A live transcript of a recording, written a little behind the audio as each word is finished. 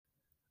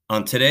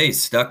On today's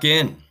Stuck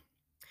In,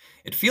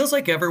 it feels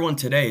like everyone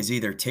today is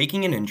either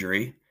taking an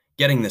injury,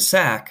 getting the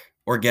sack,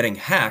 or getting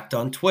hacked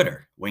on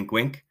Twitter. Wink,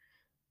 wink.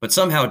 But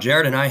somehow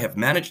Jared and I have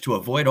managed to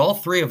avoid all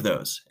three of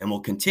those and will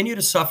continue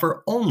to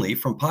suffer only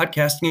from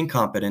podcasting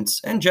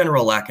incompetence and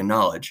general lack of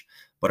knowledge,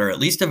 but are at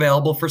least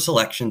available for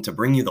selection to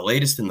bring you the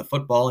latest in the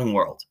footballing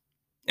world.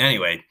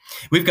 Anyway,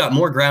 we've got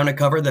more ground to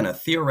cover than a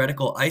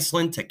theoretical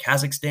Iceland to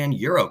Kazakhstan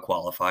Euro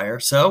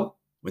qualifier, so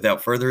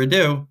without further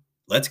ado,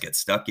 let's get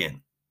stuck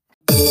in.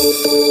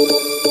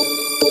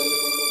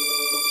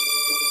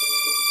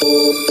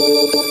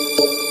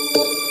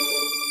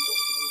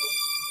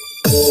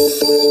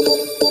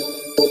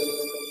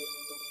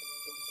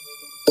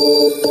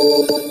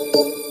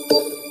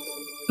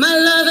 My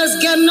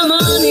lover's got no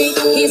money,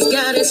 he's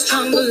got his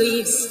strong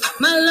beliefs.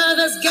 My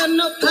lover's got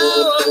no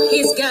power,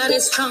 he's got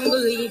his strong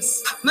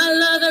beliefs. My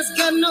lover's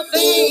got no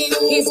fame,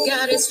 he's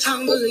got his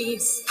strong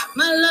beliefs.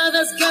 My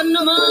lover's got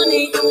no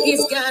money,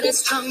 he's got his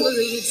strong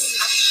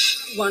beliefs.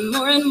 Want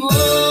more and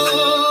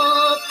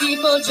more,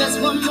 people just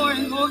want more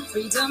and more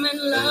freedom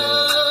and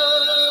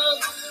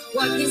love.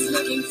 What he's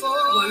looking for,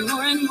 want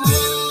more and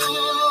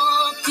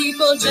more,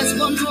 people just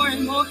want more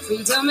and more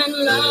freedom and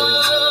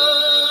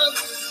love.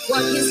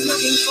 What he's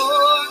looking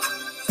for,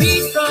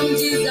 free from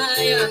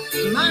desire,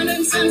 mind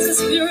and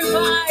senses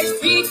purified,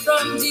 free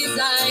from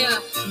desire,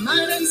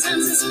 mind and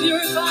senses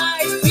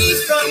purified, free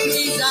from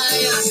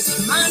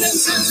desire, mind and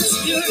senses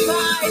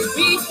purified,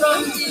 free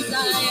from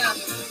desire.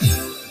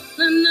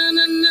 Na na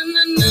na na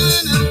na na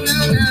na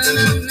na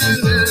na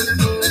na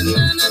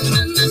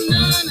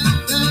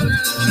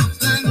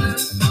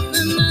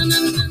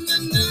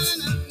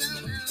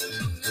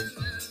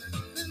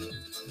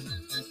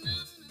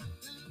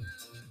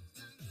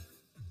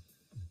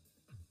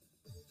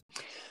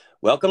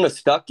Welcome to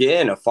Stuck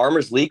In, a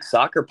Farmers League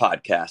soccer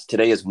podcast.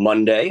 Today is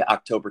Monday,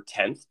 October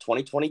 10th,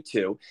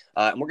 2022,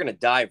 and we're going to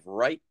dive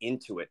right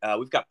into it.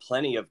 We've got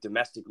plenty of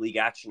domestic league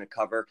action to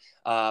cover,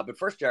 but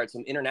first, Jared,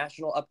 some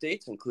international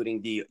updates,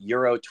 including the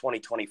Euro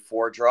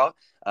 2024 draw.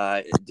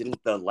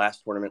 Didn't the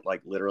last tournament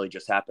literally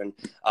just happen?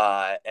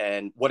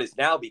 And what is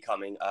now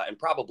becoming, and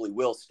probably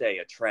will stay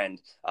a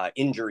trend,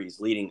 injuries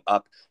leading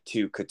up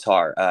to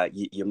Qatar.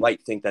 You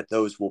might think that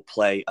those will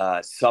play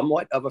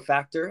somewhat of a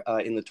factor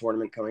in the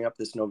tournament coming up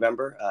this November,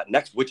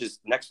 which is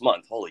next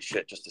month. Holy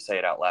shit, just to say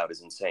it out loud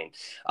is insane.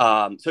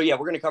 So yeah,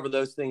 we're going to cover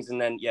those things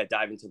and then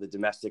dive into the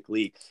domestic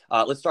league.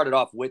 Let's start it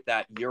off with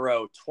that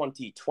Euro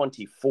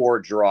 2024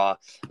 draw.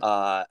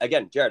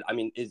 Again, Jared, I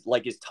mean,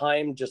 is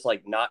time just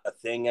not a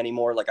thing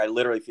anymore? I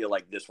literally feel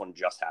like this one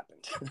just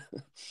happened.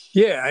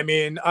 Yeah, I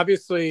mean,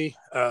 obviously,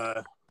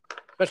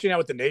 especially now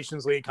with the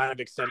Nations League kind of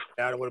extended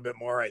out a little bit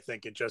more, I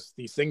think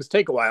these things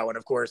take a while. And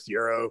of course,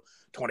 Euro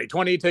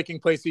 2020 taking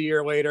place a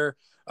year later.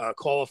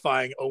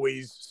 Qualifying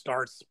always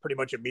starts pretty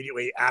much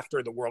immediately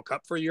after the World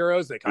Cup for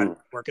Euros. They kind of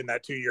work in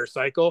that 2-year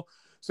cycle.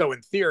 So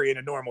in theory, in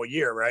a normal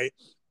year, right,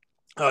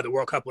 the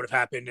World Cup would have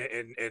happened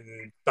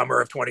in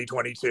summer of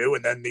 2022,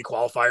 and then the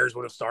qualifiers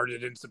would have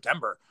started in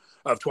September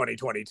of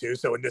 2022.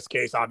 So in this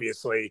case,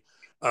 obviously,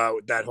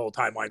 that whole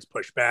timeline's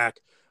pushed back.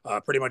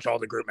 Pretty much all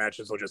the group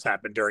matches will just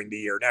happen during the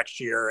year next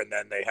year, and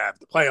then they have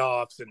the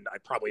playoffs, and I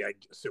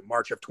assume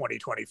March of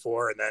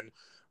 2024, and then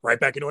right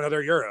back into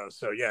another Euro.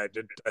 So yeah,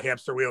 a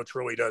hamster wheel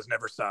truly does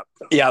never stop.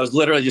 Yeah, I was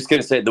literally just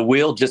going to say the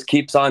wheel just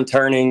keeps on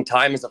turning.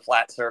 Time is a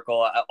flat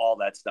circle, all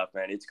that stuff,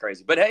 man. It's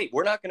crazy. But hey,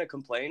 we're not going to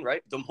complain,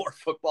 right? The more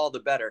football, the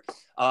better.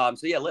 So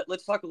yeah,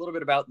 let's talk a little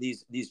bit about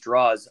these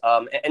draws.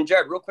 And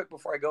Jared, real quick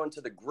before I go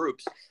into the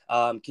groups,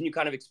 can you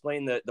kind of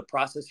explain the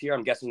process here?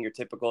 I'm guessing your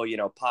typical,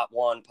 pot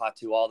one, pot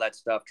two, all that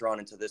stuff drawn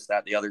into this,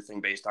 that, the other thing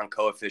based on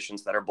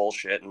coefficients that are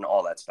bullshit and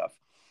all that stuff.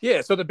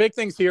 Yeah, so the big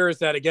things here is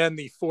that, again,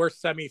 the 4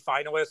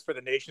 semifinalists for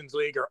the Nations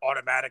League are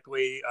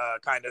automatically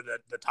kind of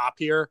the top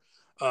here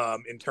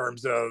in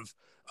terms of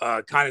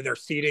kind of their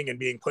seeding and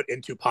being put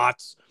into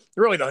pots.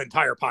 Really, the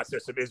entire pot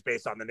system is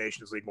based on the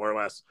Nations League, more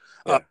or less.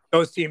 Yeah.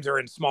 Those teams are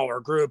in smaller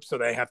groups, so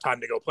they have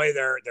time to go play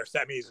their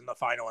semis in the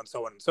final and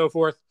so on and so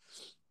forth.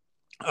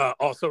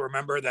 Also,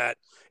 remember that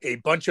a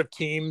bunch of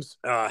teams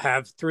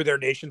have, through their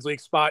Nations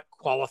League spot,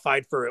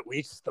 qualified for at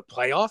least the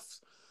playoffs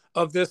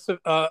of this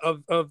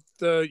of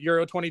the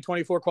Euro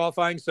 2024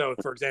 qualifying. So,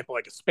 for example,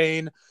 like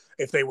Spain,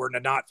 if they were to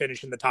not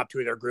finish in the top 2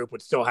 of their group,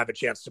 would still have a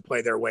chance to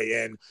play their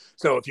way in.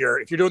 So, if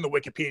you're doing the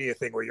Wikipedia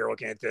thing where you're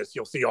looking at this,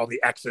 you'll see all the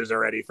X's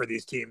already for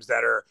these teams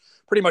that are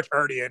pretty much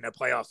already in a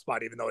playoff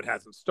spot, even though it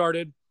hasn't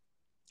started.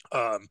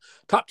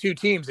 Top 2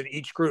 teams in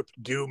each group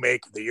do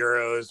make the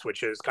Euros,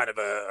 which is kind of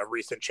a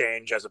recent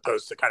change as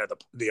opposed to kind of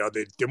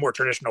the more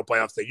traditional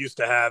playoffs they used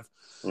to have.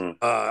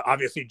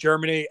 Obviously,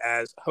 Germany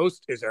as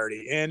host is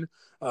already in.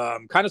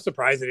 Kind of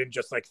surprised they didn't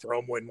just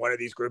throw them in one of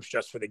these groups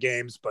just for the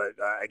games, but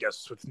I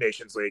guess with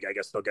Nations League, I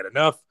guess they'll get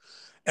enough.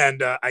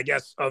 And I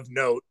guess of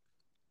note,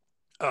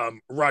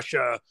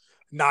 Russia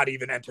not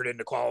even entered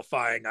into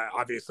qualifying.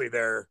 Obviously,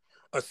 they're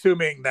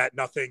assuming that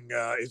nothing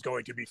is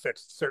going to be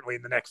fixed, certainly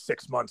in the next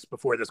 6 months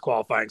before this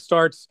qualifying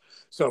starts.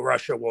 So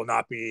Russia will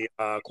not be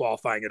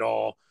qualifying at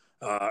all.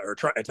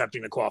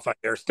 attempting to qualify.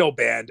 They're still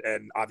banned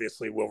and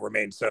obviously will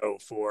remain so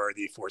for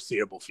the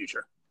foreseeable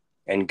future.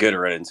 And good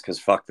riddance, because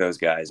fuck those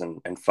guys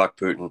and fuck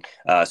Putin.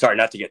 Sorry,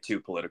 not to get too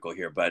political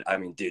here, but I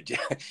mean, dude,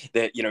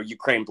 that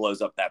Ukraine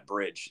blows up that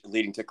bridge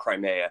leading to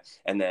Crimea,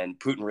 and then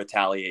Putin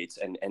retaliates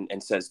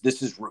and says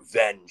this is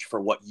revenge for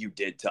what you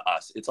did to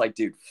us. It's like,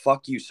 dude,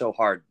 fuck you so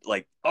hard.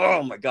 Like,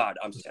 oh my god,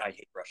 I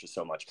hate Russia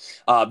so much.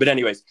 But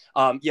anyways,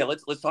 yeah,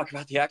 let's talk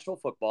about the actual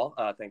football.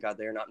 Thank God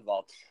they're not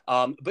involved.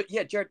 But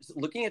yeah, Jared,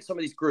 looking at some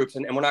of these groups,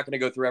 and we're not going to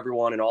go through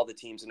everyone and all the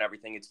teams and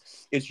everything.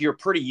 It's your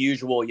pretty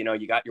usual.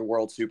 You got your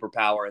world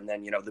superpower, and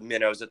then the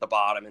minnows at the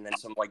bottom, and then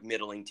some like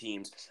middling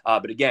teams.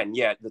 But again,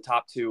 yeah, the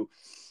top two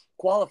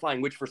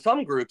qualifying, which for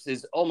some groups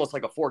is almost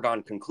like a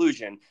foregone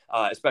conclusion,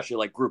 especially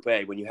like Group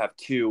A, when you have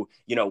two,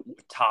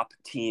 top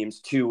teams,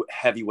 two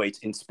heavyweights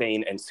in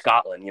Spain and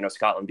Scotland,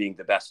 Scotland being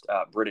the best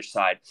British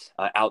side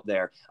out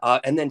there.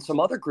 And then some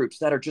other groups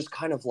that are just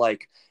kind of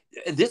like,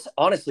 this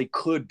honestly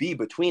could be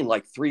between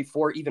like 3,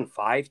 4, even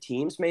 5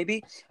 teams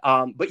maybe.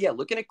 But yeah,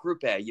 looking at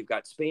Group A, you've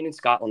got Spain and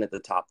Scotland at the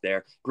top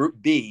there.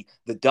 Group B,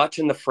 the Dutch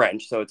and the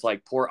French. So it's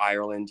like poor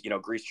Ireland,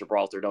 Greece,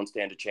 Gibraltar don't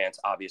stand a chance,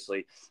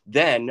 obviously.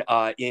 Then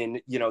in,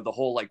 the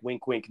whole like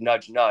wink, wink,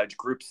 nudge, nudge,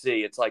 Group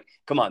C, it's like,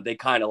 come on, they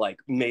kind of like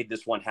made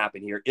this one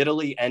happen here.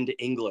 Italy and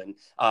England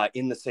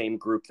in the same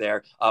group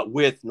there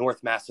with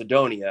North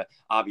Macedonia,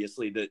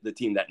 obviously the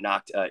team that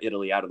knocked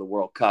Italy out of the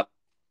World Cup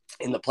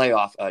in the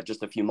playoff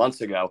just a few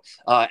months ago.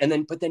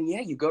 But then,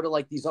 yeah, you go to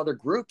like these other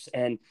groups,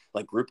 and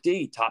like Group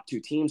D, top 2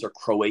 teams are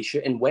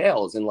Croatia and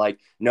Wales. And like,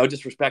 no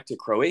disrespect to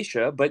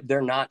Croatia, but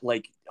they're not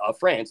like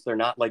France. They're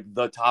not like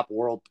the top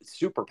world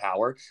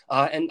superpower.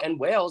 And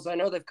Wales, I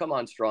know they've come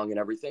on strong and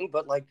everything,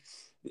 but like,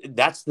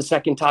 that's the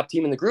second top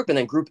team in the group. And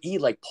then Group E,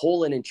 like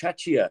Poland and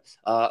Czechia.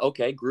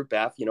 Okay, Group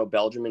F,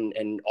 Belgium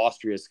and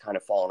Austria has kind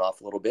of fallen off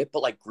a little bit.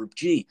 But like Group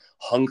G,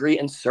 Hungary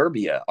and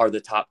Serbia are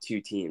the top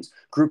 2 teams.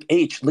 Group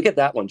H, look at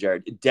that one,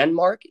 Jared.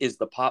 Denmark is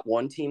the pot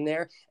 1 team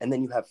there. And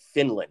then you have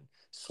Finland,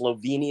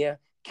 Slovenia,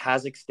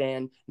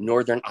 Kazakhstan,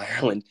 Northern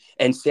Ireland,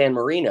 and San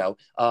Marino.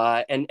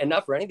 And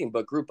not for anything,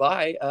 but Group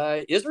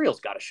I, Israel's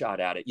got a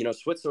shot at it.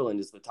 Switzerland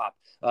is the top,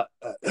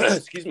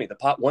 the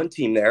pot 1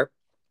 team there.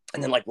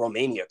 And then like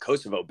Romania,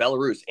 Kosovo,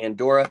 Belarus,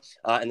 Andorra,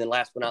 and then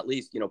last but not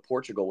least,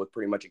 Portugal with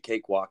pretty much a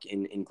cakewalk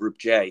in Group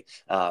J,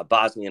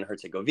 Bosnia and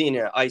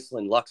Herzegovina,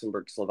 Iceland,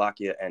 Luxembourg,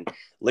 Slovakia, and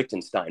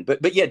Liechtenstein.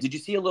 But yeah, did you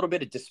see a little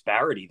bit of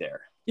disparity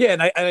there? Yeah,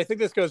 and I think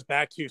this goes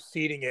back to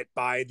seeding it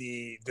by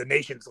the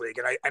Nations League,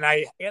 and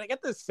I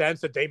get the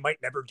sense that they might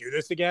never do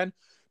this again,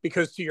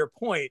 because to your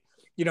point,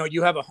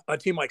 you have a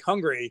team like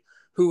Hungary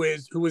who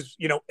was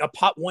a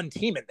pot 1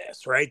 team in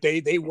this, right?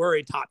 They were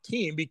a top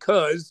team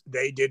because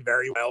they did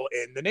very well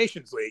in the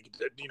Nations League,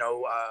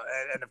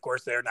 and of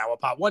course they're now a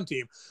pot 1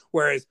 team,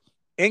 whereas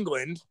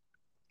England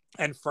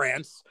and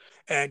France,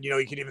 and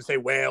you can even say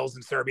Wales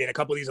and Serbia and a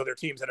couple of these other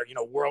teams that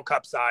are World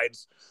Cup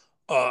sides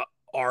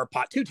are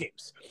pot 2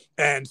 teams.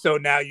 And so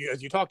now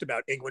as you talked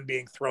about, England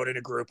being thrown in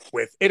a group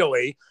with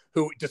Italy,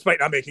 who,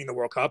 despite not making the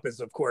World Cup, is,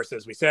 of course,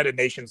 as we said, a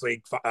Nations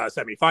League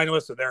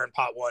semifinalist. So they're in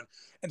pot 1.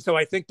 And so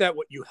I think that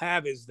what you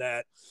have is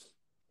that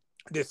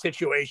this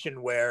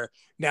situation where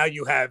now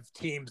you have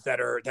teams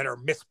that are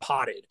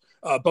mispotted,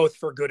 both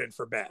for good and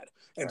for bad.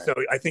 And right. So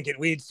I think it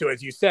leads to,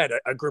 as you said,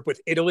 a group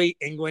with Italy,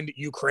 England,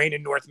 Ukraine,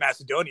 and North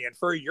Macedonia. And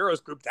for a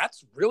Euros group,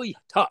 that's really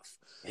tough.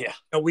 Yeah.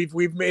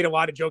 We've made a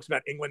lot of jokes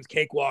about England's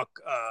cakewalk,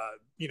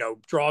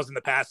 draws in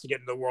the past to get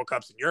into the World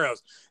Cups and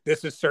Euros.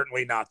 This is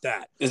certainly not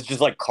that. It's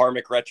just like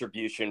karmic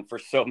retribution for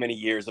so many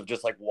years of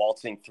just like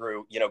waltzing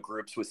through,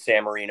 groups with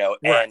San Marino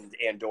and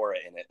Andorra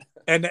in it.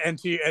 And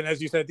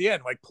as you said at the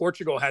end, like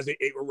Portugal has a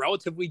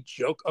relatively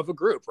joke of a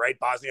group, right?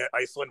 Bosnia,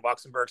 Iceland,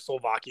 Luxembourg,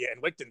 Slovakia,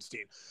 and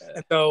Liechtenstein. Yeah.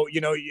 And so,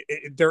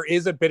 there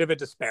is a bit of a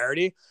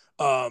disparity.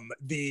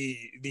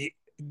 The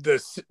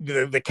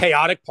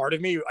chaotic part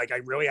of me, like, I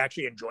really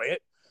actually enjoy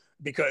it,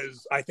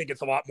 because I think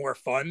it's a lot more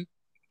fun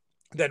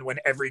than when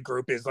every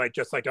group is like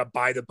just like a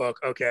by the book.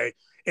 Okay,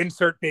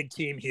 insert big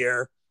team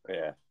here.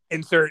 Yeah.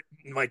 Insert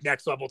like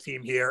next level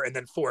team here, and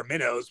then 4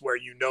 minnows where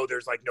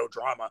there's like no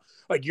drama.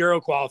 Like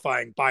Euro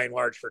qualifying by and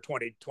large for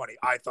 2020,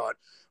 I thought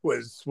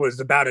was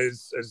about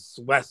as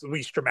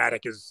least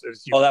dramatic as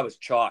that was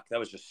chalk. That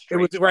was just straight.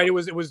 It was chalk. Right. It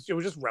was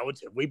just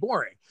relatively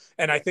boring.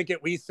 And I think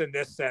at least in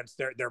this sense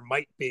there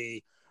might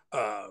be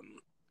a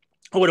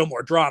little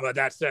more drama.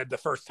 That said, the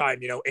first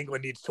time,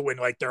 England needs to win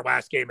like their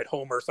last game at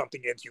home or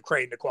something against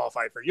Ukraine to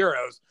qualify for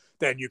Euros,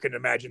 then you can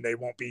imagine they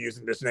won't be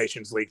using this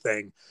Nations League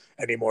thing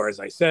anymore,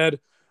 as I said.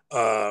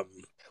 Well,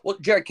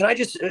 Jared, can I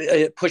just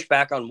push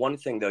back on one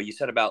thing, though? You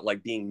said about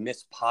like being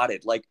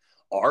mispotted. Like,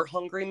 are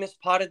Hungary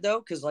mispotted,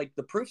 though? Because like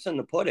the proof's in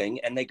the pudding,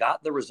 and they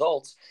got the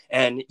results.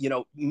 And,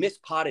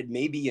 mispotted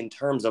maybe in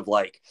terms of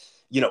like,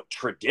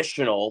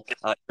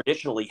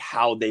 traditionally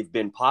how they've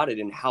been potted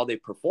and how they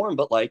perform,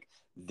 but like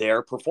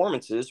their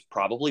performances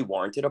probably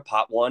warranted a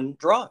pot 1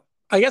 draw.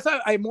 I guess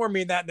I more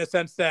mean that in the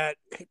sense that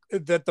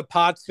the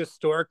pots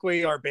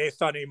historically are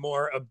based on a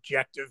more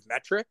objective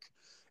metric.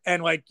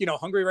 And like,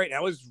 Hungary right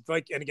now is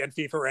like, and again,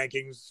 FIFA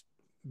rankings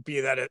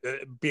be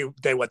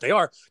they what they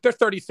are, they're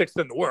 36th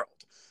in the world.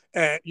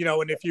 And,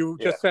 and if you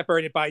just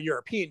separate it by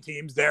European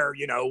teams, they're,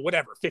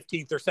 whatever,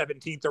 15th or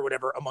 17th or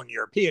whatever among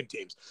European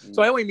teams.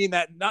 So I only mean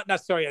that not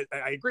necessarily,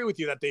 I agree with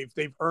you that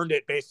they've earned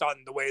it based on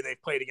the way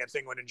they've played against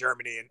England and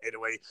Germany and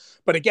Italy.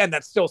 But again,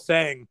 that's still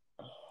saying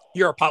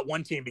you're a pot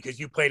one team because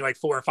you played like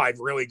 4 or 5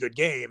 really good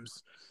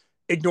games,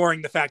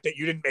 ignoring the fact that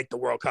you didn't make the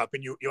World Cup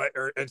and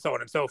and so on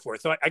and so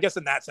forth. So I guess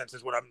in that sense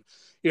is what I'm,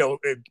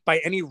 by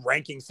any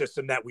ranking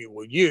system that we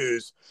will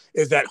use,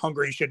 is that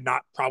Hungary should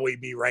not probably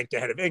be ranked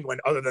ahead of England,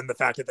 other than the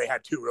fact that they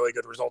had 2 really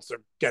good results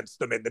against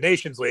them in the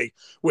Nations League,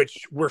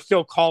 which we're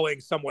still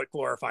calling somewhat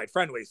glorified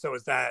friendly. So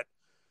is that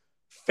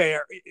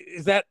fair?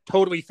 Is that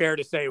totally fair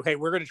to say, hey,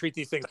 we're going to treat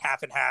these things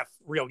half and half,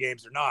 real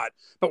games or not,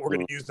 but we're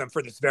going to use them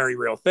for this very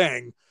real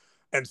thing?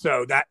 And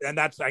so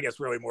that's, I guess,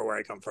 really more where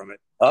I come from it.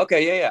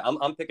 Okay. Yeah.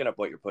 I'm picking up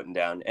what you're putting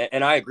down.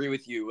 And I agree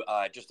with you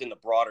just in the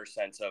broader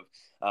sense of,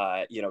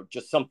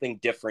 just something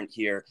different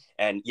here.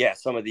 And yeah,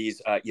 some of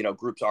these,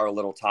 groups are a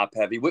little top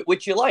heavy,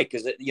 which you like,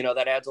 because,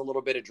 that adds a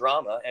little bit of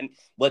drama. And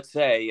let's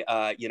say,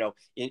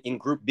 in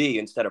Group B,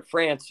 instead of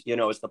France,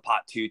 as the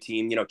pot 2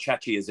 team,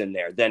 Czechia is in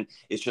there. Then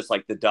it's just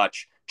like the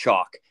Dutch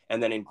chalk.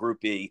 And then in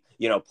Group B,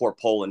 poor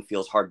Poland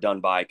feels hard done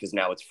by because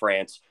now it's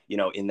France,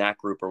 in that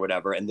group or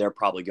whatever, and they're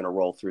probably going to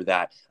roll through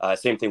that.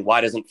 Same thing.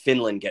 Why doesn't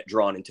Finland get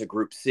drawn into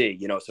Group C?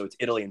 So it's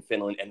Italy and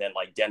Finland, and then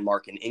like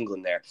Denmark and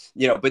England there.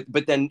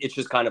 But then it's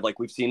just kind of like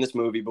we've seen this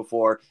movie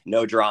before.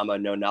 No drama,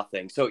 no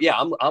nothing. So yeah,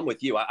 I'm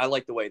with you. I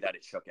like the way that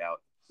it shook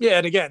out. Yeah,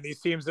 and again,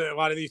 a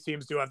lot of these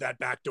teams do have that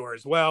backdoor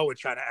as well,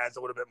 which kind of adds a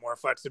little bit more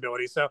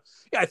flexibility. So,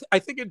 yeah, I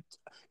think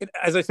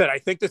as I said, I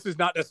think this is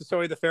not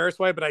necessarily the fairest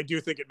way, but I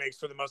do think it makes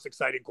for the most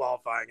exciting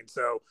qualifying. And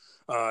so,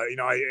 I'm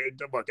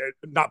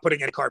not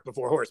putting any cart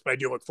before horse, but I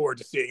do look forward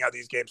to seeing how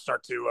these games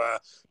start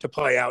to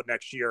play out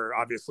next year.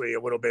 Obviously,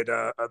 a little bit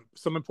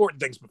some important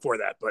things before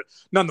that, but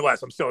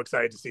nonetheless, I'm still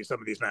excited to see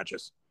some of these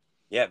matches.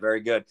 Yeah, very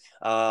good.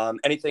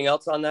 Anything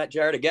else on that,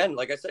 Jared? Again,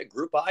 like I said,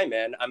 Group I,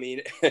 man. I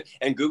mean,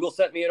 and Google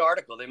sent me an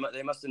article.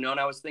 They must have known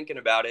I was thinking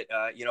about it.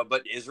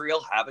 But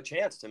Israel have a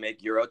chance to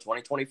make Euro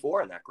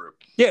 2024 in that group.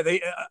 Yeah,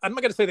 I'm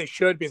not going to say they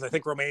should, because I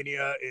think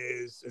Romania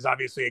is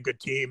obviously a good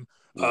team.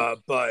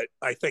 But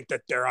I think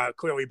that they're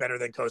clearly better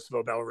than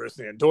Kosovo, Belarus,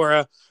 and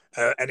Andorra.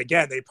 And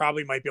again, they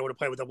probably might be able to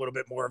play with a little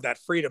bit more of that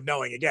freedom,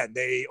 knowing, again,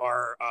 they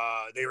were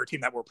a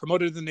team that were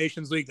promoted to the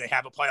Nations League. They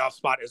have a playoff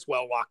spot as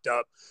well locked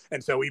up.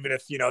 And so even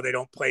if, they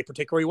don't play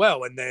particularly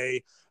well and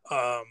they,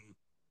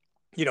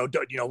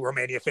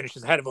 Romania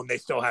finishes ahead of them, they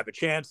still have a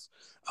chance.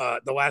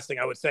 The last thing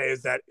I would say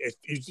is that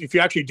if you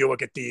actually do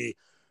look at the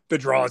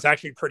draw, it's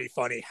actually pretty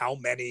funny how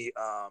many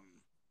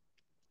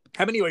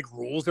like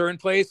rules are in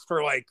place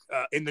for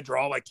in the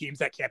draw, like teams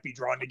that can't be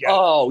drawn together.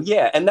 Oh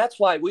yeah. And that's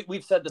why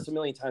we've said this a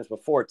million times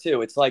before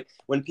too. It's like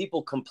when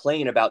people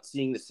complain about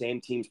seeing the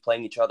same teams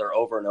playing each other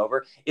over and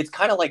over, it's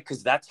kind of like,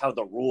 because that's how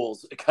the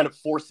rules kind of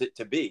force it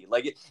to be.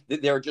 Like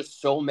there are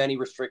just so many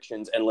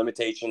restrictions and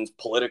limitations,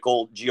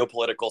 political,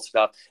 geopolitical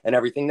stuff and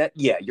everything that,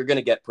 yeah, you're going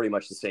to get pretty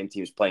much the same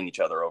teams playing each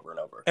other over and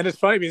over. And it's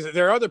funny because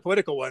there are other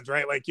political ones,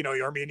 right? Like,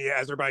 Armenia,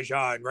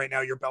 Azerbaijan, right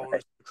now you're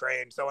Belarus,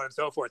 Ukraine, so on and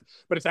so forth.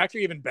 But it's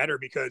actually even better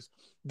because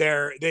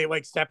they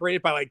like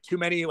separated by like too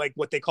many, like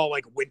what they call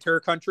like winter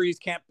countries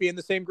can't be in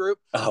the same group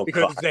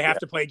because they have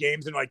to play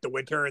games in like the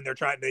winter, and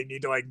they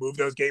need to like move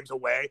those games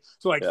away.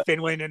 So like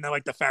Finland and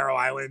like the Faroe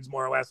Islands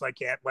more or less like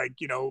can't like,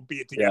 be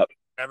it together,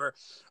 whatever.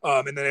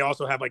 And then they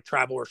also have like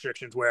travel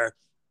restrictions where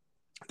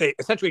they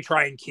essentially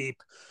try and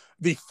keep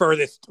the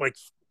furthest like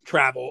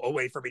travel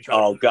away from each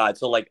other. Oh God.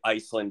 So like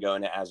Iceland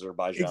going to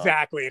Azerbaijan.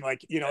 Exactly. And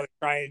like, they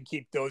try and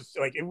keep those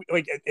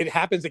it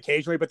happens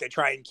occasionally, but they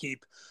try and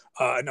keep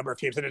a number of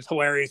teams. And it's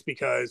hilarious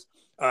because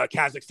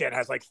Kazakhstan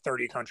has like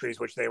 30 countries,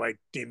 which they like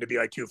deem to be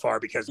like too far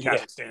because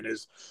Kazakhstan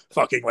is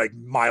fucking like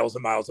miles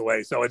and miles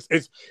away. So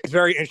it's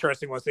very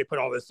interesting once they put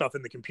all this stuff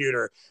in the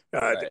computer.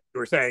 You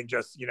were saying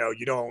just,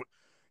 you don't,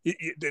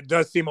 it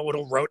does seem a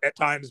little rote at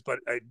times, but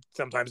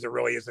sometimes there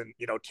really isn't,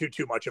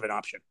 too much of an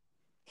option.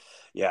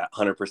 Yeah,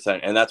 100%.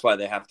 And that's why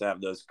they have to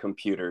have those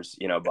computers,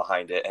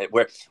 behind it.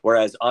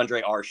 Whereas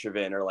Andre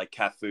Arshavin or like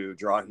Cafu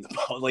drawing the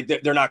ball, like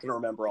they're not going to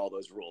remember all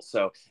those rules.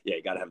 So yeah,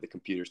 you got to have the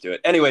computers do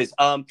it. Anyways,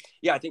 I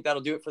think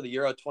that'll do it for the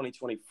Euro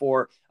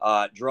 2024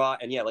 draw.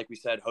 And yeah, like we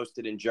said,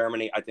 hosted in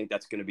Germany. I think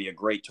that's going to be a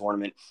great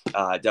tournament.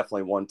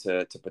 Definitely one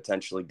to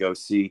potentially go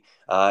see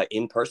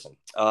in person.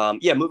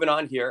 Moving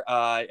on here,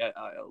 a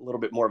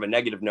little bit more of a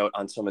negative note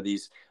on some of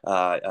these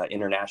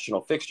international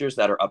fixtures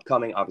that are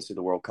upcoming. Obviously,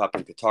 the World Cup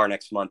in Qatar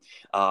next month.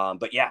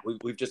 But yeah,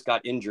 we've just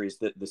got injuries.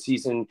 The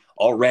season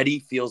already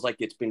feels like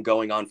it's been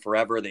going on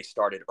forever. They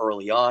started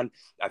early on.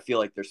 I feel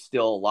like there's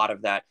still a lot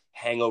of that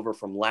hangover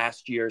from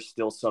last year,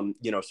 still some,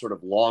 sort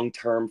of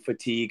long-term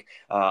fatigue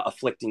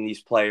afflicting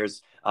these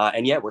players.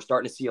 And yeah, we're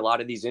starting to see a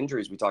lot of these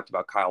injuries. We talked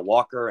about Kyle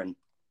Walker, and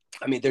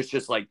I mean, there's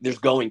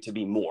going to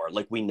be more.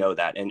 Like, we know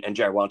that. And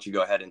Jared, why don't you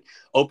go ahead and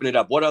open it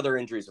up? What other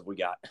injuries have we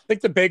got? I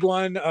think the big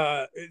one,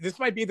 this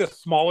might be the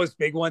smallest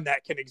big one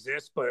that can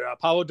exist, but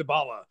Paulo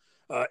Dybala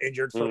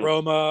injured for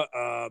Roma.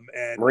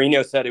 And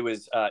Mourinho said it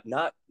was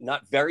not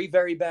very,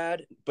 very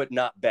bad, but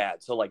not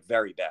bad. So like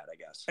very bad, I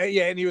guess.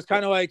 Yeah, and he was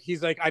kind of like,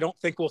 he's like, I don't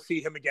think we'll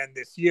see him again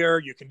this year.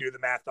 You can do the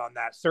math on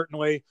that,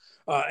 certainly.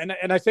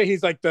 And I say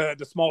he's like the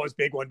smallest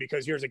big one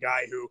because here's a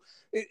guy who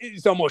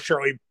is almost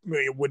surely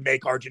would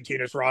make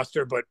Argentina's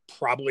roster, but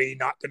probably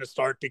not going to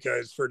start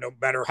because for no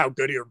matter how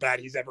good or bad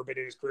he's ever been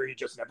in his career, he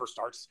just never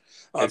starts.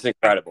 It's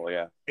incredible,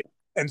 yeah.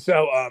 And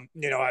so,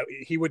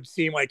 he would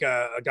seem like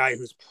a guy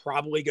who's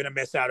probably going to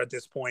miss out at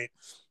this point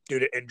due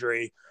to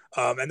injury.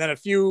 And then a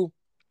few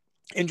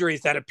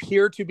injuries that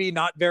appear to be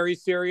not very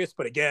serious,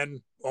 but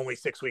again, only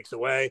 6 weeks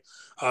away.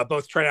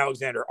 Both Trent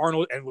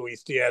Alexander-Arnold and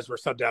Luis Diaz were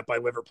subbed out by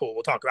Liverpool.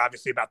 We'll talk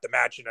obviously about the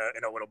match in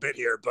a little bit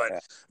here, but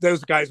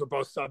those guys were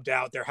both subbed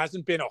out. There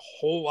hasn't been a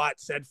whole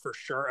lot said for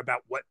sure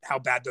about how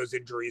bad those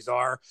injuries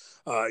are.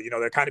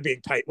 They're kind of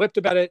being tight-lipped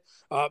about it.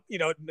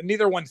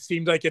 Neither one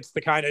seemed like it's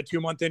the kind of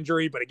 2-month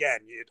injury, but again,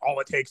 all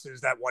it takes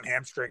is that one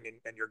hamstring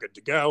and you're good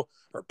to go,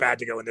 or bad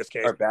to go in this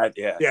case. Or bad,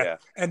 yeah.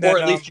 And then, or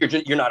at least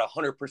you're not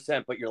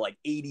 100%, but you're like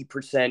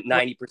 80%,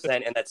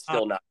 90%, and that's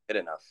still not good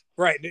enough.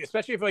 Right,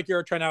 especially if like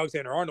you're Trent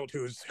Alexander-Arnold,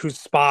 whose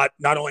spot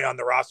not only on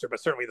the roster but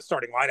certainly the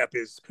starting lineup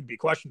could be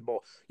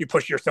questionable. You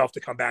push yourself to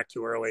come back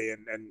too early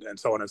and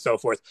so on and so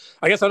forth.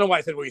 I guess I don't know why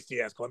I said Luis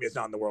Diaz. Colombia's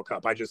not in the World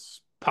Cup. I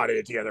just potted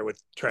it together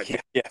with Trent.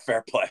 Yeah,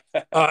 fair play.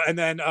 And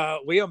then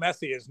Leo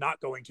Messi is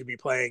not going to be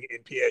playing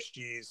in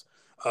PSG's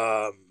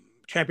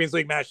Champions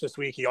League match this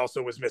week. He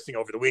also was missing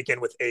over the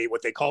weekend with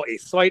what they call a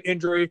slight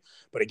injury.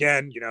 But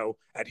again,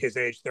 at his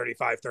age,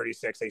 35,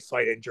 36, a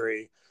slight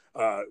injury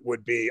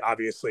would be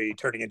obviously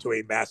turning into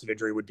a massive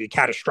injury, would be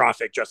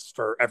catastrophic just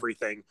for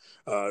everything,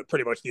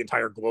 pretty much the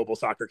entire global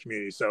soccer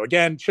community. So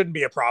again, shouldn't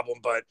be a problem,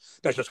 but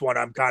that's just one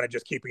I'm kind of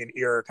just keeping an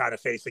ear kind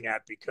of facing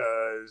at,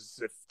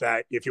 because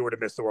if you were to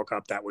miss the World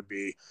Cup, that would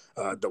be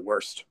the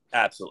worst.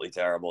 Absolutely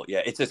terrible.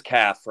 Yeah, it's his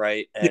calf,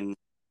 right? And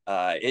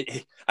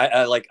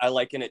I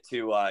liken it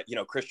to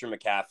Christian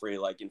McCaffrey,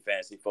 like in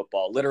fantasy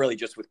football, literally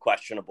just with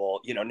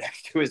questionable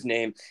next to his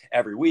name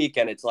every week,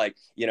 and it's like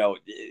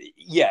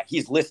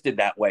he's listed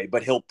that way,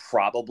 but he'll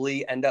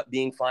probably end up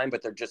being fine.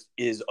 But there just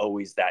is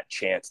always that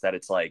chance that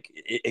it's like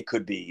it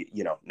could be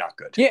not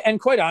good. Yeah, and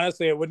quite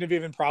honestly, it wouldn't have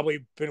even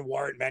probably been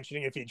warrant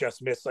mentioning if he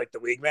just missed like the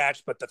league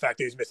match, but the fact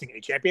that he's missing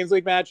a Champions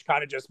League match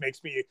kind of just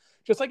makes me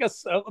just like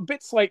a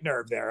bit slight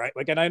nerve there, right?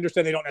 Like, and I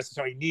understand they don't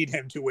necessarily need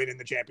him to win in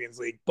the Champions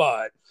League,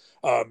 but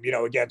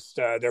against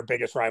their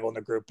biggest rival in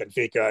the group,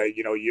 Benfica,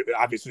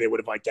 obviously they would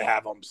have liked to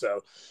have him. So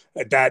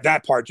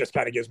that part just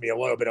kind of gives me a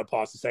little bit of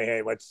pause to say,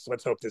 hey, let's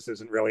hope this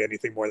isn't really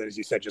anything more than, as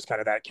you said, just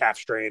kind of that calf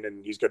strain,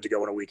 and he's good to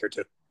go in a week or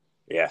two.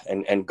 Yeah,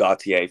 and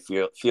Gautier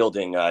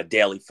fielding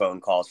daily phone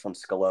calls from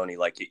Scaloni,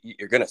 like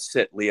you're going to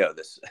sit Leo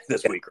this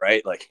week,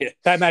 right? Like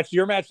that match,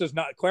 your match does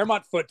not.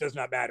 Claremont foot does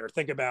not matter.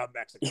 Think about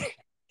Mexico.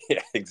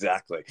 Yeah,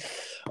 exactly.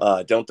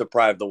 Don't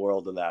deprive the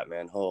world of that,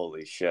 man.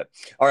 Holy shit.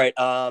 All right.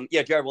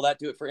 Jared, will that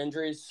do it for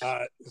injuries?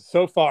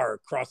 So far,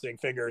 crossing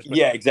fingers.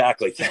 Yeah,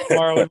 exactly.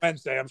 Tomorrow and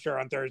Wednesday, I'm sure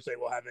on Thursday,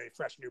 we'll have a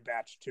fresh new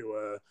batch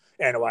to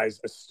analyze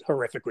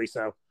horrifically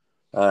so.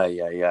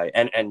 Yeah.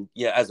 And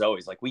as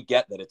always, like, we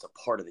get that it's a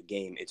part of the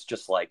game. It's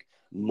just like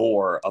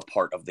more a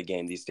part of the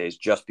game these days,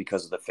 just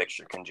because of the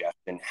fixture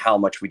congestion, how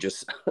much we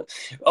just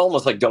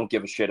almost like don't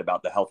give a shit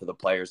about the health of the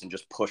players and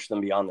just push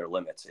them beyond their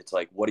limits. It's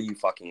like, what do you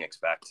fucking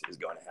expect is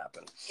going to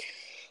happen?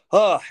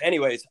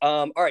 Anyways,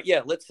 all right,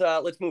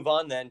 let's move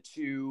on then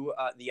to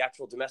the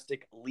actual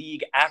domestic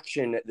league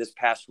action this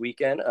past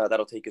weekend.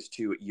 That'll take us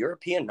to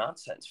European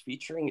Nonsense,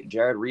 featuring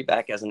Jared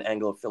Reback as an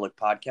Anglophilic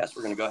podcast.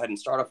 We're going to go ahead and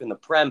start off in the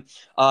Prem.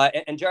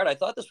 And Jared, I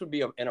thought this would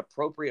be an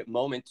appropriate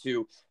moment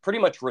to pretty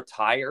much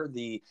retire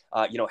the,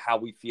 how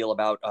we feel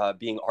about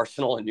being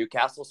Arsenal and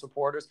Newcastle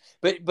supporters,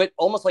 but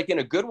almost like in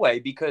a good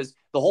way, because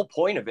the whole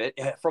point of it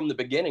from the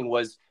beginning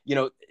was,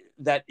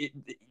 that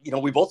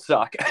we both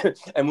suck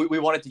and we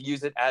wanted to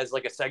use it as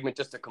like a segment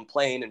just to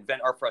complain and vent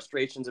our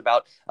frustrations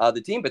about the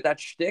team. But that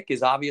shtick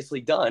is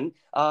obviously done.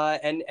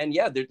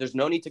 There's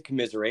no need to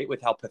commiserate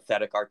with how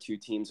pathetic our two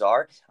teams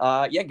are.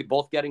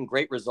 Both getting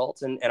great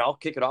results. And I'll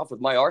kick it off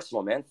with my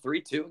Arsenal, man.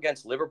 3-2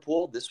 against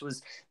Liverpool. This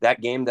was that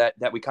game that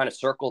we kind of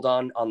circled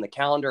on the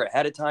calendar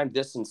ahead of time,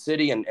 this and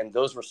City. And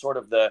those were sort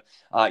of the,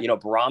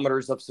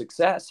 barometers of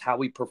success, how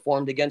we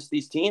performed against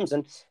these teams.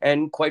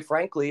 And quite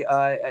frankly,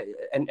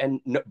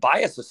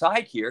 bias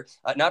aside here,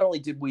 not only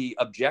did we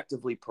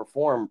objectively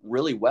perform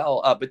really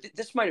well, but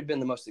this might have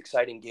been the most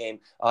exciting game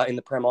in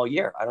the Prem all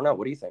year. I don't know.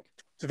 What do you think?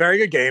 It's a very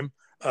good game.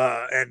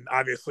 And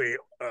obviously,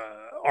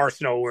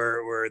 Arsenal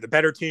were the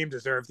better team,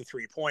 deserved the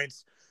 3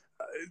 points.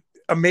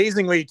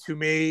 Amazingly to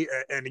me,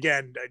 and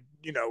again,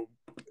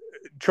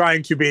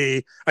 trying to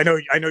be, I know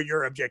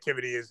your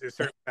objectivity is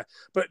certain,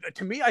 but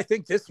to me, I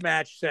think this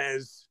match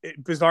says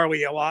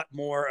bizarrely a lot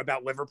more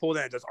about Liverpool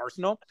than it does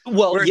Arsenal.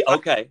 Well,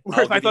 okay.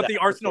 Whereas I thought the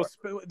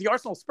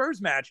Arsenal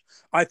Spurs match,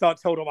 I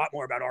thought told a lot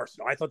more about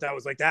Arsenal. I thought that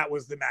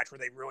was the match where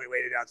they really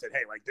laid it out and said,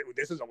 hey, like,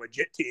 this is a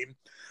legit team.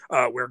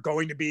 We're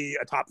going to be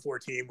a top 4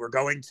 team. We're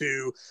going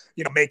to,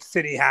 make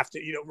City have to,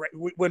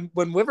 when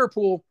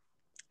Liverpool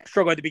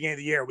struggle at the beginning of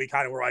the year, we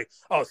kind of were like,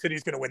 oh,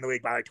 City's going to win the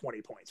league by like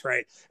 20 points,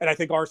 right? And I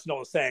think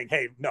Arsenal is saying,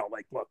 hey, no,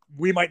 like, look,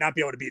 we might not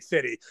be able to beat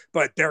City,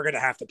 but they're going to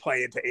have to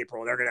play into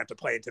April. They're going to have to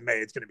play into May.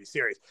 It's going to be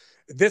serious.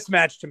 This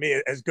match, to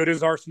me, as good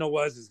as Arsenal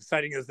was, as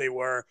exciting as they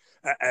were,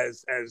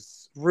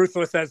 as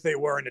ruthless as they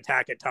were in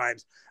attack at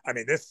times, I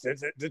mean, this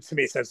to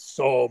me says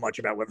so much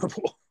about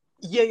Liverpool.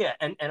 Yeah.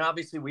 And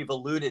obviously we've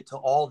alluded to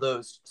all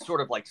those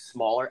sort of like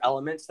smaller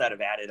elements that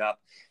have added up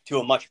to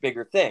a much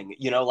bigger thing,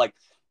 like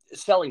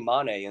selling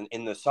Mane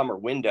in the summer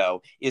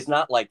window is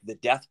not like the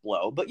death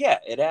blow, but yeah,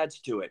 it adds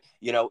to it.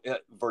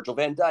 Virgil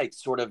van Dijk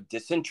sort of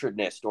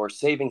disinterestedness or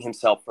saving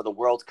himself for the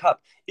World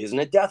Cup isn't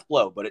a death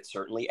blow, but it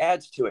certainly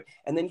adds to it.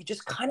 And then you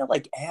just kind of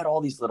like add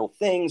all these little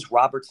things,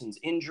 Robertson's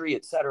injury,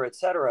 et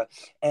cetera,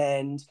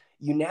 and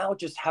you now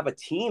just have a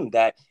team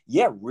that,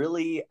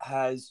 really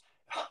has,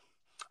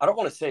 I don't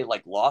want to say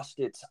like lost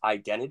its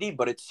identity,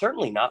 but it's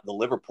certainly not the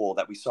Liverpool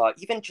that we saw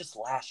even just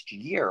last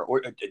year,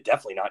 or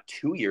definitely not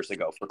 2 years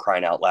ago, for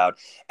crying out loud.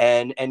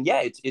 And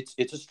yeah,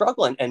 it's a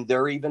struggle, and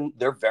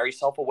they're very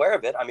self-aware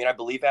of it. I mean, I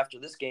believe after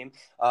this game,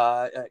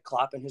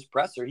 Klopp in his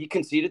presser, he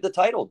conceded the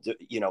title,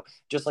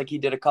 just like he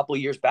did a couple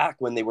of years back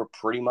when they were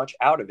pretty much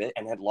out of it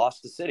and had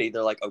lost to City.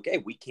 They're like, okay,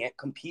 we can't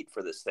compete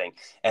for this thing.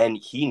 And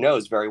he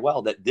knows very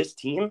well that this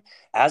team,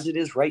 as it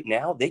is right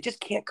now, they just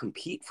can't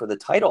compete for the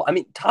title. I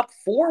mean, top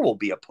four will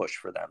be a push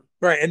for them,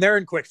 right? And they're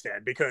in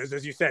quicksand because,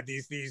 as you said,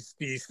 these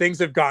things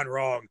have gone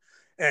wrong,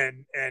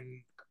 and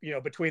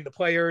between the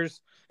players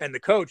and the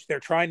coach,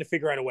 they're trying to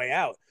figure out a way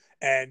out,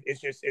 and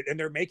and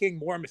they're making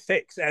more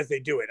mistakes as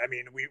they do it. I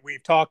mean,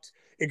 we've talked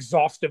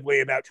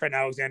exhaustively about Trent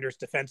Alexander's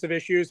defensive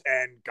issues,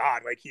 and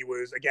God, like, he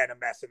was again a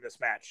mess in this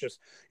match. Just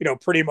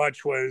pretty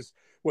much was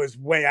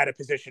way out of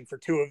position for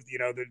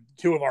the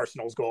two of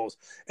Arsenal's goals,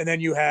 and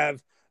then you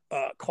have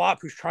Klopp,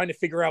 who's trying to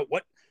figure out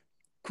what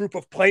group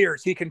of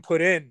players he can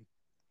put in.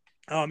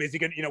 Is he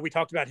going to, we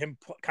talked about him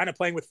kind of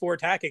playing with four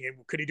attacking,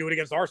 and could he do it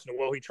against Arsenal?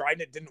 Well, he tried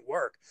and it didn't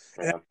work.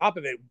 Yeah. And on top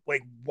of it,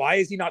 like, why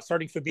is he not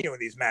starting Fabinho in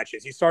these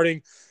matches? He's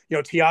starting,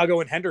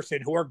 Thiago and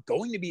Henderson, who are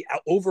going to be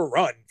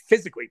overrun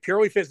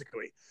purely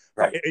physically.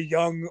 Right. A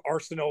young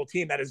Arsenal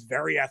team that is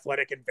very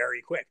athletic and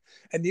very quick.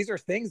 And these are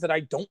things that I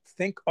don't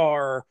think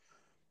are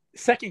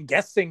second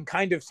guessing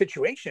kind of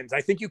situations.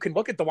 I think you can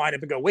look at the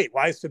lineup and go, wait,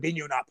 why is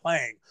Fabinho not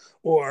playing?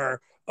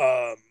 Or,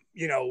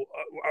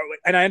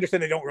 and I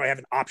understand they don't really have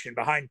an option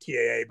behind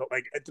TAA, but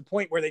like at the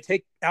point where they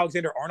take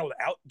Alexander-Arnold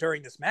out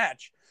during this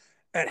match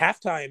at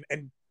halftime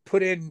and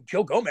put in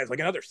Joe Gomez, like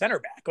another center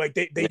back, like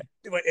they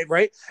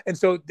right. And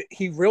so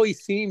he really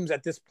seems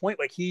at this point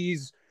like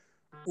he's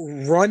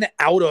run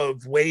out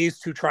of ways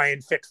to try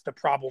and fix the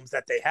problems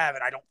that they have.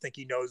 And I don't think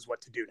he knows what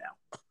to do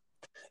now.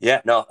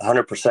 Yeah, no,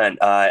 100%.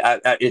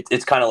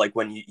 It's kind of like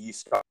when you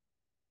start.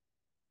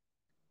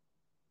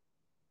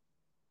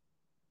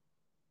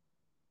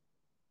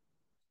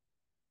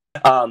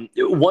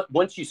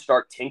 Once you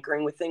start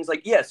tinkering with things,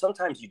 like, yeah,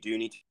 sometimes you do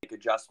need to make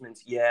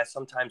adjustments. Yeah,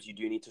 sometimes you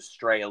do need to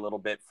stray a little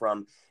bit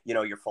from,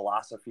 your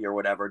philosophy or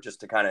whatever,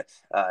 just to kind of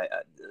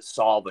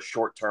solve a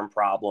short-term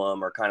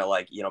problem, or kind of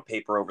like,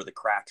 paper over the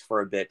cracks for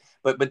a bit.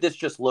 But this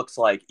just looks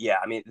like, yeah,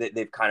 I mean,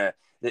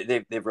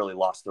 they've really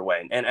lost their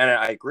way. And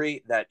I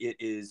agree that it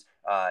is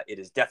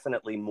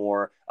definitely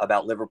more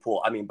about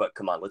Liverpool. I mean, but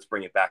come on, let's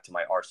bring it back to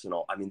my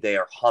Arsenal. I mean, they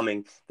are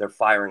humming, they're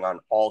firing on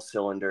all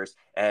cylinders.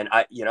 And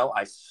I've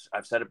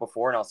said it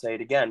before and I'll say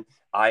it again.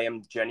 I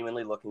am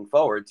genuinely looking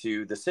forward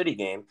to the City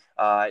game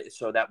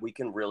so that we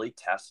can really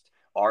test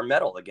our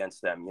mettle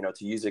against them,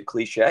 to use a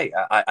cliche.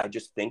 I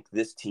just think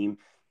this team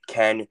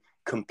can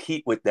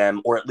compete with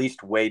them, or at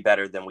least way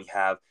better than we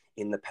have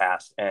in the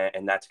past,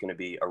 and that's going to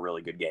be a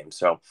really good game.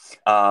 So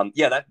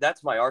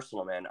that's my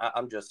Arsenal, man.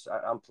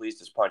 I'm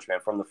pleased as punch, man,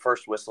 from the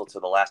first whistle to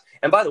the last.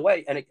 And by the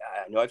way, I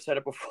know I've said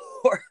it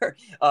before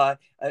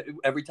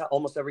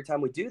almost every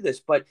time we do this,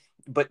 but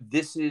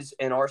this is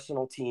an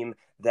Arsenal team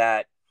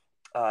that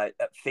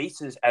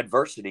faces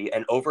adversity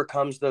and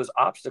overcomes those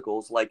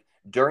obstacles, like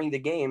during the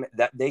game,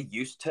 that they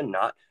used to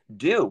not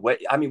do.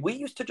 I mean, we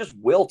used to just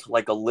wilt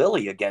like a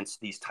lily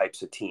against these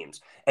types of teams.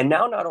 And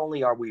now not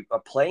only are we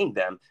playing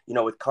them,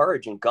 with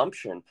courage and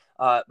gumption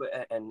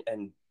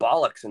and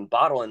bollocks and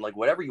bottle and like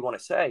whatever you want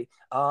to say,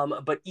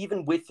 but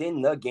even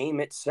within the game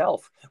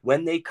itself,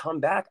 when they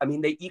come back, I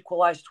mean, they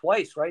equalize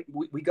twice, right?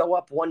 We go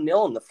up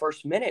 1-0 in the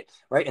first minute,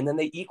 right? And then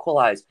they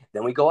equalize.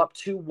 Then we go up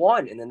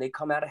 2-1, and then they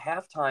come out of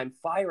halftime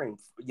firing,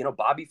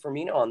 Bobby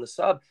Firmino on the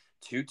sub,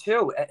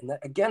 2-2. And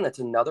again, that's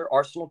another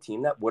Arsenal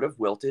team that would have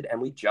wilted,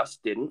 and we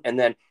just didn't. And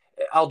then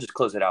I'll just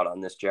close it out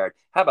on this, Jared.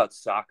 How about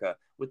Saka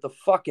with the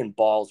fucking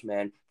balls,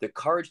 man? The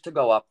courage to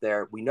go up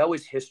there. We know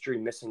his history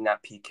missing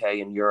that PK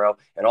in Euro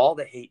and all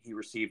the hate he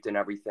received and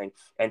everything.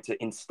 And to,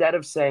 instead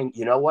of saying,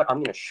 you know what, I'm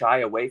going to shy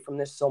away from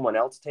this, someone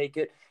else take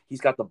it,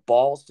 he's got the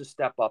balls to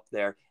step up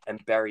there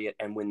and bury it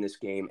and win this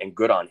game. And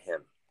good on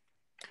him.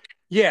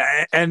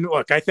 Yeah, and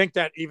look, I think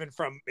that even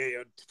from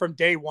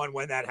day one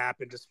when that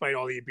happened, despite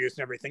all the abuse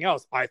and everything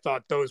else, I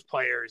thought those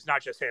players,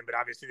 not just him, but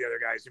obviously the other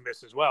guys who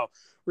missed as well,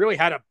 really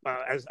had a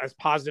as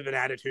positive an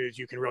attitude as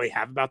you can really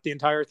have about the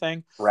entire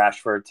thing.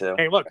 Rashford too.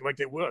 Hey, look,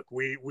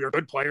 we're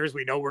good players.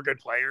 We know we're good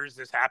players.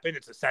 This happened.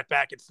 It's a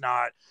setback. It's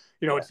not,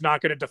 it's not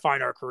going to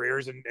define our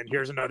careers. And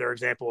here's another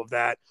example of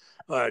that.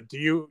 Do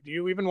you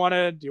want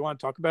to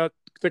talk about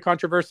the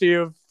controversy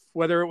of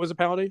whether it was a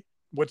penalty?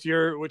 What's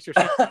your we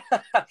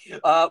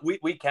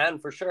can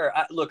for sure.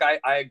 Look,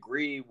 I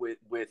agree with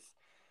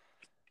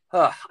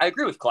I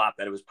agree with Klopp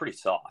that it was pretty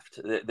soft.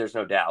 There's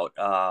no doubt.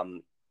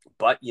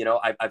 But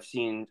I've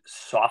seen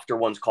softer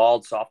ones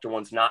called, softer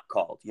ones not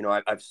called.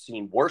 I've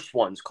seen worse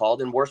ones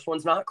called and worse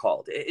ones not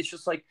called. It's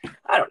just like,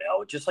 I don't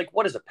know, just like,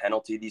 what is a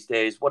penalty these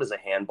days? What is a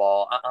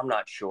handball? I'm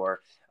not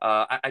sure.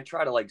 I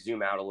try to like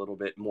zoom out a little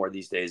bit more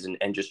these days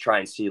and just try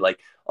and see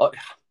like,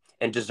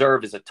 and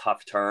deserve is a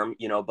tough term,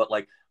 but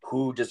like,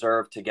 who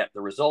deserved to get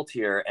the result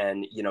here,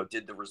 and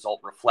did the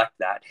result reflect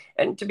that?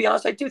 And to be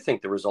honest, I do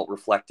think the result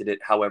reflected it.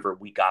 However,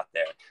 we got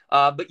there.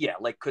 But yeah,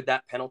 like, could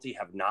that penalty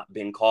have not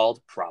been called?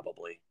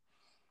 Probably.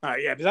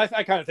 Yeah, because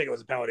I kind of think it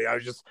was a penalty. I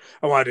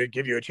wanted to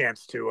give you a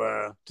chance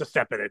to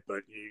step in it,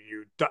 but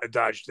you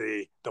dodged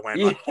the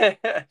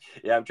landmine.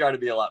 Yeah, I'm trying to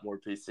be a lot more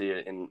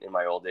PC in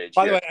my old age.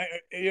 By the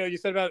way, you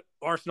said about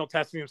Arsenal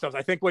testing themselves.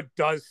 I think what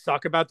does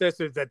suck about this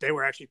is that they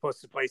were actually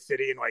supposed to play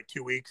City in like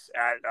 2 weeks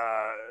at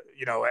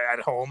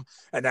home,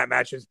 and that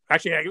match is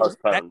actually it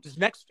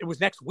was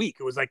next week.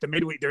 It was like the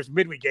midweek. There's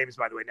midweek games,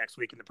 by the way, next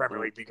week in the Premier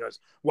League,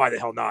 because why the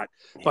hell not?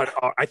 But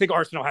I think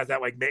Arsenal has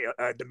that like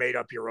the made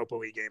up Europa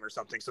League game or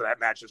something, so that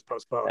match is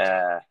postponed.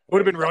 It would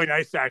have been really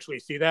nice to actually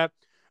see that.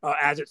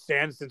 As it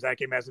stands, since that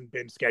game hasn't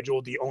been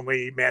scheduled, the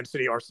only Man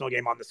City Arsenal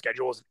game on the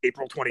schedule is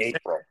April 26th.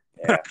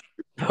 Yeah.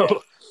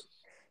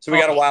 So we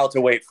got a while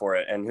to wait for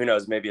it, and who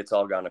knows, maybe it's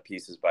all gone to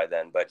pieces by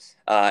then. But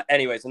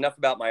anyways, enough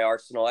about my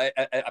Arsenal.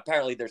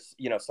 Apparently there's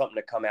something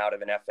to come out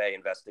of an FA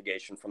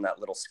investigation from that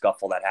little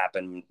scuffle that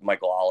happened.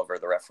 Michael Oliver,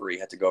 the referee,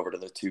 had to go over to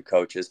the two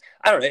coaches.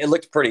 I don't know, it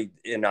looked pretty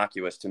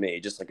innocuous to me,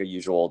 just like a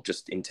usual,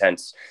 just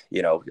intense,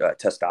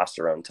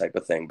 testosterone type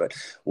of thing. But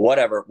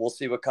whatever, we'll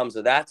see what comes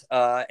of that.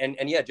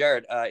 And yeah,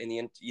 Jared, in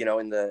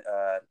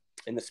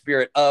the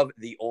spirit of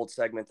the old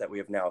segment that we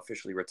have now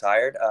officially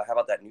retired, how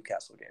about that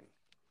Newcastle game?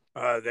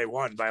 They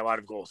won by a lot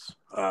of goals.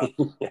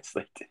 Yes,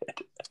 they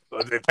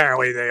did.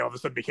 Apparently, they all of a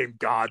sudden became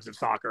gods of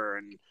soccer,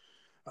 and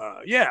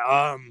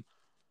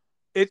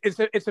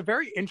it's a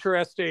very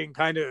interesting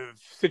kind of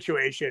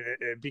situation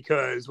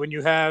because when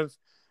you have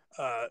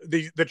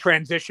the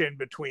transition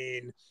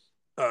between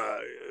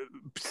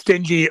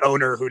stingy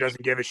owner who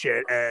doesn't give a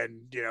shit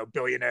and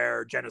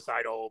billionaire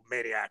genocidal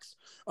maniacs,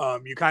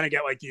 you kind of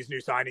get like these new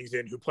signings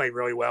in who play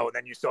really well, and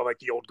then you still have like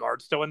the old guard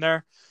still in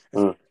there.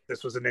 So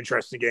this was an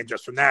interesting game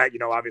just from that.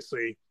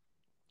 Obviously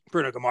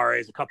Bruno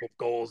Guimaraes, a couple of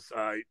goals,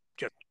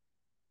 just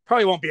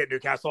probably won't be at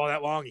Newcastle all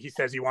that long. He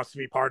says he wants to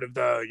be part of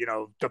the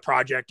the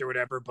project or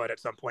whatever, but at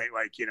some point,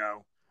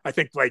 I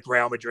think like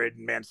Real Madrid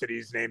and Man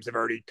City's names have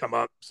already come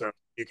up, so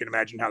you can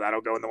imagine how that'll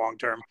go in the long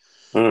term.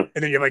 And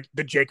then you have like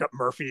the Jacob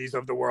Murphys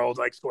of the world,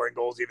 like scoring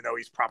goals, even though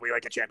he's probably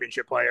like a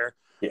championship player.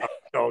 Yeah.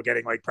 Still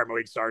getting like Premier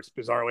League starts,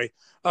 bizarrely.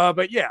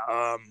 But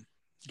yeah,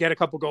 get a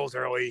couple goals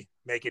early,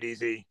 make it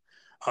easy.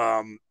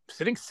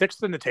 Sitting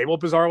sixth in the table,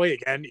 bizarrely,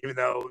 again, even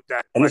though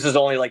that. And this is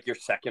only like your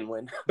second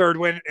win. Third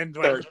win, and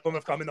like them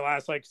have come in the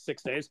last like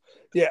 6 days.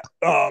 Yeah.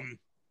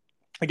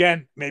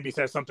 Again, maybe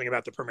says something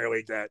about the Premier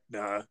League that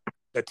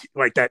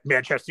that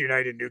Manchester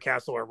United and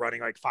Newcastle are running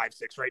like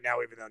 5-6 right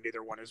now, even though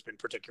neither one has been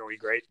particularly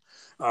great.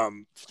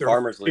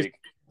 Farmers League.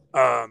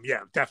 Yeah,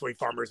 definitely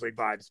Farmers League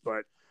vibes.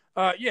 But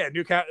yeah,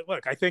 Newcastle.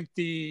 Look, I think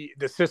the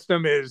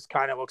system is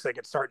kind of looks like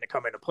it's starting to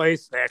come into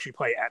place. They actually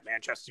play at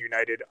Manchester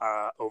United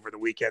over the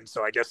weekend,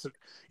 so I guess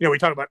we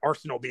talk about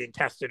Arsenal being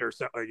tested or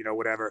so,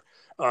 whatever.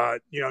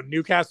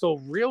 Newcastle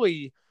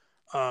really.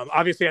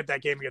 Obviously had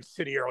that game against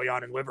City early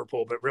on in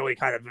Liverpool, but really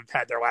kind of have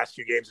had their last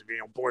few games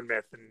of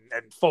Bournemouth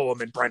and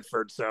Fulham and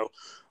Brentford. So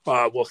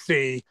we'll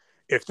see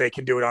if they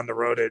can do it on the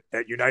road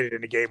at United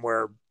in a game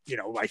where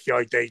I feel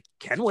like they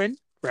can win.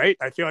 Right?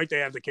 I feel like they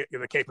have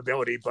the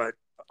capability, but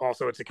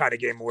also it's a kind of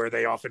game where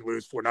they often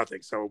lose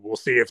 4-0. So we'll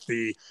see if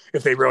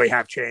they really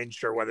have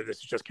changed or whether this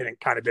has just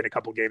kind of been a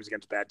couple games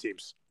against bad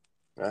teams.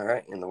 All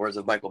right. In the words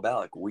of Michael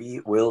Ballack,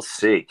 we will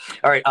see.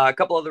 All right. A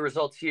couple of the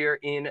results here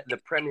in the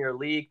Premier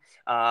League.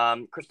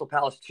 Crystal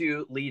Palace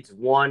 2, Leeds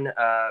 1.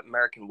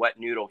 American wet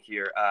noodle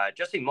here.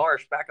 Jesse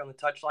Marsch back on the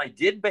touchline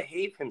did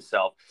behave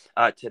himself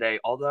today,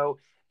 although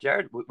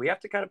Jared, we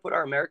have to kind of put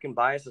our American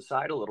bias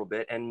aside a little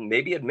bit and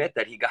maybe admit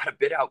that he got a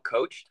bit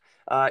out-coached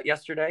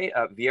yesterday.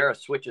 Vieira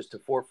switches to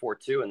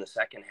 4-4-2 in the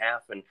second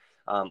half, and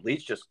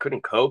Leeds just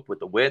couldn't cope with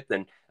the width,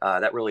 and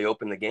that really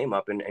opened the game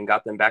up and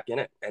got them back in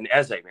it. And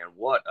Eze, man,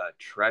 what a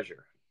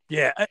treasure.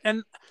 Yeah,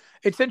 and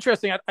it's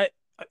interesting.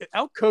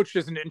 Out-coached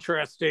is an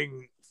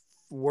interesting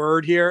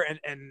word here,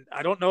 and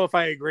I don't know if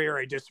I agree or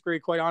I disagree,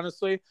 quite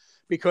honestly,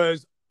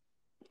 because,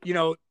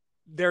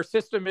 their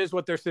system is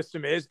what their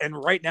system is. And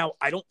right now,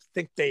 I don't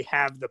think they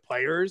have the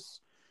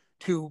players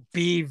to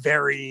be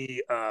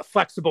very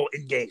flexible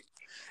in game.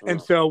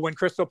 And so when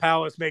Crystal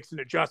Palace makes an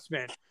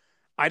adjustment,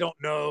 I don't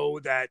know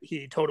that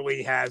he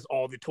totally has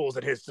all the tools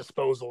at his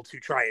disposal to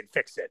try and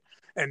fix it.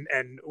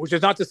 And which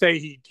is not to say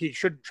he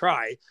shouldn't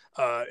try.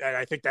 And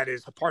I think that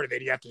is a part of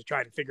it. You have to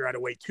try and figure out a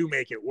way to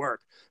make it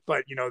work.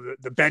 But, you know,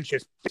 the bench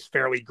is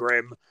fairly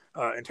grim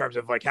in terms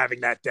of like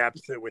having that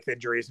depth with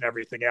injuries and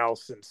everything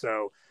else. And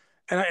so,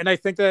 and I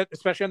think that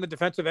especially on the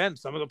defensive end,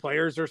 some of the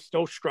players are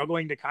still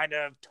struggling to kind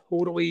of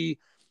totally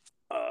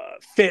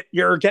fit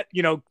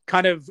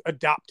kind of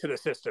adapt to the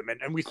system.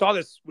 And we saw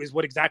this is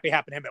what exactly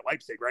happened to him at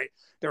Leipzig, right?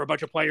 There were a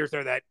bunch of players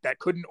there that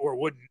couldn't or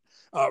wouldn't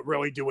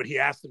really do what he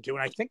asked them to.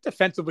 And I think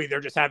defensively, they're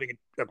just having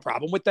a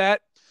problem with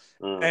that.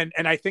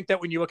 And I think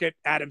that when you look at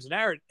Adams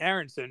and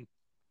Aaronson,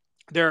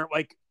 they're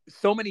like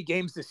so many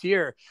games this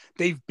year,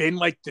 they've been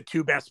like the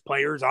two best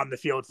players on the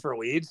field for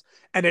Leeds.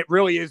 And it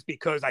really is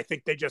because I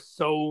think they just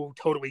so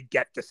totally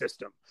get the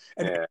system.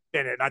 And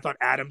I thought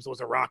Adams was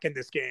a rock in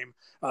this game.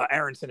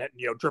 Aaronson had,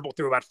 dribbled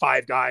through about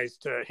 5 guys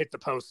to hit the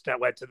post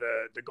that led to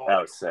the goal.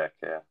 That was sick,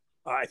 yeah.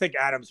 I think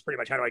Adams pretty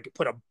much had to like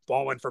put a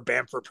ball in for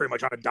Bamford pretty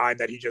much on a dime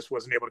that he just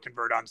wasn't able to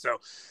convert on. So,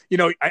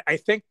 I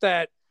think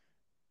that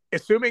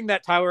assuming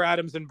that Tyler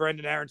Adams and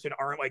Brendan Aronson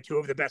aren't like 2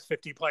 of the best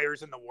 50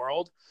 players in the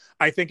world,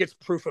 I think it's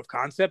proof of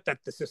concept that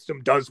the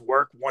system does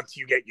work once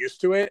you get used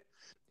to it.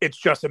 It's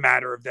just a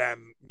matter of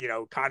them,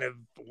 kind of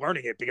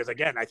learning it because,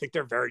 again, I think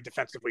they're very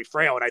defensively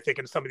frail. And I think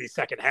in some of these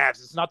second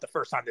halves, it's not the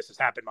first time this has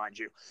happened, mind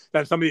you,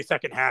 that in some of these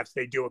second halves,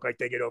 they do look like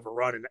they get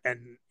overrun.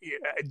 And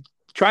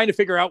trying to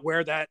figure out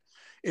where that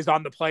is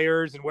on the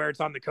players and where it's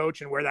on the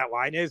coach and where that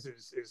line is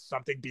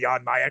something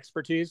beyond my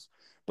expertise.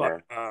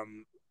 But,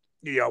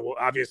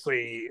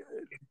 obviously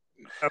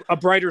a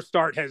brighter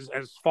start has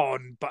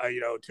fallen,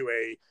 to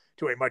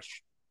a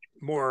much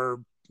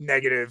more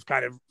negative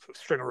kind of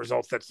string of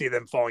results that see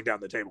them falling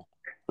down the table.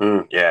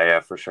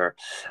 Yeah, for sure.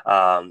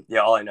 All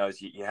I know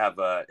is you have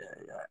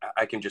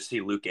I can just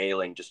see Luke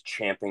Ayling just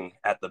champing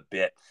at the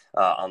bit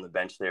on the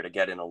bench there to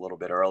get in a little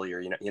bit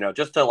earlier,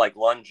 just to like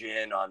lunge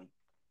in on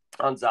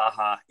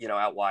Zaha,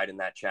 out wide in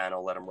that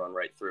channel, let him run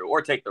right through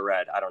or take the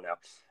red. I don't know.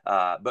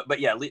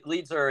 But yeah,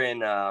 Leeds are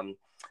in,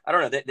 I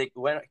don't know. They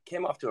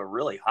came off to a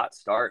really hot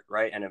start,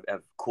 right, and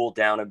have cooled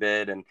down a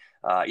bit. And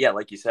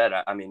like you said,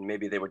 I mean,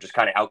 maybe they were just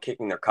kind of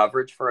outkicking their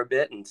coverage for a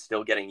bit and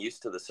still getting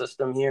used to the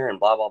system here and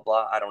blah blah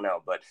blah. I don't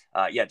know, but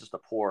just a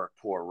poor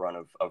run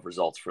of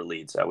results for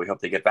Leeds. We hope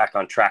they get back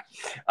on track.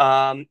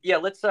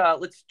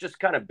 Let's just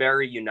kind of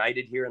bury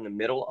United here in the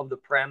middle of the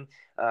Prem.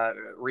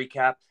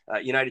 Recap: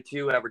 United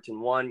 2,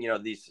 Everton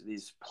 1.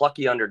 These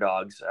plucky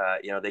underdogs.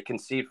 They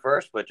concede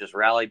first, but just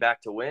rally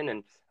back to win.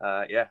 And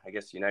I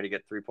guess United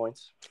get 3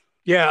 points.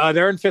 Yeah,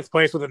 they're in 5th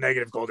place with a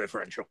negative goal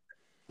differential.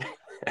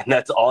 And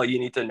that's all you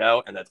need to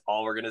know, and that's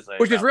all we're going to say.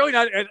 Which is really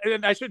not,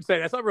 and I should say,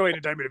 that's not really an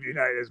indictment of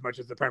United as much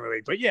as the Premier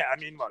League. But yeah, I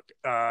mean, look,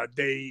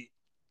 they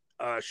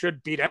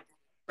should beat Everton,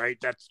 right?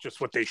 That's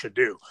just what they should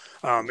do.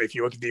 If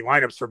you look at the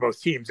lineups for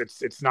both teams,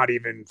 it's not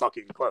even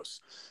fucking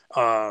close.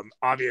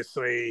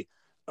 Obviously,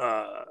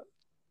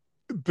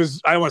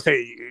 I don't want to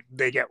say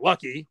they get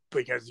lucky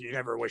because you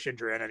never wish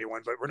injury on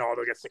anyone, but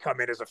Ronaldo gets to come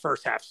in as a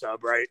first half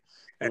sub, right?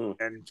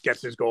 And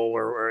gets his goal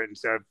or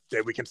instead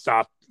that we can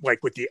stop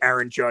like with the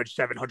Aaron Judge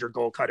 700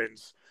 goal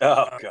cut-ins.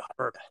 God.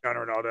 For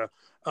Ronaldo.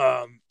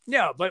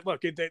 But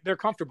look, they're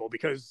comfortable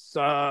because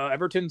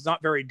Everton's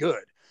not very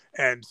good.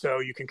 And so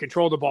you can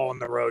control the ball on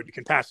the road. You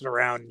can pass it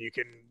around. You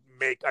can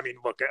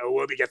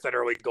Iwobi gets that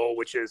early goal,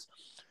 which is,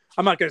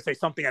 I'm not going to say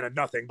something out of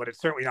nothing, but it's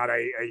certainly not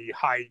a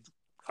high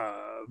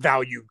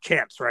value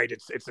chance, right?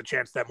 It's a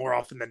chance that more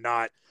often than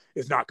not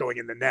is not going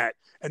in the net,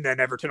 and then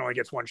Everton only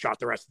gets one shot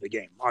the rest of the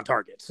game on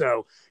target.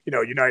 So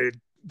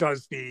United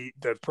does the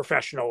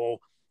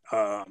professional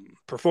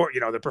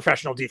the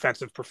professional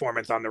defensive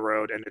performance on the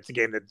road, and it's a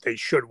game that they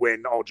should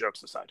win, all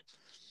jokes aside.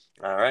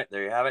 All right,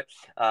 there you have it.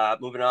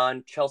 Moving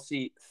on,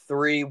 Chelsea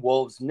 3,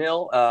 Wolves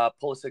 0.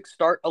 Pulisic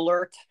start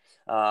alert.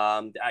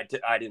 I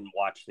didn't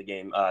watch the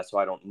game, so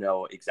I don't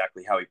know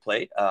exactly how he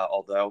played,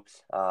 although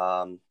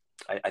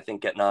I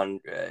think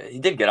he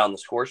did get on the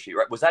score sheet,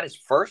 right? Was that his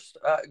first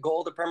goal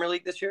of the Premier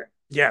League this year?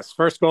 Yes,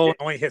 first goal,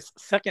 only his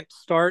second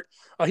start.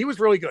 He was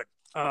really good.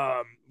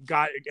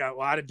 Got a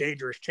lot of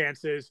dangerous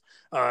chances.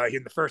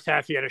 In the first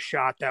half, he had a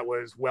shot that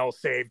was well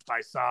saved by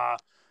Sa.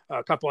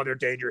 A couple other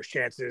dangerous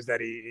chances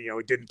that he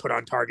didn't put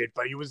on target,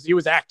 but he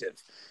was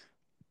active,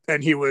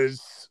 and he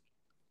was.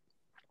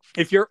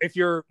 If you're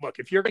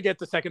going to get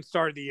the second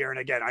start of the year, and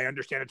again, I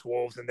understand it's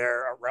Wolves and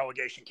they're a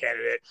relegation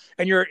candidate,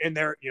 and you're in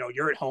there,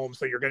 you're at home,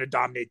 so you're going to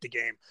dominate the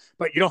game,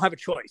 but you don't have a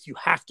choice. You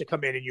have to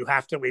come in and you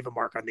have to leave a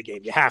mark on the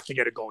game. You have to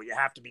get a goal. You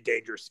have to be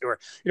dangerous, or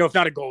if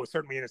not a goal,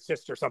 certainly an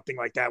assist or something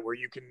like that, where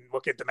you can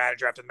look at the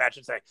manager after the match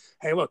and say,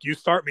 "Hey, look, you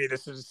start me.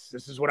 This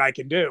is what I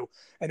can do,"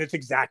 and it's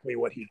exactly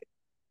what he did.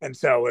 And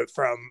so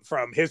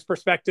from his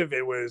perspective,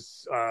 it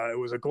was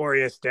a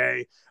glorious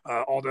day.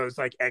 All those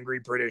like angry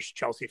British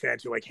Chelsea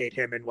fans who like hate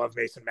him and love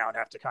Mason Mount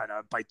have to kind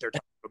of bite their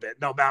tongue a bit.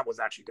 No, Mount was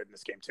actually good in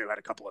this game too. Had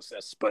a couple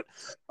assists, but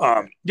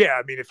yeah,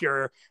 I mean, if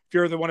you're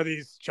one of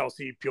these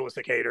Chelsea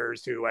Pulisic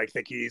haters who like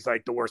think he's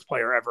like the worst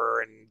player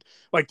ever, and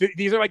like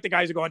these are like the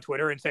guys who go on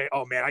Twitter and say,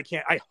 "Oh man,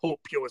 I hope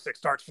Pulisic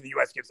starts for the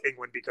U.S. against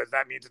England because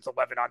that means it's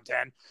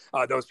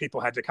 11-10." Those people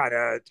had to kind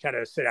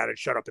of sit down and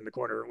shut up in the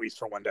corner at least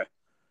for one day.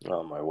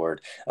 Oh, my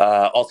word.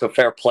 Also,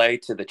 fair play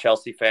to the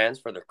Chelsea fans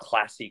for their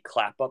classy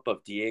clap up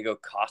of Diego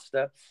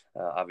Costa.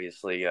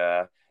 Obviously,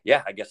 I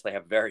guess they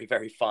have very,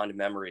 very fond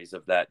memories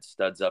of that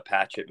studs up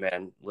hatchet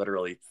man,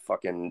 literally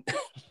fucking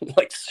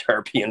like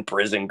Serbian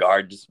prison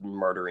guard just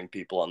murdering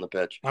people on the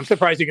pitch. I'm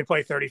surprised he can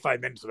play 35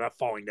 minutes without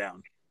falling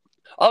down.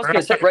 I was going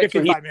to say, right,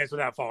 55 minutes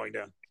without falling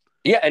down.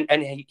 Yeah,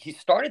 and he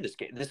started this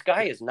game. This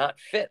guy is not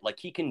fit. Like,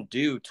 he can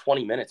do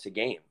 20 minutes a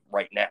game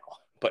right now.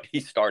 But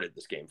he started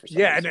this game for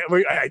some reason.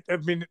 And I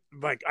mean,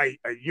 like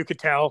you could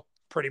tell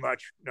pretty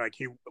much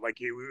he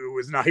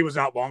was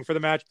not long for the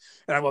match,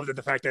 and I love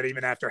the fact that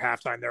even after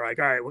halftime they're like,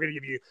 all right, we're gonna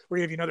give you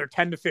another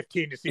 10 to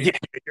 15 to see if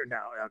you here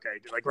now. Okay,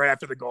 like right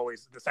after the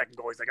second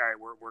goalie's like, all right,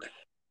 we're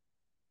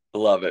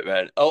Love it,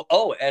 man.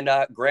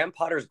 And Graham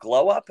Potter's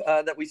glow up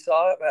that we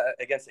saw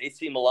against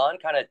AC Milan,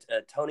 kind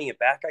of toning it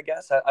back, I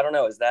guess. I don't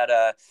know. Is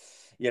that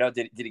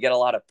did he get a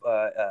lot of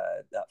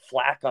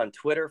flack on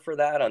Twitter for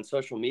that, on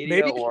social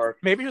media,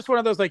 maybe just one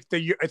of those like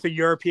it's a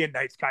European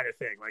nights kind of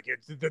thing. Like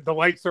it's the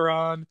lights are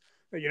on,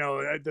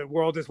 the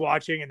world is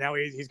watching, and now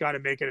he's got to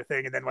make it a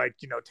thing. And then like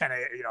 10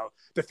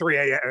 the 3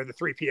 a.m. or the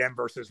 3 p.m.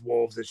 versus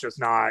Wolves, it's just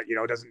not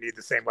it doesn't need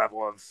the same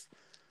level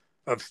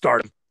of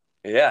stardom.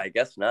 Yeah, I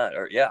guess not.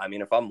 Or yeah, I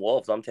mean, if I'm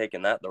Wolves, I'm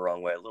taking that the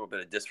wrong way. A little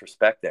bit of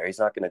disrespect there. He's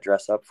not going to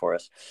dress up for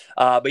us.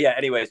 But yeah,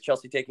 anyways,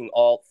 Chelsea taking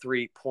all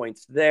 3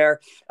 points there.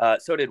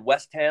 So did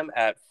West Ham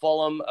at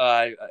Fulham.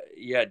 I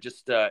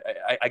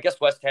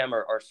guess West Ham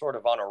are sort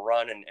of on a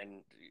run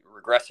and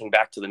regressing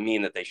back to the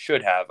mean that they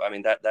should have. I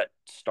mean, that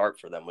start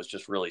for them was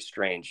just really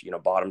strange,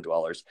 bottom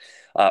dwellers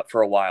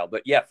for a while.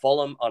 But yeah,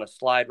 Fulham on a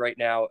slide right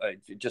now.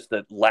 Just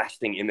the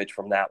lasting image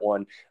from that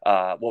one.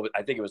 I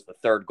think it was the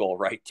third goal,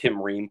 right? Tim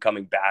Ream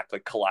coming back,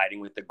 like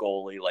colliding with the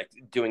goalie, like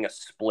doing a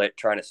split,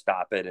 trying to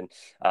stop it. And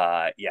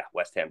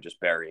West Ham just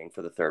burying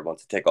for the third one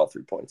to take all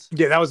 3 points.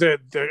 Yeah, that was a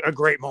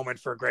great moment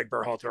for Greg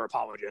Berhalter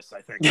apologists, I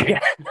think.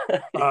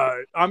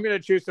 Yeah. I'm going to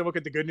choose to look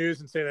at the good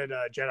news and say that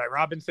Jedi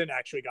Robinson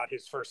actually got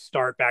his first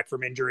start back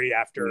from injury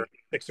after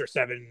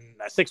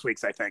 6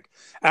 weeks, I think,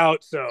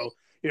 out. So,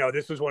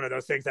 this was one of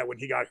those things that when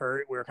he got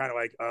hurt, we were kind of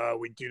like,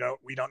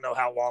 we don't know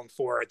how long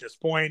for at this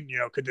point.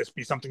 Could this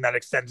be something that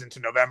extends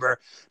into November?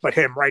 But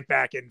him right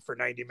back in for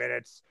 90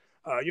 minutes.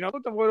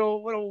 Looked a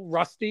little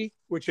rusty,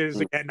 which is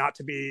again not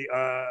to be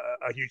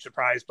a huge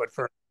surprise, but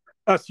for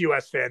us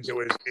U.S. fans, it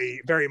was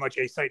very much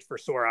a sight for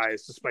sore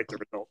eyes, despite the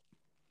result.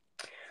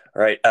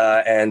 All right,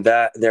 and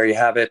there you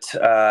have it.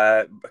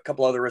 A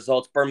couple other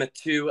results: Bournemouth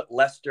 2,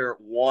 Leicester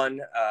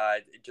 1. I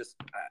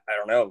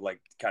don't know,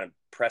 like kind of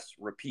press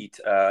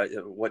repeat.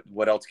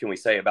 What else can we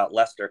say about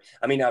Leicester?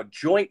 I mean, now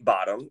joint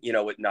bottom,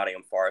 with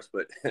Nottingham Forest,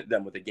 but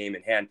them with a game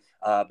in hand.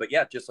 But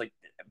yeah, just like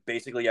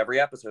basically every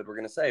episode, we're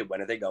going to say, when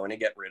are they going to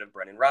get rid of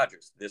Brendan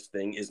Rodgers? This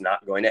thing is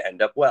not going to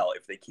end up well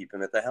if they keep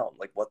him at the helm.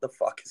 Like, what the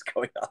fuck is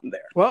going on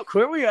there? Well,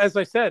 clearly, as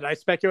I said, I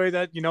speculate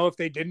that, if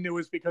they didn't, it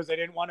was because they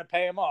didn't want to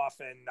pay him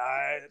off. And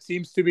it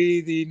seems to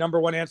be the number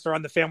one answer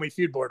on the Family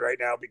Feud board right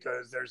now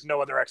because there's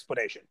no other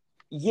explanation.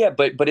 Yeah,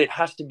 but it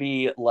has to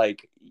be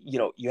like,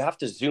 you have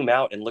to zoom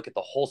out and look at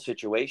the whole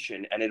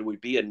situation, and it would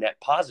be a net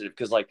positive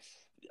because, like,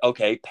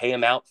 okay, pay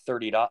him out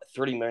 $30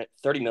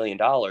 million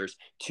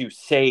to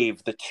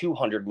save the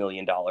 $200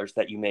 million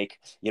that you make,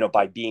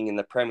 by being in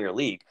the Premier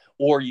League,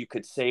 or you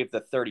could save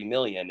the $30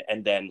 million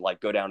and then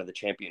like go down to the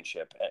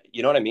championship.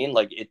 You know what I mean?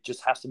 Like, it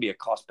just has to be a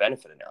cost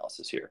benefit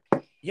analysis here.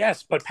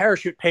 Yes, but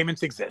parachute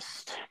payments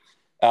exist.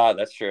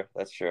 That's true.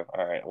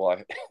 All right. Well,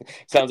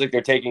 sounds like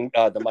they're taking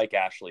the Mike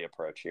Ashley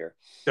approach here.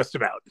 Just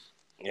about.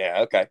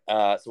 Yeah. Okay.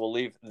 So we'll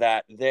leave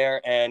that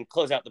there and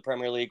close out the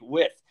Premier League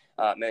with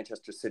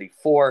Manchester City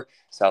 4,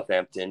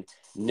 Southampton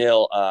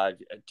 0.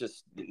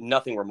 Just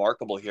nothing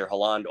remarkable here.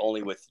 Haaland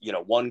only with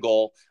 1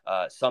 goal.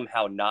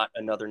 Somehow not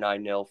another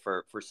 9-0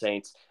 for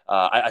Saints.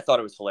 I thought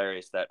it was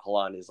hilarious that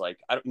Haaland is like,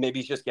 maybe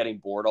he's just getting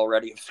bored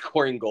already of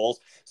scoring goals.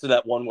 So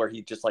that one where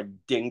he just like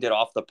dinged it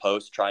off the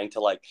post, trying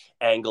to like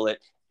angle it,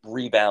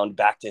 rebound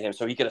back to him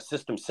so he could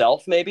assist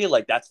himself, maybe.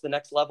 Like, that's the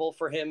next level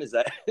for him, is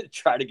that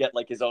try to get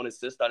like his own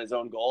assist on his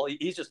own goal.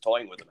 He's just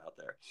toying with him out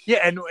there.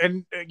 Yeah, and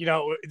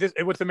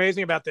what's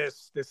amazing about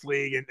this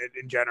league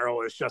in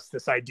general is just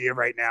this idea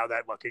right now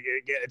that, look,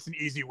 it's an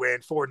easy win,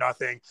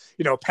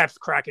 4-0. Pep's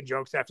cracking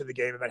jokes after the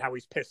game about how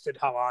he's pissed at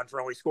Haaland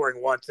for only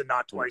scoring once and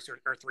not twice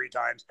or 3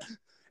 times.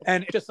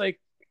 And it's just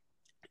like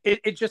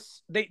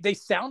they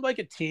sound like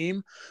a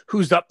team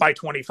who's up by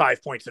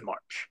 25 points in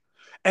March.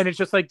 And it's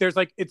just like,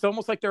 it's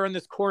almost like they're on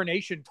this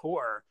coronation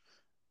tour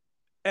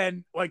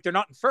and like, they're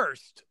not in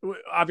first,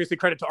 obviously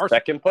credit to Arsenal.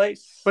 Second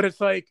place. But it's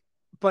like,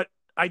 but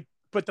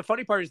but the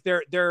funny part is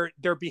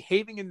they're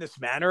behaving in this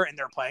manner and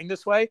they're playing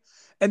this way.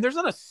 And there's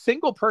not a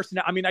single person.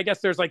 I mean, I guess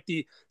there's like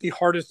the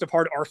hardest of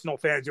hard Arsenal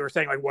fans who are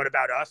saying like, what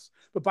about us?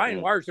 But by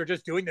and large, they're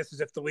just doing this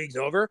as if the league's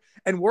over.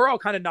 And we're all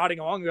kind of nodding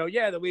along and go,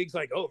 yeah, the league's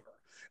like over.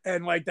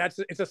 And like,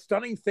 it's a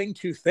stunning thing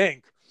to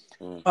think.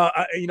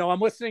 I'm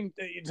listening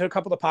to a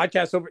couple of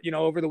podcasts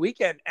over the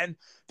weekend, and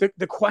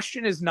the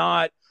question is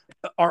not,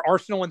 are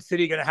Arsenal and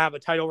City going to have a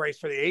title race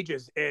for the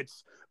ages?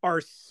 It's,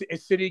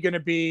 is City going to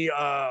be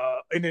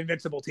an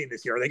invincible team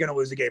this year? Are they going to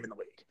lose a game in the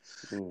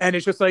league? And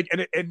it's just like,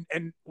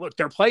 and look,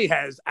 their play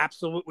has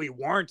absolutely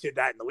warranted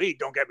that in the league.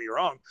 Don't get me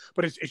wrong,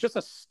 but it's just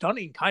a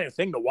stunning kind of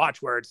thing to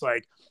watch, where it's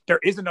like there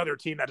is another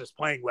team that is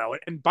playing well.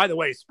 And by the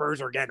way,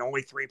 Spurs are again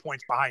only 3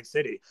 points behind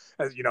City.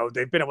 As you know,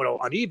 they've been a little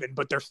uneven,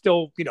 but they're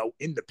still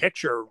in the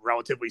picture,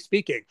 relatively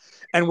speaking.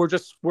 And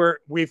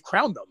we've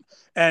crowned them,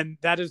 and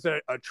that is a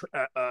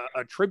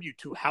tribute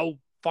to how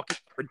fucking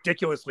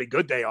ridiculously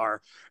good they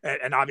are.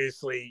 And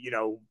obviously,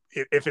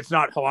 if it's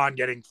not Haaland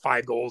getting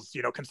 5 goals,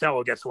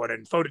 Cancelo gets one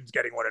and Foden's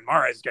getting one and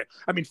Mahrez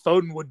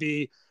Foden would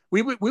be,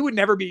 we would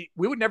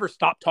never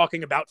stop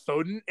talking about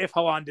Foden if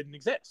Haaland didn't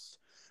exist.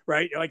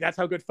 Right. Like that's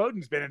how good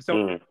Foden's been. And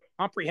so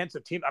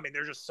comprehensive team. I mean,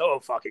 they're just so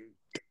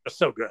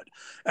good.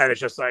 And it's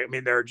just like, I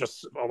mean, they're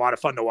just a lot of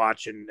fun to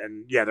watch,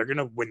 and yeah, they're going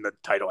to win the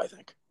title. I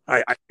think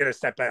I'm going to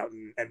step out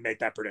and make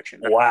that prediction.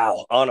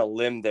 Wow. On a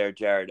limb there,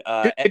 Jared.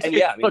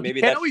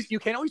 Maybe you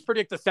can't always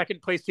predict the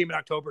second place team in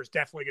October is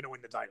definitely going to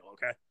win the title.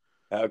 Okay.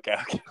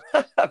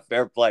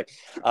 Fair play.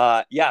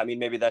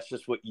 Maybe that's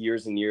just what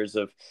years and years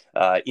of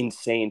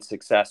insane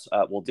success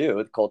will do.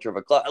 The culture of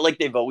a club, like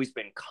they've always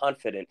been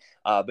confident.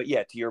 But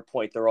yeah, to your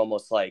point, they're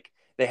almost like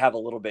they have a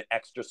little bit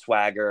extra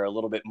swagger, a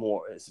little bit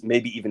more,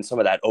 maybe even some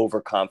of that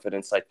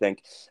overconfidence, I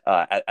think,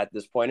 at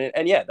this point.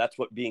 And yeah, that's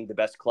what being the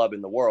best club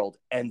in the world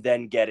and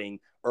then getting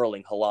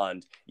Erling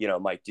Haaland,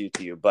 might do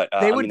to you. But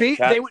they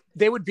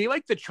would be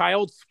like the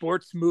child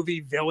sports movie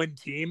villain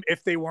team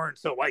if they weren't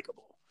so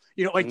likable.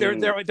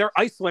 They're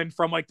Iceland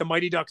from like the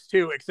Mighty Ducks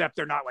 2, except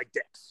they're not like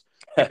dicks.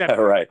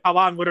 Right.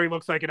 Haaland literally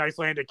looks like an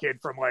Icelandic kid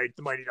from like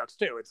the Mighty Ducks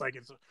 2.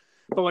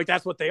 But like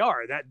that's what they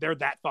are. That they're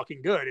that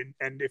fucking good.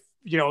 And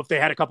if they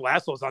had a couple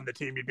assholes on the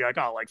team, you'd be like,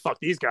 oh, like fuck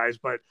these guys.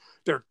 But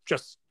they're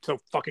just so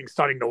fucking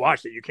stunning to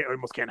watch that you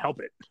almost can't help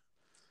it.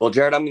 Well,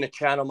 Jared, I'm going to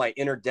channel my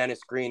inner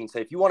Dennis Green and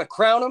say, if you want to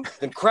crown him,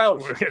 then crown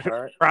him. All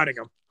right? Crowning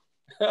him.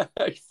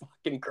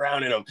 Fucking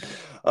crowning him.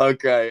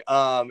 Okay.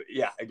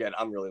 Again,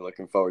 I'm really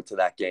looking forward to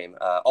that game.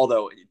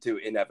 Although to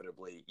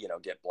inevitably,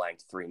 get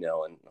blanked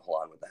 3-0 and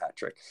Haaland with the hat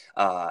trick.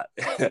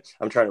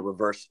 I'm trying to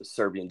reverse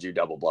Serbian Jew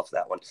double bluff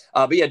that one.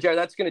 But yeah, Jared,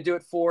 that's going to do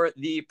it for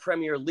the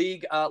Premier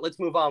League. Let's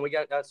move on. We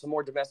got some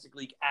more domestic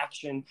league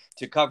action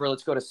to cover.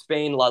 Let's go to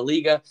Spain, La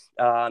Liga.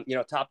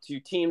 Top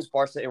 2 teams,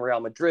 Barca and Real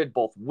Madrid,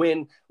 both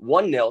win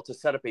 1-0 to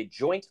set up a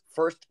joint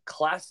first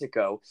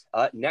Clásico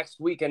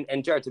next week.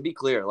 And Jared, to be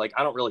clear, like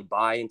I don't really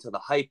buy into the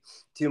hype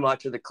too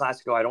much of the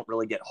Clásico. I don't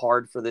really get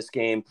hard for this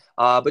game.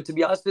 But to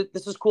be honest,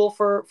 this is cool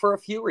for a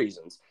few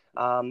reasons.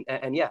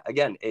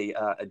 Again,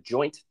 a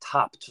joint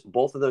topped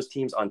both of those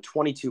teams on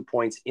 22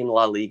 points in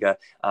La Liga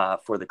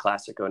for the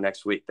Clásico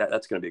next week.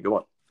 That's going to be a good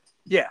one.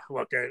 Yeah,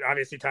 look,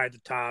 obviously tied at the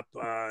top.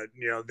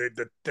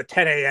 The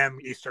 10 a.m.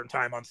 Eastern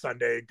time on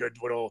Sunday, good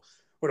little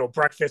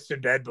breakfast in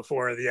bed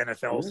before the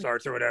NFL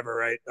starts or whatever,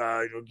 right?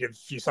 It'll give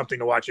you something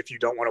to watch if you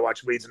don't want to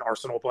watch Leeds and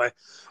Arsenal play.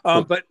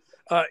 But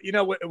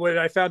what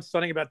I found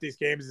stunning about these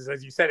games is,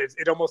 as you said,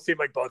 it almost seemed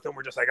like both of them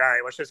were just like, all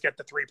right, let's just get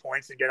the 3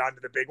 points and get on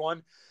to the big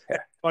one. Yeah.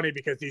 It's funny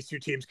because these two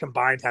teams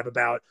combined have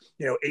about,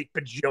 $8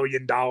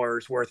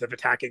 bajillion worth of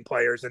attacking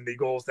players. And the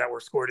goals that were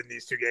scored in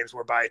these two games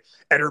were by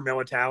Eder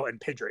Militao and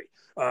Pedri,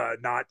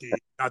 not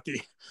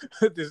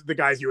the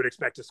guys you would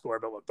expect to score.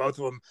 But look, both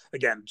of them,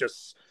 again,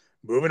 just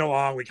moving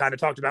along. We kind of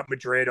talked about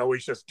Madrid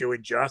always just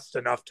doing just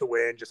enough to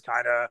win, just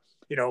kind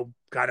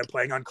of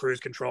playing on cruise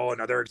control.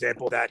 Another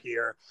example of that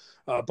here.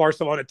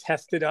 Barcelona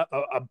tested a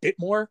bit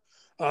more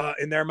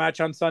in their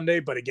match on Sunday,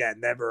 but again,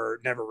 never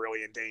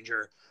really in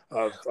danger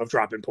of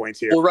dropping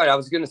points here. Well, right. I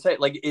was going to say,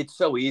 like, it's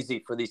so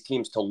easy for these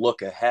teams to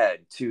look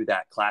ahead to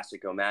that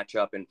Clásico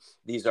matchup. And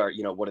these are,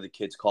 what do the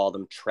kids call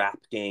them? Trap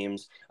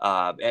games.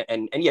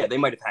 And yeah, they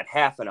might have had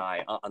half an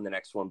eye on the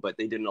next one, but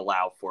they didn't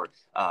allow for,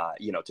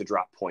 to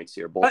drop points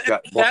here. Both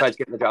sides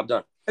getting the job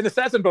done. And the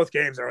stats in both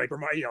games are like,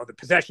 the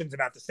possession's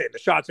about the same. The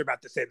shots are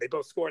about the same. They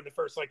both score in the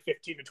first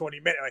 15 to 20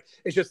 minutes. Like,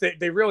 it's just,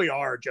 they really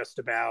are just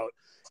about,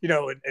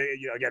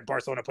 again,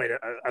 Barcelona played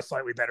a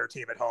slightly better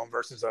team at home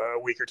versus a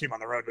weaker team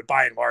on the road. But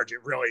by and large,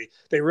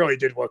 they really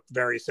did look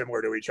very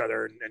similar to each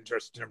other in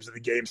just in terms of the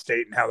game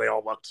state and how they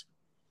all looked.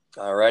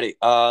 Alrighty.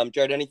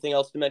 Jared, anything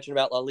else to mention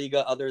about La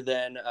Liga other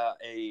than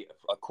a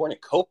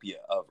cornucopia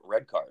of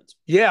red cards?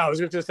 Yeah, I was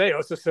going to say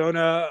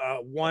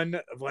Osasuna 1,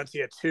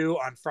 Valencia 2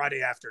 on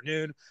Friday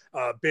afternoon.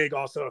 Big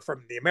also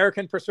from the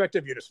American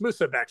perspective. Yunus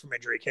Musa, back from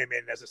injury, came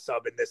in as a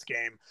sub in this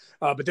game.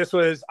 But this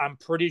was, I'm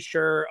pretty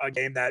sure, a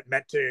game that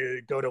meant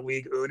to go to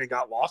League One and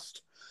got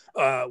lost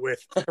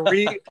with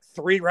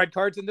three red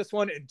cards in this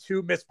one and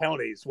 2 missed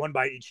penalties, one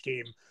by each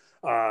team.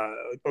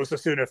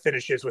 Osasuna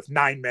finishes with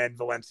 9 men,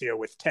 Valencia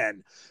with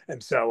 10.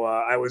 And so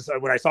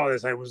when I saw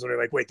this, I was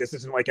like, wait, this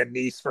isn't like a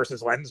Nice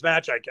versus Lens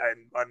match.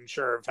 I'm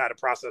unsure of how to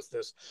process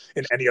this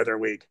in any other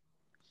league.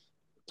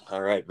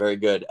 All right, very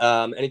good.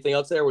 Anything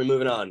else there? We're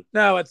moving on.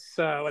 No,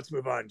 let's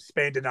move on.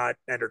 Spain did not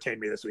entertain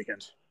me this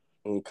weekend.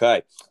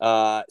 Okay.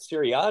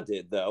 Serie A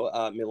did, though.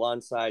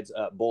 Milan sides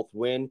both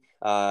win.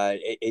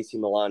 AC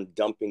Milan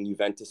dumping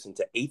Juventus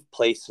into 8th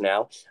place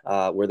now,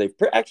 where they've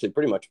actually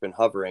pretty much been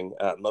hovering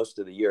most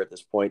of the year at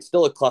this point.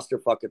 Still a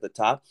clusterfuck at the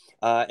top.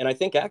 And I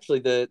think actually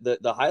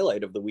the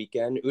highlight of the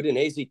weekend,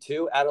 Udinese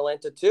 2,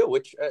 Atalanta 2,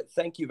 which,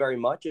 thank you very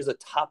much, is a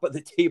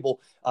top-of-the-table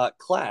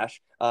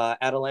clash.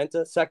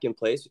 Atalanta, 2nd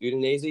place.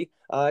 Udinese,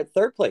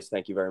 3rd place.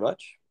 Thank you very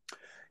much.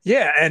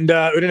 Yeah, and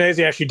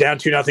Udinese actually down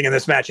 2-0 in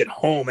this match at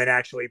home and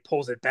actually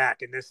pulls it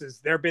back. And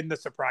they're been the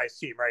surprise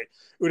team, right?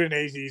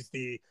 Udinese's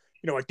the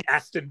like the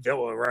Aston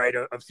Villa, right,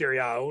 of Serie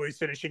A, always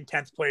finishing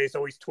 10th place,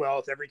 always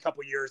 12th. Every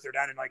couple of years they're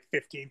down in like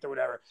 15th or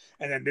whatever.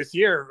 And then this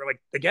year,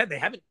 like again, they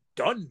haven't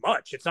done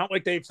much. It's not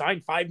like they've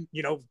signed 5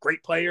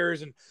 great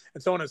players and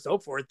so on and so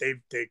forth. They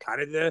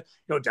kind of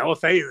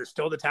Deulofeu is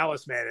still the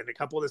talisman and a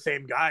couple of the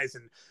same guys.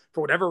 And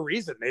for whatever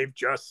reason, they've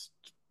just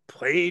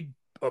played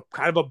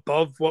kind of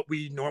above what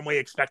we normally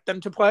expect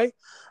them to play.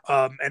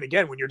 And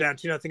again, when you're down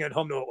 2-0 at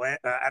home to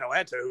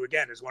Atalanta, who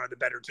again is one of the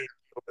better teams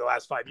over the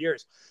last 5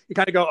 years, you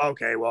kind of go,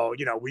 okay, well,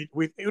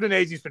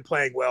 Udinese's been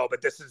playing well,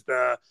 but this is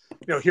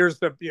here's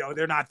the,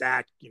 they're not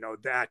that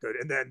good.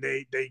 And then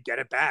they get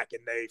it back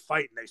and they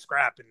fight and they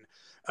scrap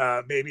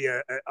and maybe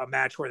a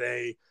match where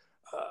they,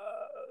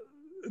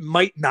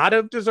 might not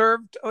have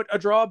deserved a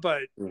draw,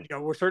 but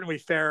we're certainly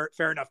fair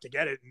enough to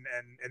get it,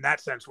 and in that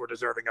sense we're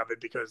deserving of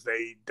it because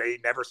they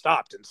never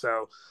stopped. And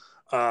so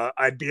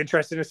I'd be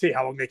interested to see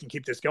how long they can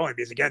keep this going,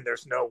 because again,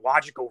 there's no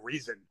logical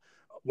reason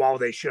why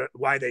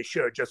they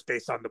should just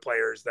based on the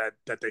players that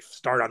they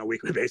start on a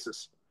weekly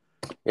basis.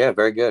 Yeah,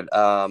 very good.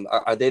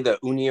 Are they the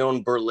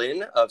Union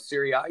Berlin of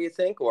Serie A, you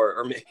think,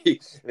 or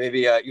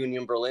maybe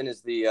Union Berlin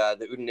is the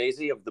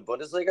Udinese of the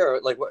Bundesliga, or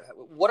like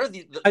what are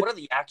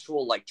the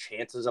actual like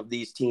chances of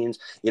these teams?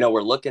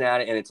 We're looking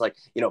at it, and it's like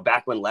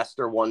back when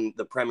Leicester won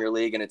the Premier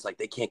League, and it's like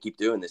they can't keep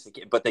doing this,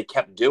 but they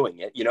kept doing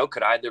it.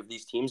 Could either of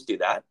these teams do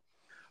that?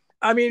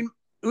 I mean,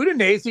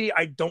 Udinese,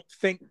 I don't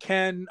think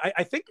can.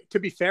 I think, to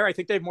be fair, I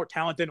think they have more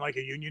talent than like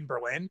a Union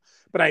Berlin.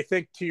 But I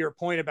think to your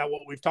point about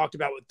what we've talked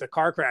about with the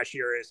car crash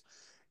here is,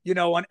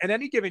 on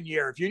any given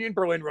year, if Union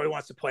Berlin really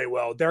wants to play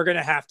well, they're going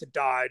to have to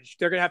dodge.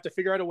 They're going to have to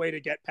figure out a way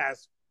to get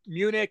past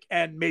Munich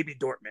and maybe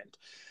Dortmund.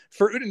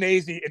 For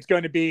Udinese, it's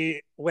going to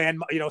be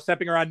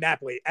stepping around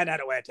Napoli and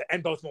Atalanta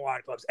and both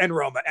Milan clubs and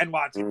Roma and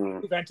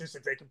Lazio, Juventus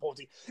if they can pull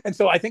it. And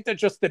so I think that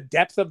just the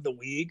depth of the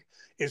league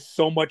is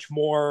so much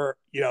more,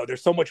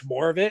 there's so much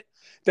more of it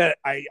that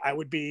I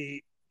would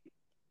be.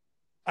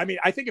 I mean,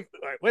 I think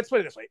let's put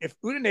it this way: if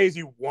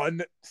Udinese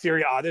won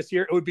Serie A this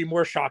year, it would be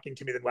more shocking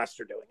to me than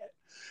Leicester doing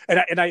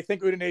it. And I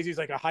think Udinese is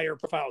like a higher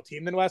profile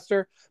team than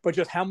Leicester, but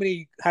just how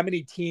many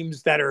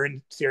teams that are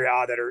in Serie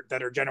A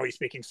that are generally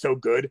speaking so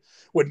good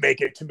would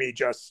make it to me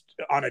just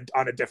on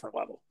a different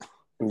level.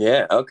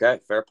 Yeah. Okay.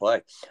 Fair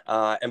play.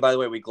 And by the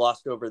way, we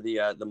glossed over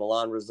the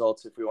Milan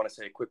results. If we want to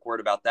say a quick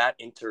word about that,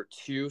 Inter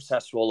 2,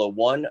 Sassuolo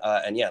 1,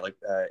 and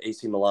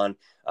AC Milan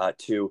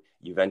 2,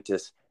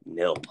 Juventus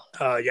 0.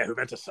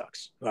 Juventus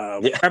sucks.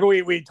 Remember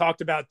we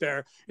talked about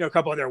their, a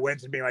couple of their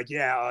wins and being like, they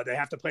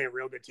have to play a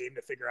real good team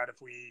to figure out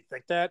if we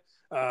think that.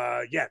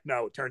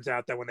 It turns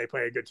out that when they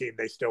play a good team,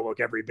 they still look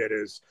every bit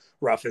as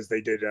rough as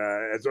they did,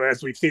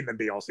 as we've seen them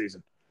be all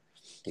season.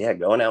 Yeah,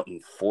 going out in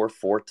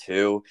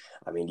 4-4-2.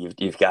 I mean,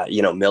 you've got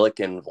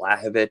Milik and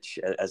Vlahovic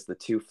as the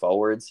two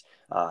forwards,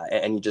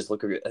 and you just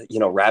look at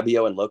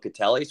Rabiot and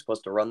Locatelli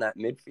supposed to run that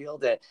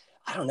midfield. And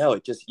I don't know.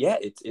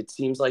 It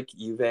seems like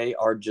Juve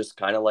are just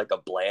kind of like a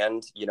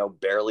bland,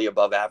 barely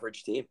above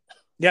average team.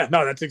 Yeah,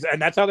 no,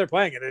 and that's how they're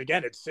playing. And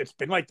again, it's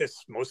been like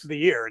this most of the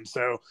year. And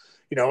so,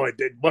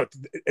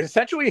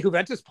 essentially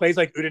Juventus plays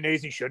like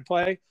Udinese should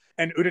play,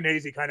 and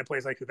Udinese kind of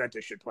plays like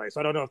Juventus should play.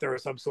 So I don't know if there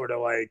was some sort of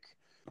like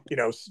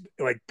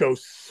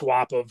ghost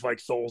swap of like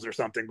souls or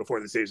something before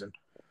the season.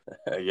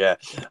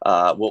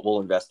 We'll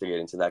investigate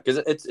into that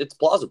because it's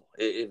plausible.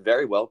 It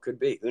very well could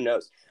be. Who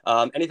knows?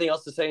 Anything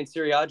else to say in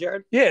Serie A,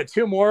 Jared? Yeah,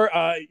 2 more.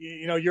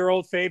 Your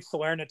old fave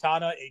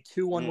Salernitana, a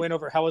 2-1 win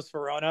over Hellas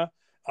Verona.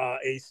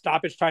 A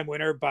stoppage time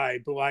winner by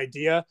Boulaye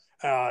Dia.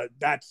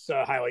 That's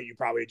a highlight you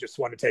probably just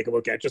want to take a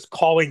look at. Just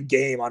calling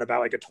game on about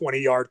like a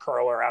 20-yard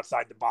curler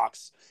outside the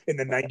box in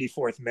the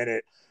 94th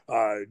minute.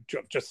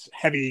 Just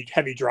heavy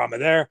drama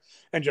there.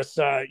 And just,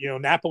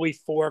 Napoli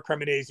 4,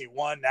 Cremonese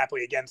 1.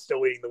 Napoli, again,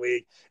 still leading the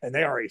league. And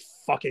they are a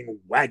fucking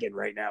wagon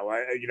right now.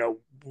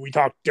 We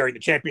talked during the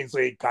Champions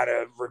League kind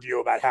of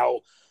review about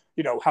how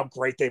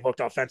great they've looked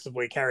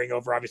offensively, carrying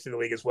over obviously the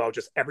league as well.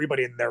 Just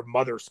everybody and their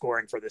mother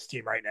scoring for this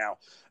team right now.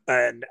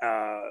 And,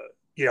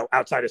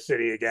 outside of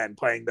City, again,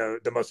 playing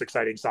the most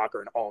exciting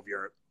soccer in all of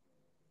Europe.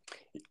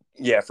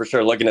 Yeah, for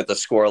sure. Looking at the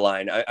score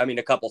line, I mean,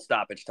 a couple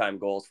stoppage time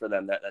goals for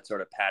them that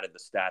sort of padded the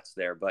stats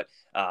there. But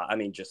I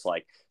mean, just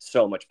like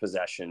so much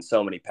possession,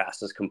 so many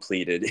passes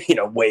completed,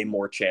 way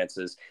more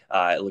chances.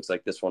 It looks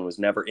like this one was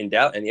never in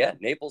doubt. And yeah,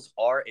 Naples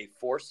are a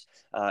force,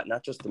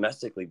 not just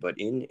domestically, but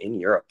in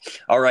Europe.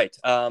 All right,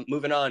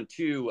 moving on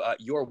to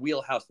your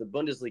wheelhouse, the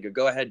Bundesliga.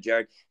 Go ahead,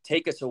 Jared.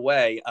 Take us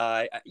away.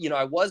 I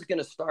was going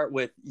to start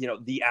with,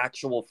 the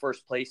actual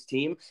first place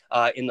team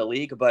in the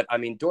league. But I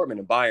mean, Dortmund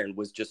and Bayern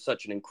was just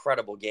such an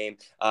incredible game.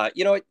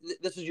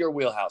 This is your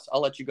wheelhouse.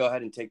 I'll let you go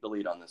ahead and take the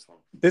lead on this one.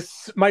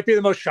 This might be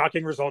the most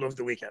shocking result of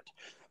the weekend.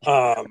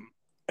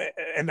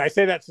 And I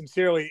say that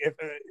sincerely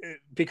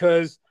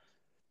because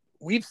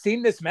we've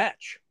seen this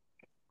match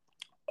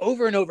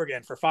over and over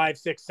again for 5,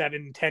 6,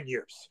 7, 10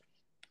 years,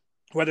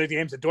 whether the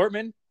game's at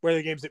Dortmund, whether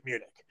the game's at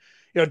Munich.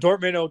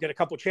 Dortmund will get a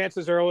couple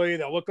chances early.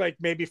 They'll look like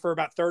maybe for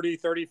about 30,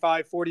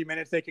 35, 40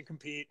 minutes they can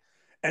compete.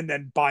 And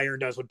then Bayern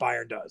does what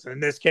Bayern does. And in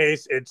this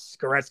case, it's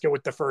Goretzka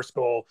with the first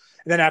goal.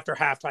 And then after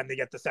halftime, they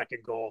get the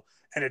second goal.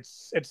 And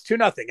it's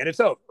 2-0 and it's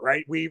over,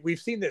 right? We've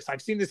seen this.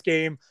 I've seen this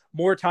game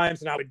more times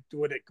than I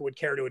would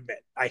care to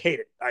admit. I hate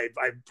it.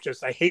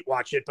 I hate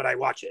watch it, but I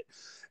watch it.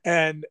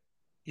 And,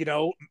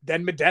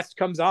 then Modeste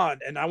comes on.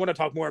 And I want to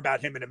talk more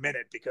about him in a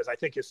minute because I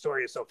think his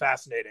story is so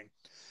fascinating.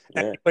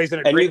 And he plays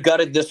in you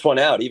gutted this one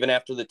out, even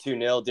after the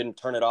 2-0, didn't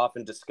turn it off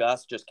and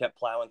discuss, just kept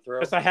plowing through.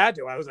 Yes, I had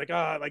to. I was like,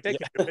 they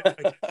can do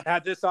it. Like, I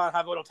had this on,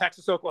 have a little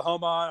Texas,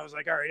 Oklahoma on. I was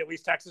like, all right, at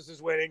least Texas is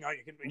winning.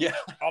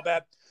 All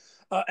bad.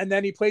 And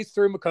then he plays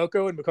through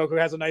Moukoko, and Moukoko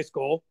has a nice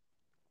goal.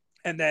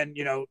 And then,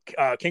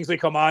 Kingsley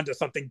Coman does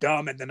something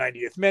dumb in the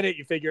 90th minute.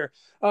 You figure,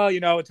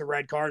 it's a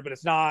red card, but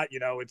it's not.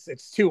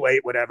 It's too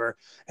late, whatever.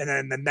 And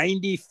then the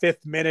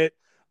 95th minute,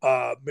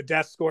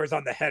 Modeste scores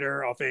on the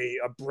header off a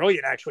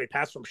brilliant, actually,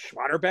 pass from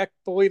Schwaderbeck,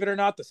 believe it or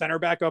not. The center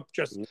back up,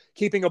 just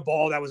keeping a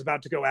ball that was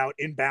about to go out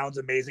inbounds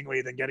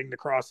amazingly, then getting the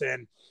cross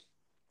in.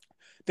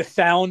 The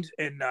sound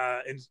in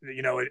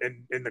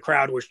the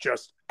crowd was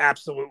just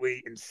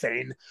absolutely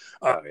insane.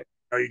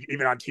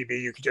 Even on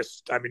TV, you could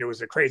it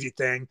was a crazy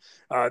thing.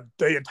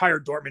 The entire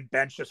Dortmund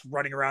bench just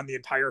running around the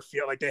entire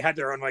field. Like they had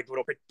their own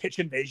little pitch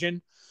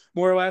invasion,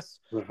 more or less.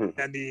 Mm-hmm.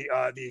 And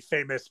the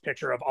famous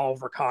picture of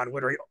Oliver Kahn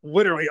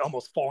literally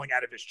almost falling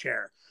out of his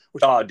chair.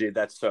 Dude,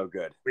 that's so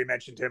good. We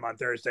mentioned him on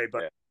Thursday,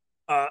 but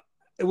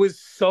it was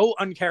so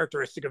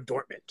uncharacteristic of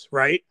Dortmund,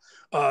 right?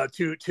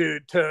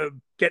 To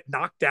get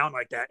knocked down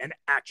like that and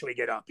actually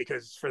get up,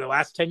 because for the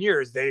last 10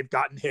 years, they've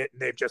gotten hit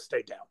and they've just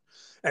stayed down.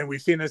 And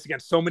we've seen this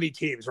against so many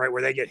teams, right,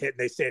 where they get hit and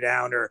they stay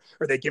down, or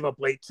they give up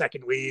late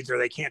second leads, or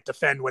they can't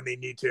defend when they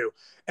need to.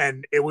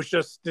 And it was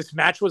just, this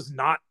match was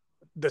not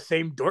the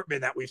same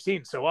Dortmund that we've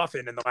seen so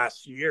often in the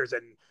last few years.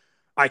 And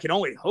I can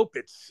only hope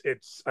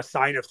it's a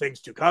sign of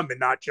things to come and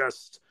not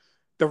just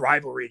the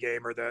rivalry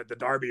game or the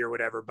derby or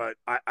whatever. But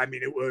I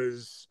mean, it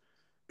was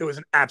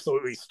an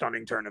absolutely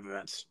stunning turn of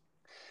events.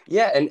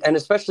 Yeah, and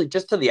especially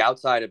just to the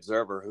outside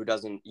observer who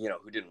doesn't,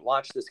 who didn't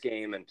watch this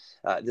game and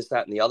this,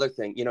 that, and the other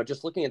thing,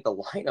 just looking at the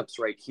lineups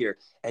right here,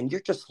 and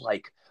you're just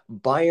like,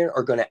 Bayern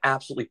are going to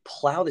absolutely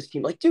plow this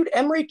team. Like, dude,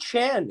 Emre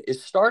Can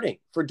is starting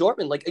for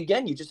Dortmund. Like,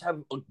 again, you just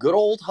have a good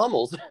old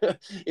Hummels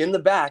in the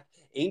back,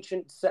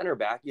 ancient center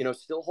back,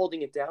 still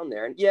holding it down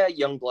there. And yeah,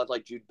 young blood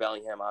like Jude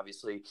Bellingham,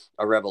 obviously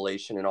a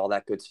revelation and all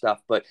that good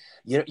stuff. But,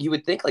 you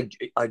would think like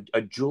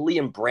a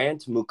Julian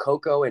Brandt,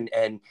 Moukoko,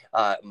 and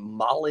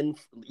Malen,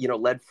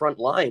 led front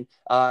line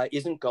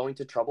isn't going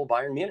to trouble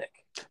Bayern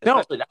Munich.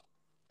 No.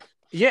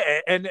 Yeah,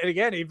 and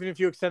again, even if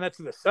you extend that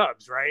to the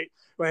subs, right?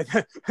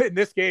 In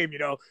this game,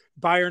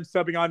 Bayern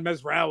subbing on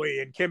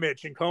Mesraoui and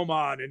Kimmich and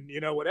Coman and,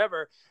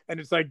 whatever. And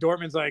it's like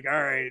Dortmund's like,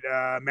 all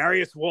right,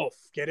 Marius Wolf,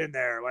 get in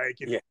there.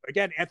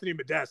 Again, Anthony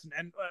Modeste.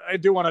 And I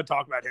do want to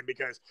talk about him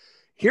because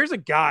here's a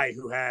guy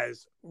who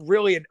has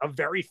really a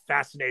very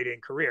fascinating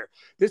career.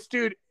 This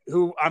dude,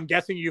 who I'm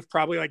guessing you've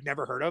probably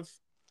never heard of,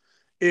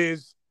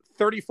 is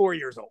 34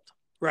 years old,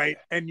 right?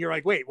 And you're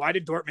like, wait, why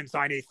did Dortmund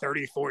sign a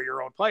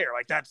 34-year-old player?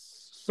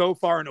 That's so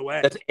far and away.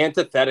 That's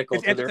antithetical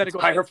to their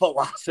entire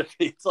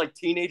philosophy. It's like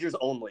teenagers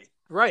only.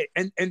 Right.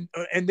 And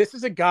this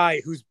is a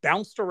guy who's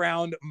bounced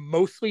around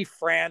mostly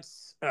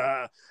France.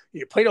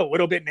 He played a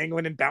little bit in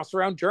England and bounced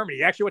around Germany.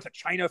 He actually went to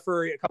China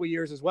for a couple of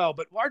years as well,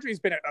 but largely he's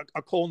been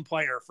a Cologne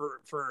player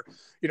for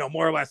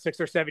more or less 6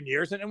 or 7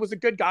 years, and was a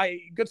good guy,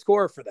 good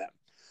scorer for them.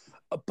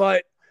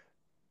 But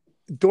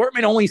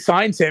Dortmund only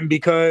signs him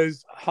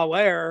because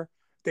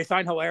they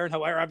signed Haller, and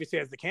Haller obviously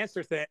has the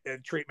cancer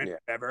treatment,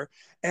 whatever.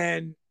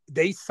 And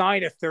they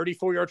signed a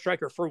 34-year-old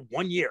striker for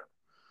 1 year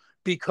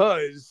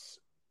because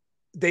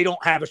they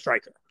don't have a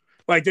striker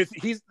like this.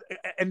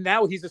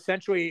 Now he's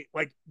essentially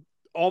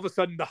all of a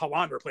sudden the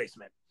Haaland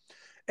replacement,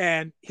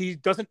 and he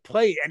doesn't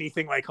play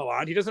anything like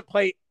Haaland. He doesn't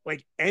play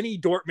like any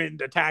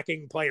Dortmund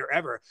attacking player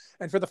ever.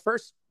 And for the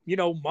first,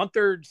 month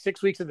or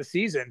 6 weeks of the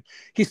season,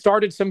 he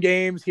started some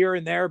games here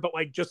and there, but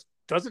just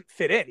doesn't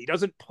fit in. He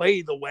doesn't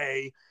play the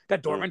way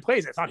that Dortmund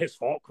plays. It's not his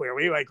fault,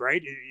 clearly.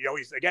 Right.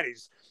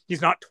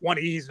 He's not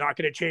 20. He's not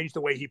going to change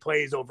the way he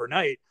plays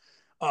overnight.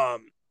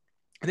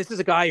 And this is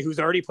a guy who's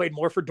already played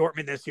more for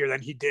Dortmund this year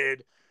than he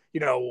did,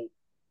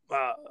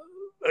 uh,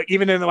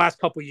 even in the last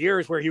couple of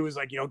years where he was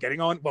like,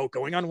 going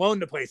on loan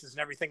to places and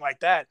everything like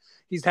that.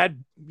 He's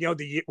had,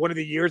 one of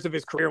the years of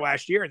his career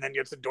last year, and then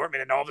gets to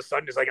Dortmund and all of a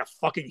sudden is like a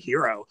fucking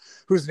hero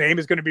whose name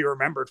is going to be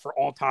remembered for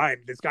all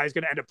time. This guy's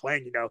going to end up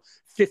playing,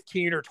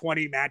 15 or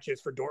 20 matches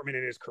for Dortmund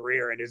in his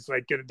career. And is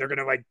like, they're going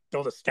to like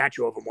build a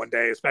statue of him one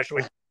day,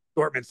 especially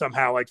Dortmund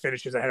somehow like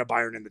finishes ahead of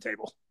Bayern in the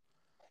table.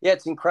 Yeah,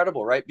 it's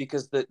incredible, right?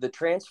 Because the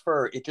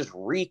transfer, it just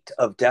reeked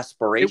of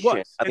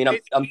desperation. I mean,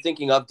 I'm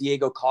thinking of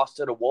Diego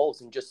Costa to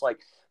Wolves and just like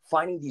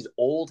finding these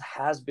old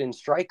has-been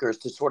strikers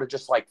to sort of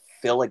just like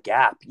fill a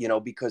gap,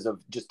 because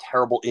of just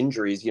terrible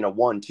injuries,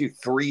 1, 2,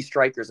 3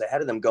 strikers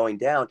ahead of them going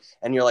down.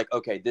 And you're like,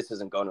 okay, this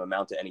isn't going to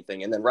amount to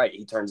anything. And then, right,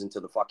 he turns into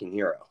the fucking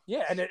hero.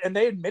 Yeah. And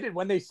they admitted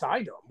when they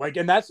signed him, like,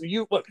 and that's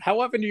look, how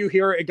often do you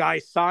hear a guy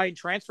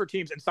transfer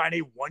teams and sign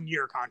a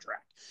 1-year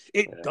contract?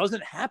 It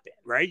doesn't happen,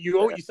 right? You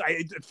always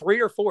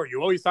 3 or 4,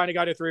 you always sign a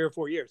guy to 3 or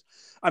 4 years.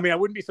 I mean, I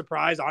wouldn't be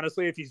surprised,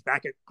 honestly, if he's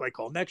back at like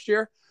Cole next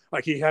year.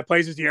 Like he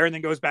plays his year and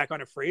then goes back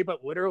on a free,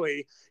 but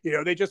literally,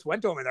 they just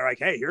went to him and they're like,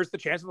 hey, here's the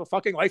chance of a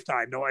fucking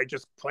lifetime. No, I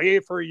just play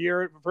for a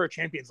year for a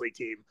Champions League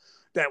team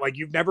that like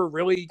you've never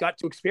really got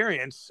to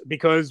experience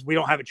because we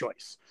don't have a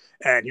choice.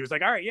 And he was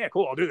like, all right, yeah,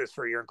 cool, I'll do this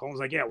for a year. And Cole's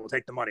like, yeah, we'll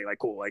take the money. Like,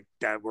 cool, like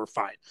that, we're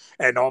fine.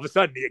 And all of a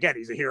sudden, again,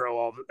 he's a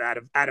hero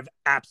out of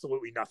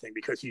absolutely nothing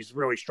because he's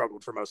really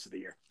struggled for most of the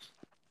year.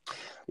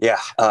 Yeah.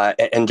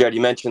 And Jed,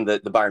 you mentioned the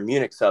Bayern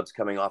Munich subs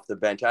coming off the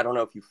bench. I don't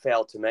know if you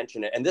failed to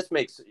mention it. And this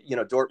makes,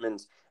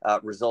 Dortmund's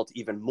result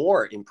even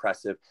more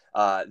impressive,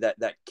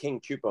 that King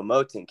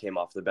Choupo-Moting came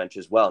off the bench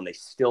as well, and they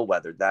still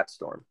weathered that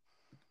storm.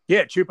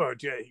 Yeah, Choupo,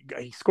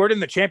 he scored in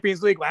the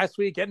Champions League last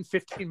week, getting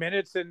 15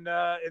 minutes in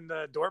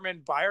the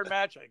Dortmund Bayern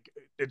match.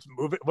 It's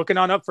looking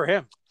on up for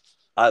him.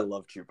 I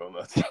love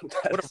Choupo-Moting.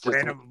 What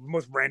a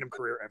most random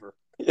career ever.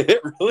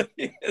 It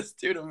really is,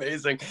 dude.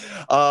 Amazing.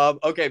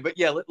 Okay, but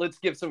yeah, let's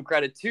give some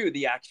credit to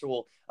the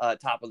actual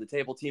top of the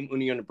table team.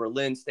 Union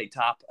Berlin stay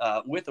top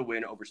with a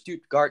win over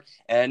Stuttgart.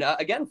 And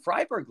again,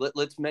 Freiburg,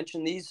 let's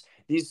mention these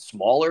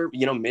smaller,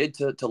 mid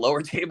to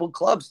lower table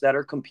clubs that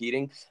are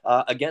competing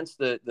against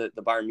the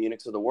Bayern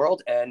Munichs of the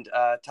world, and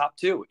top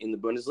 2 in the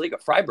Bundesliga.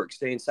 Freiburg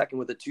staying second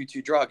with a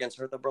 2-2 draw against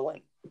Hertha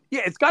Berlin.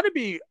 Yeah, it's got to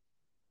be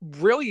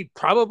really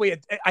probably,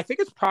 I think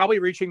it's probably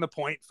reaching the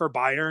point for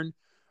Bayern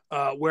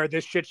where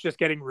this shit's just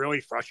getting really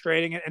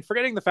frustrating, and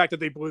forgetting the fact that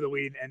they blew the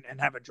lead and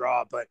have a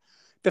draw. But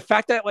the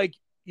fact that, like,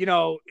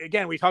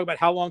 again, we talk about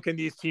how long can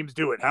these teams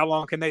do it? How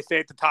long can they stay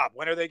at the top?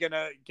 When are they going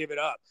to give it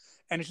up?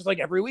 And it's just like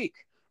every week,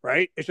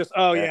 right? It's just,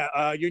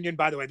 Union,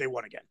 by the way, they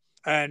won again.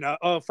 And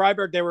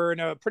Freiburg, they were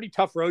in a pretty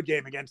tough road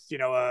game against,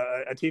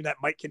 a team that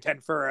might contend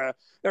or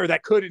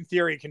that could, in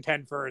theory,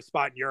 contend for a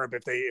spot in Europe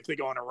if they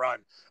go on a run.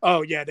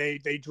 Oh yeah,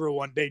 they drew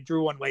one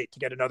late to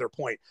get another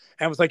point.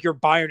 And it was like, you're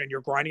Bayern and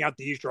you're grinding out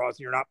these draws and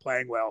you're not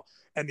playing well.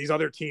 And these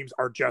other teams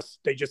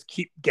they just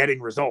keep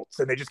getting results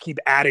and they just keep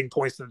adding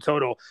points to the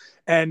total.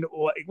 And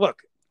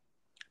look,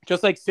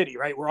 just like City,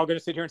 right? We're all going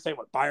to sit here and say,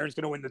 look, Bayern's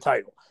going to win the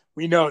title.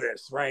 We know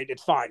this, right?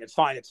 It's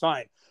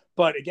fine.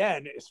 But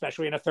again,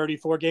 especially in a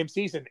 34-game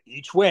season,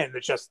 each win,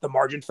 it's just the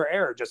margin for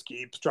error just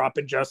keeps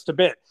dropping just a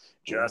bit.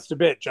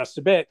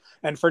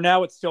 And for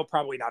now, it's still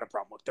probably not a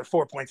problem. Look, they're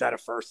 4 points out of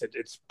first.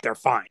 They're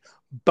fine.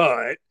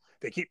 But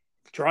they keep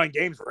drawing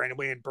games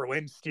randomly, and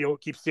Berlin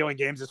keeps stealing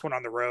games. This one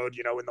on the road,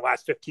 in the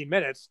last 15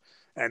 minutes.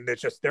 And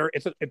it's just they're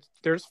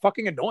just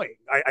fucking annoying.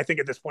 I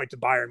think at this point to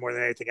Bayern more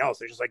than anything else.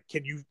 They're just like,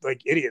 can you,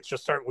 like idiots,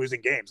 just start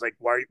losing games? Like,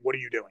 what are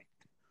you doing?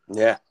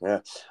 Yeah.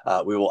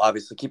 We will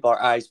obviously keep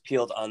our eyes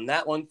peeled on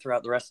that one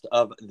throughout the rest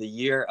of the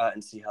year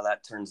and see how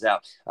that turns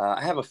out.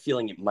 I have a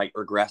feeling it might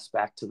regress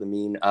back to the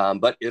mean,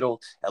 but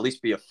it'll at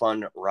least be a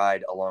fun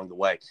ride along the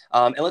way.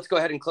 And let's go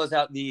ahead and close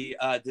out the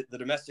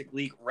domestic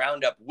league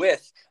roundup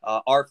with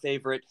our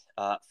favorite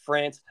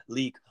France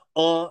League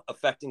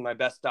affecting my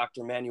best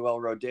Dr. Manuel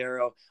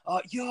Rodero.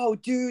 Yo,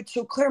 dude,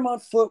 so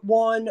Clermont Foot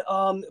won,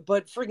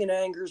 but friggin'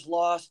 Angers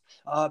lost.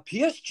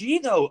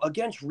 PSG, though,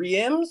 against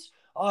Reims,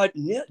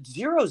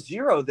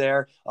 0-0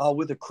 there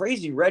with a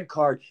crazy red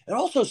card. And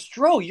also,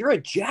 Stro, you're a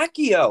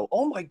Jackio.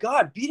 Oh, my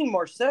God, beating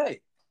Marseille.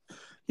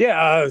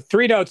 Yeah,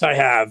 3 notes I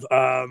have.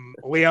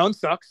 Lyon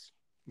sucks.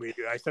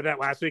 I said that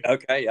last week.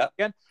 Okay, yeah.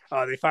 Again,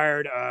 they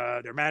fired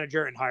their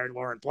manager and hired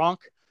Laurent Blanc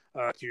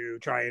to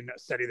try and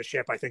steady the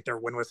ship. I think they're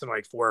winless in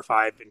like 4 or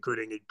 5,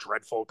 including a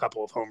dreadful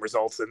couple of home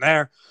results in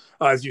there.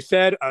 As you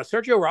said,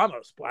 Sergio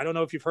Ramos, I don't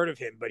know if you've heard of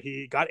him, but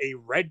he got a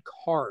red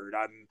card.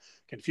 I'm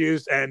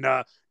confused. And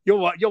you'll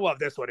love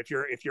this one if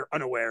you're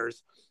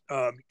unawares.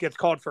 Gets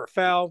called for a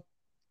foul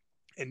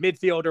in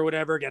midfield or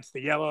whatever, gets the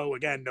yellow.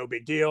 Again, no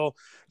big deal.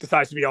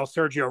 Decides to be all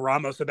Sergio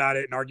Ramos about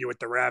it and argue with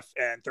the ref.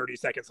 And 30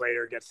 seconds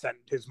later gets sent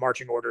his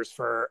marching orders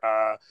for,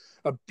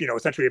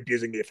 essentially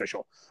abusing the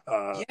official.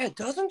 Yeah,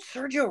 doesn't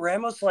Sergio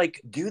Ramos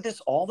do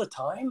this all the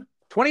time?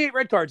 28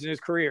 red cards in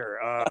his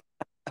career.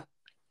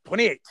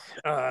 28.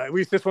 At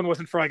least this one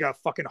wasn't for like a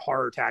fucking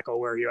horror tackle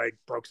where he like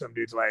broke some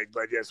dude's leg,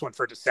 but yeah, this one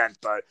for descent,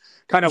 but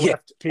kind of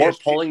left PSG. Or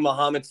pulling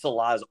Mohamed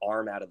Salah's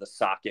arm out of the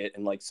socket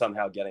and like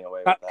somehow getting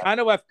away with that.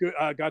 Kind of left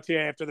Gautier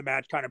after the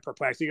match kind of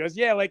perplexed. He goes,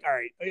 yeah, like, all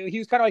right. He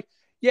was kind of like,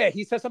 yeah,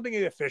 he says something to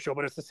the official,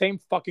 but it's the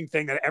same fucking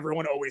thing that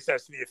everyone always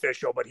says to the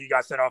official, but he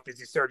got sent off because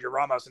he's Sergio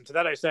Ramos. And to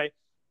that I say,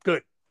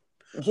 good.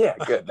 Yeah,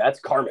 good. That's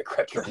karmic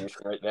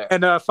retribution right there.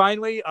 And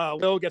finally,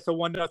 Lille gets a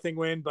 1-0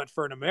 win. But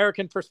for an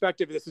American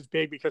perspective, this is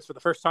big because for the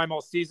first time all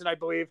season, I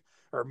believe,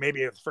 or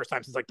maybe the first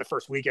time since like the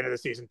first weekend of the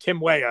season, Tim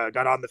Weah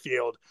got on the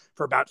field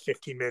for about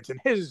 15 minutes in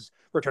his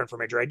return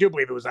from injury. I do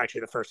believe it was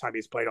actually the first time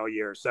he's played all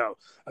year. So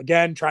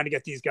again, trying to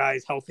get these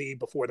guys healthy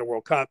before the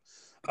World Cup.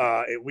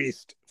 At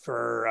least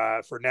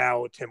for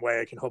now, Tim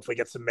Weah can hopefully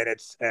get some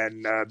minutes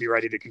and be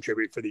ready to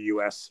contribute for the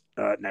U.S.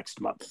 Next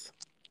month.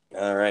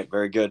 All right,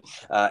 very good.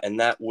 And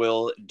that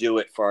will do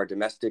it for our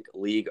domestic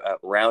league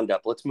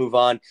roundup. Let's move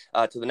on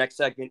to the next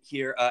segment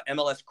here.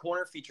 MLS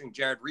Corner featuring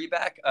Jared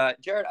Reback.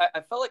 Jared,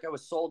 I felt like I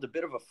was sold a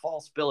bit of a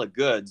false bill of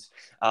goods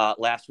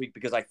last week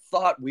because I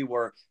thought we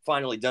were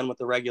finally done with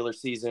the regular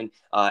season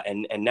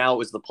and now it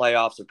was the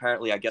playoffs.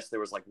 Apparently, I guess there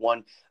was like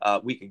 1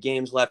 week of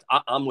games left.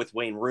 I'm with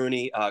Wayne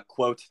Rooney,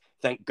 quote,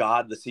 thank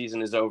God the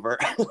season is over.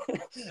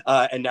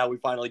 And now we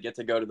finally get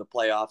to go to the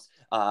playoffs.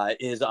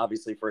 Is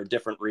obviously for a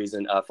different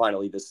reason.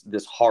 Finally,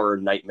 this horror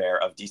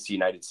nightmare of DC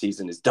United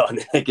season is done.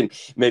 They can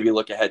maybe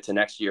look ahead to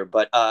next year.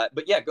 But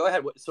yeah, go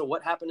ahead. So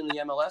what happened in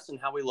the MLS and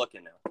how are we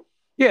looking now?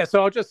 Yeah,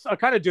 so I'll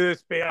kind of do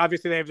this.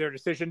 Obviously, they have their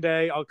decision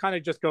day. I'll kind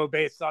of just go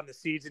based on the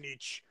seeds in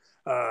each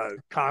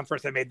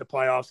conference that made the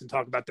playoffs and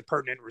talk about the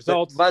pertinent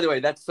results. By the way,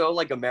 that's so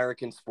like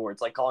American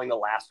sports, like calling the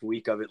last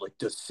week of it like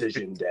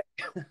decision day.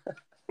 Of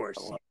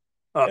course.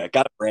 Yeah,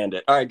 got to brand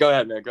it. All right, go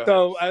ahead, man. Go ahead.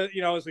 So,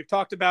 as we've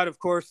talked about, of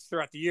course,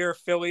 throughout the year,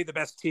 Philly, the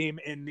best team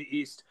in the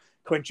East,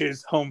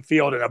 clinches home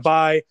field in a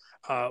bye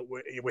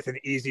with an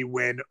easy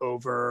win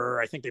over,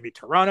 I think they beat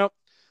Toronto.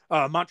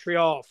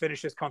 Montreal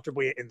finishes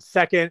comfortably in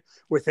second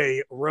with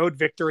a road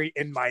victory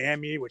in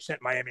Miami, which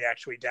sent Miami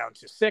actually down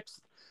to 6th.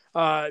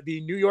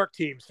 The New York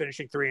teams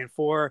finishing 3 and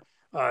 4.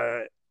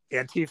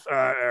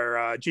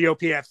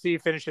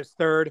 GOPFC finishes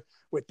 3rd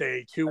with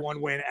a 2-1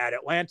 win at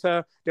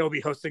Atlanta. They'll be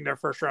hosting their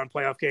first round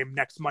playoff game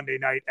next Monday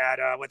night at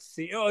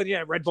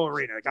Red Bull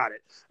Arena. Got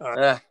it.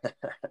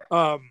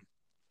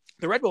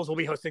 The Red Bulls will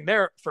be hosting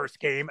their first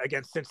game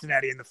against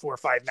Cincinnati in the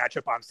 4-5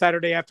 matchup on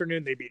Saturday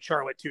afternoon. They beat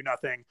Charlotte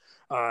 2-0.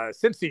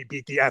 Cincy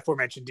beat the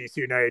aforementioned DC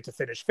United to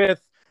finish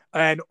 5th.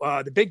 And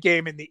the big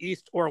game in the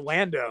East,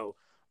 Orlando,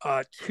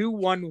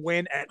 2-1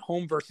 win at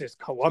home versus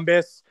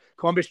Columbus.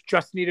 Columbus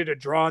just needed a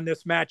draw in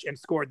this match and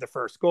scored the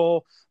first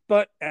goal.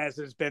 But as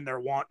has been their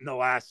want in the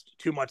last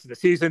 2 months of the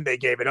season, they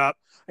gave it up.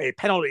 A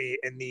penalty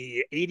in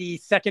the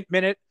 82nd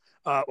minute.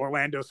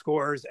 Orlando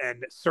scores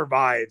and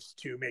survives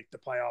to make the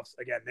playoffs.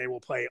 Again, they will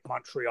play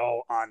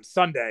Montreal on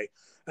Sunday.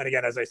 And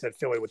again, as I said,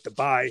 Philly with the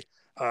bye.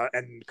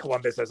 And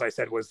Columbus, as I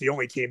said, was the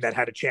only team that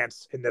had a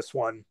chance in this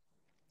one.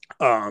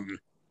 Caleb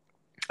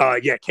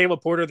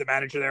Porter, the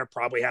manager there,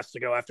 probably has to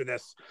go after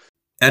this.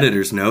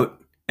 Editor's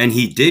note, and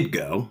he did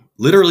go,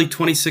 literally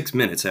 26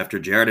 minutes after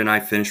Jared and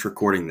I finished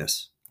recording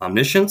this.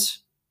 Omniscience?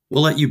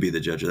 We'll let you be the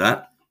judge of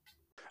that.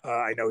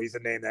 I know he's a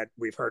name that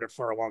we've heard of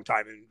for a long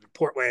time in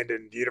Portland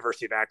and the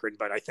University of Akron,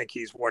 but I think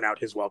he's worn out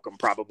his welcome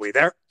probably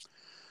there.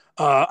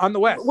 On the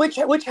West.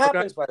 Which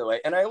happens, by the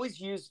way. And I always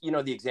use,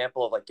 the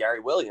example of like Gary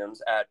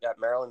Williams at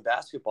Maryland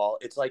basketball.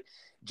 It's like,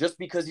 just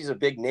because he's a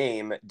big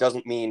name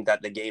doesn't mean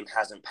that the game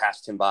hasn't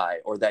passed him by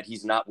or that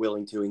he's not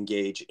willing to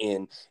engage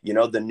in,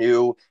 the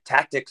new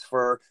tactics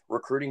for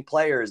recruiting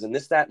players and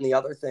this, that, and the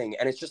other thing.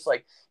 And it's just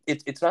like,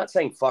 it's not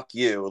saying, fuck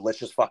you, let's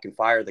just fucking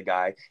fire the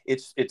guy.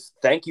 It's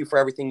thank you for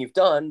everything you've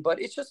done, but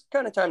it's just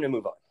kind of time to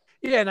move on.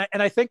 Yeah.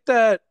 And I think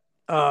that,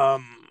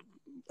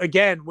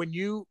 again, when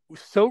you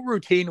so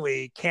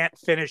routinely can't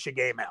finish a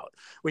game out,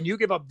 when you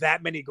give up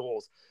that many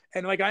goals,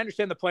 and like I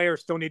understand the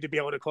players still need to be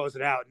able to close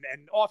it out,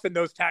 and often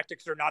those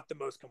tactics are not the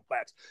most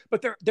complex,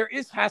 but there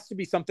has to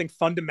be something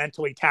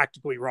fundamentally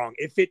tactically wrong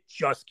if it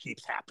just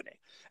keeps happening.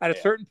 At a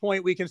certain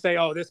point, we can say,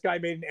 oh, this guy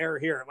made an error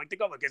here. Like,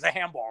 look, it's a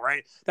handball,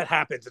 right? That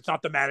happens. It's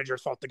not the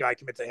manager's fault the guy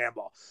commits a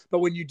handball. But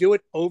when you do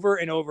it over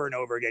and over and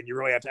over again, you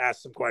really have to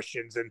ask some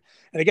questions. And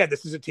again,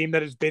 this is a team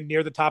that has been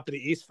near the top of the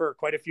East for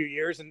quite a few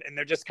years, and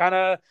they're just kind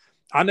of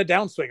on the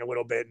downswing a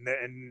little bit.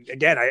 And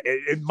again,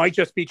 it might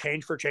just be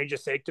change for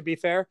change's sake, to be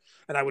fair.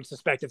 And I would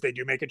suspect if they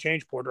do make a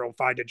change, Porter will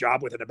find a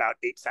job within about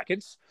 8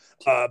 seconds.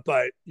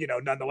 But,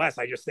 nonetheless,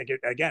 I just think it,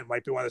 again,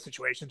 might be one of the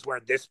situations where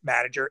this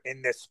manager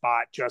in this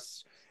spot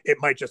it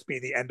might just be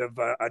the end of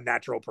a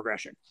natural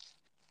progression.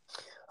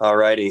 All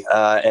righty.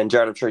 And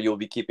Jared, I'm sure you'll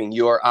be keeping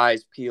your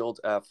eyes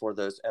peeled for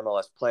those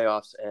MLS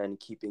playoffs and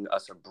keeping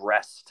us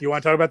abreast. Do you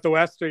want to talk about the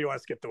West or you want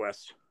to skip the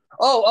West?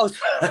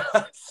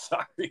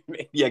 Sorry,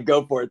 man. Yeah,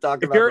 go for it.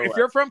 Talk If about you're the if West.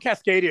 you're from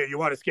Cascadia, you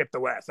want to skip the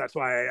West. That's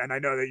why, and I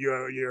know that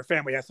your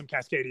family has some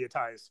Cascadia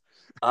ties.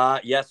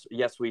 Yes,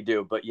 we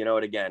do. But you know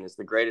what? Again, it's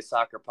the greatest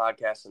soccer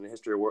podcast in the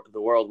history of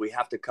the world. We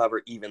have to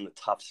cover even the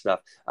tough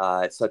stuff,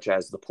 such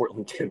as the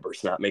Portland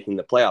Timbers not making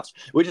the playoffs,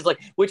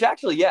 which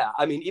actually, yeah.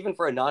 I mean, even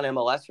for a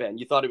non-MLS fan,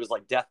 you thought it was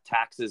like death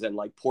taxes and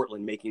like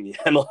Portland making the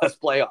MLS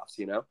playoffs.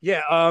 You know?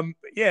 Yeah,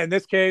 yeah. In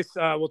this case,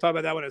 we'll talk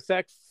about that one in a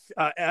sec.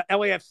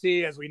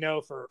 LAFC, as we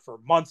know, for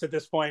months at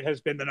this point,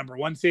 has been the number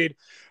one seed.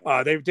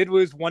 They did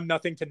lose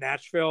 1-0 to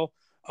Nashville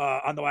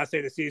on the last day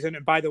of the season.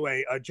 And by the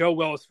way, Joe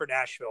Willis for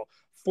Nashville,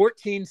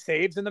 14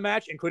 saves in the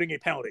match, including a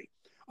penalty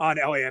on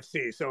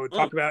LAFC. So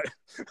talk about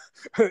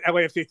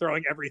LAFC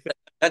throwing everything.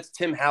 That's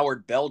Tim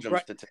Howard, Belgium.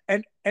 Right.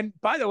 And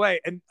by the way,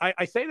 and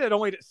I say this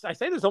only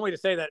to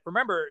say that,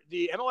 remember,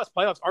 the MLS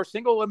playoffs are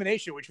single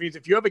elimination, which means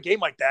if you have a game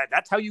like that,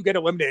 that's how you get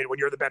eliminated when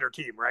you're the better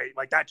team, right?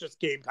 Like that just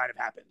game kind of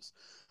happens.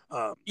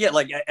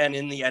 And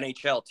in the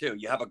NHL too,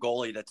 you have a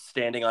goalie that's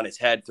standing on his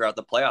head throughout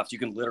the playoffs. You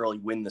can literally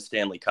win the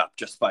Stanley Cup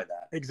just by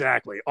that.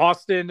 Exactly.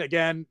 Austin,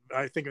 again,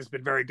 I think has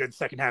been very good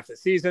second half of the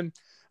season.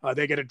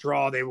 They get a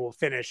draw. They will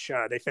finish.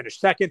 They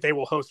finish second. They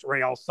will host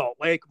Real Salt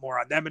Lake. More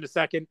on them in a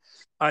second.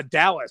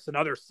 Dallas,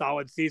 another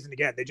solid season.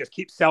 Again, they just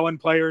keep selling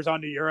players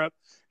onto Europe,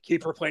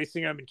 keep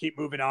replacing them, and keep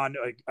moving on.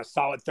 A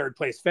solid third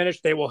place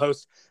finish. They will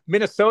host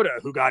Minnesota,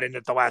 who got in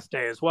at the last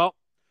day as well.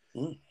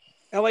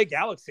 LA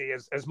Galaxy,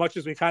 as much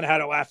as we kind of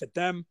had a laugh at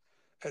them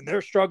and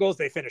their struggles,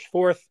 they finished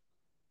fourth.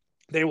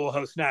 They will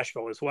host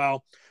Nashville as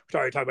well.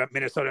 We're already talking about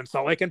Minnesota and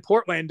Salt Lake. And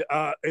Portland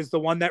is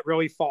the one that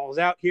really falls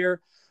out here.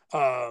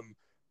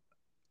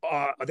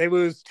 They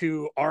lose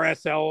to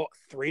RSL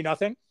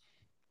 3-0.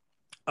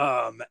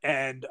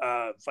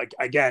 Like,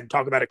 again,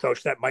 talk about a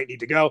coach that might need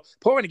to go.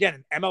 Portland,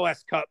 again, an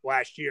MLS Cup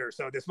last year.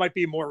 So this might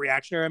be more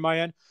reactionary on my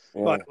end.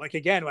 Yeah. But like,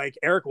 again, like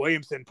Eric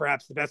Williamson,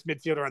 perhaps the best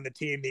midfielder on the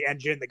team, the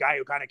engine, the guy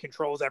who kind of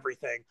controls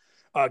everything,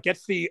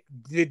 gets the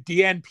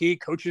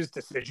DNP coach's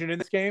decision in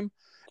this game.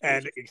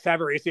 And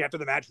Savarese after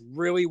the match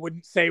really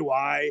wouldn't say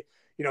why.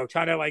 You know,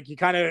 kind of like he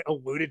kind of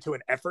alluded to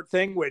an effort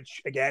thing,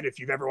 which, again, if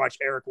you've ever watched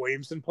Eric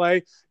Williamson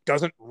play,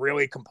 doesn't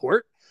really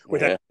comport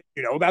with that,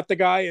 you know, about the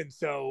guy. And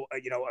so,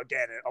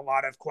 again, a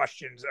lot of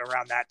questions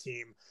around that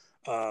team.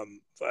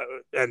 And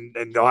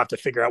they'll have to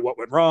figure out what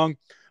went wrong.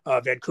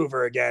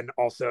 Vancouver, again,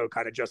 also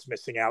kind of just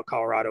missing out.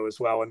 Colorado as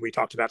well. And we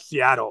talked about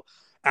Seattle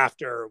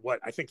after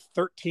I think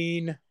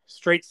 13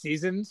 straight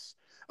seasons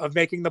of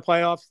making the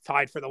playoffs,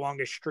 tied for the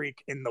longest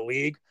streak in the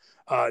league.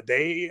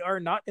 They are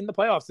not in the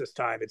playoffs this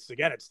time. It's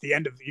the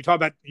end of, you talk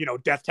about,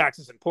 death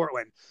taxes in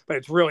Portland, but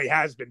it really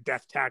has been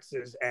death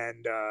taxes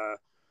and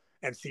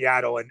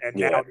Seattle and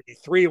now the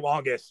three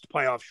longest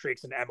playoff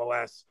streaks in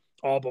MLS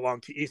all belong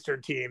to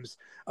Eastern teams.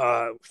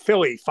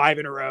 Philly, 5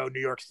 in a row,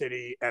 New York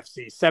City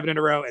FC, 7 in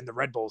a row, and the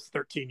Red Bulls,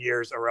 13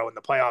 years a row in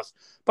the playoffs.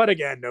 But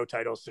again, no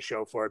titles to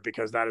show for it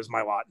because that is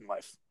my lot in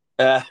life.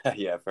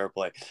 Yeah, fair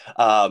play.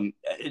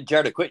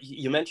 Jared,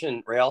 you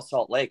mentioned Real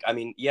Salt Lake. I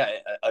mean,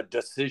 a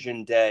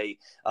decision day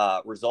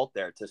result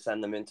there to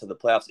send them into the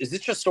playoffs. Is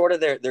this just sort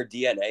of their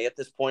DNA at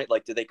this point?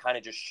 Like, do they kind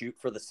of just shoot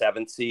for the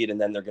 7th seed and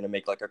then they're going to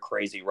make like a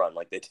crazy run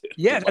like they did?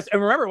 Yeah,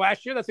 and remember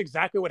last year, that's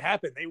exactly what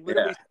happened. They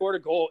literally scored a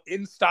goal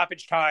in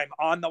stoppage time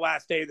on the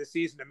last day of the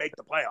season to make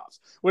the playoffs.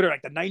 Literally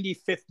like the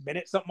 95th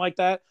minute, something like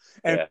that.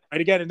 And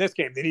again, in this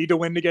game, they need to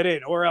win to get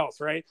in or else,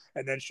 right?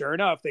 And then sure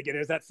enough, they get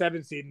as that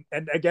 7th seed.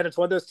 And again, it's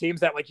one of those teams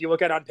that like you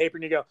look at on paper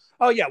and you go,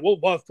 oh yeah, we'll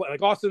love play.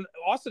 Like Austin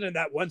in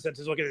that one sense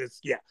is looking at this.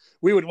 Yeah,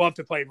 we would love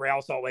to play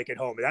Real Salt Lake at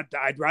home.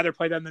 I'd rather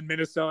play them than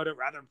Minnesota,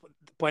 rather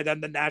play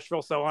them than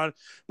Nashville, so on.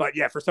 But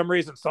yeah, for some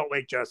reason, Salt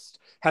Lake just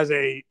has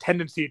a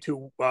tendency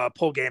to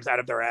pull games out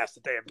of their ass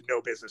that they have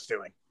no business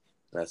doing.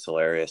 That's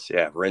hilarious.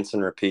 Yeah, rinse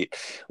and repeat.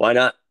 Why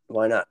not?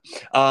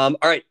 All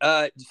right.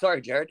 Sorry,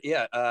 Jared.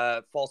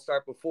 Yeah. False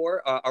start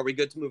before. Are we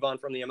good to move on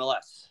from the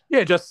MLS?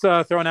 Yeah. Just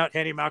throwing out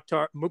Hani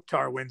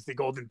Mukhtar wins the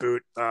Golden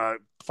Boot.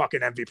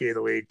 Fucking MVP of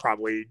the league,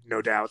 probably, no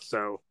doubt.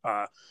 So,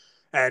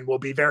 and will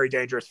be very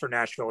dangerous for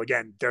Nashville.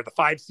 Again, they're the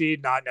 5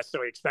 seed, not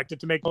necessarily expected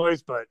to make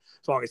noise, but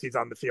as long as he's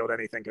on the field,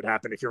 anything could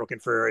happen if you're looking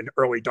for an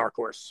early dark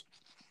horse.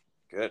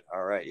 Good.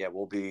 All right. Yeah,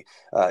 we'll be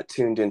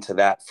tuned into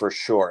that for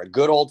sure. A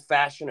good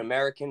old-fashioned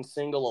American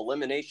single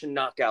elimination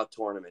knockout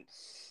tournament,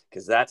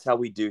 because that's how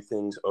we do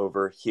things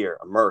over here,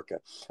 America.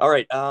 All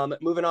right,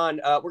 moving on.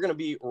 We're going to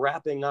be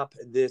wrapping up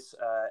this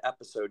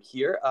episode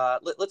here.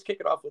 Let's kick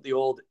it off with the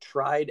old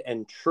tried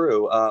and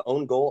true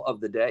own goal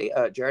of the day.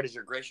 Jared, as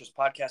your gracious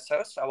podcast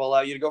host, I will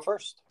allow you to go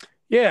first.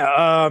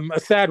 Yeah, a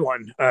sad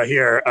one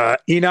here.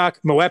 Enoch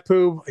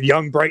Mwepu, a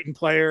young Brighton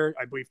player,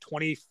 I believe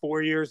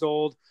 24 years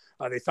old.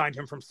 They signed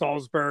him from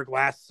Salzburg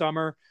last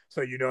summer, so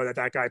you know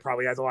that guy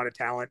probably has a lot of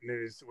talent and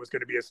was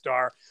going to be a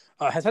star.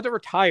 Has had to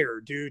retire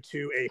due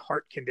to a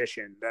heart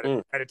condition that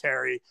is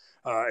hereditary.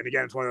 And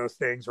again, it's one of those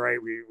things, right?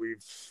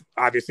 We've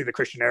obviously the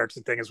Christian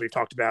Eriksen thing, as we've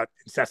talked about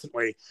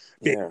incessantly,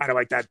 being kind of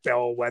like that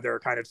bellwether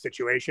kind of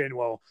situation.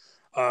 Well,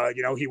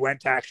 he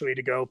went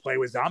to go play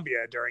with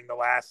Zambia during the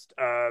last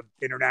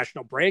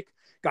international break,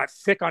 got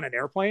sick on an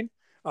airplane.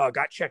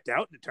 got checked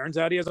out, and it turns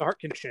out he has a heart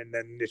condition,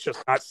 and it's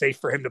just not safe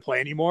for him to play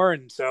anymore.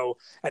 And so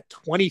at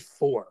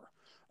 24,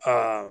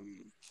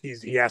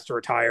 he has to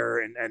retire,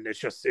 and it's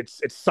just it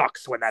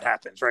sucks when that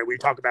happens, right? We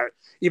talk about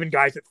even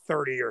guys at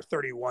 30 or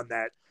 31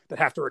 that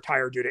have to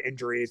retire due to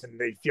injuries, and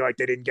they feel like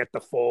they didn't get the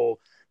full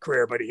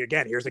career. But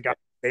again, here's a guy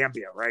from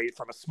Zambia, right,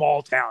 from a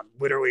small town,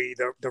 literally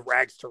the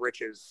rags to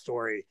riches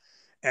story.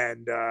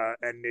 And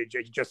they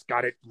just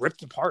got it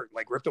ripped apart,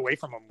 like ripped away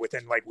from him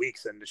within like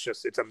weeks. And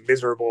it's a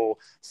miserable,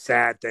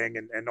 sad thing.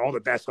 And all the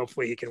best.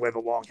 Hopefully he can live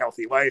a long,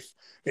 healthy life.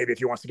 Maybe if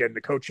he wants to get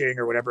into coaching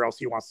or whatever else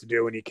he wants to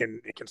do, and he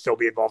can still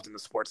be involved in the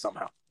sport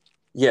somehow.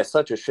 Yeah,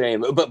 such a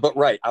shame. But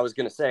right, I was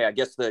going to say, I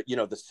guess the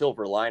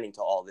silver lining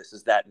to all this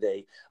is that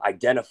they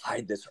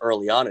identified this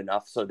early on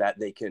enough so that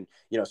they can,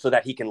 so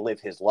that he can live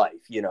his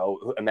life.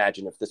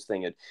 Imagine if this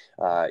thing had,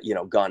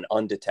 gone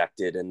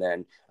undetected, and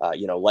then,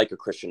 like a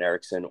Christian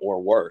Eriksen or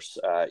worse,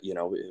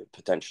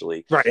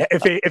 potentially. Right.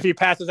 If he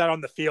passes out on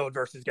the field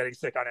versus getting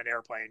sick on an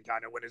airplane,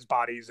 kind of when his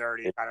body's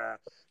already kind of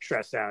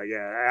stressed out.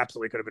 Yeah,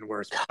 absolutely could have been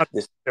worse.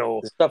 This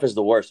stuff is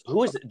the worst.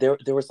 Who is there?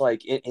 There was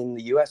like in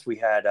the U.S. we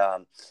had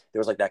there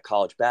was like that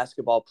college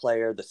basketball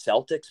player, the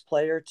Celtics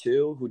player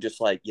too, who just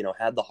had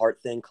the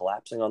heart thing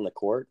collapsing on the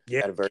court.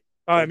 Yeah.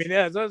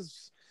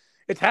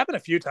 It's happened a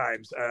few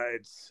times.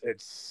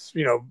 It's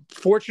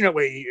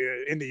fortunately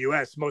in the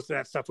U.S. most of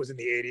that stuff was in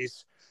the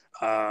 80s,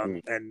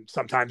 and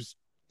sometimes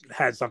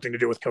had something to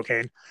do with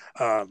cocaine.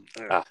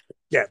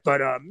 Yeah, but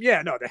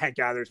the Hank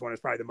Gathers one is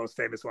probably the most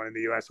famous one in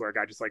the U.S. where a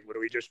guy just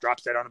literally just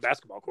drops dead on a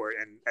basketball court,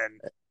 and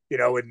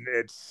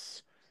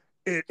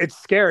it's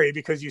scary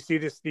because you see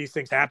these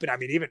things happen. I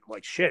mean, even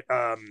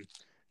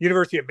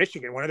University of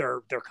Michigan, one of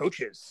their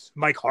coaches,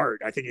 Mike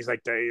Hart, I think he's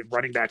like the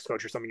running backs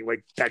coach or something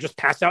that just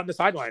passed out in the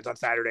sidelines on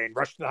Saturday and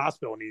rushed to the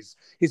hospital, and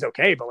he's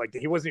okay, but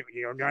he wasn't,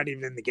 not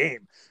even in the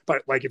game.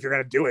 But if you're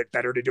going to do it,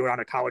 better to do it on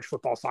a college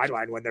football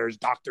sideline when there's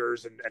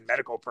doctors and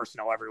medical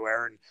personnel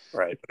everywhere. And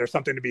right. There's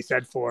something to be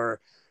said for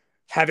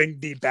having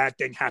the bad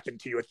thing happen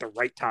to you at the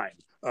right time.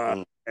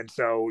 And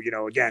so,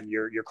 again,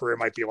 your career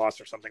might be lost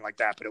or something like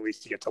that, but at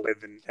least you get to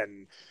live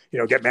and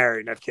get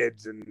married and have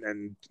kids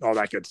and all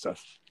that good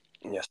stuff.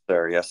 Yes,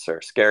 sir. Yes, sir.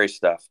 Scary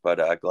stuff,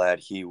 but glad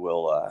he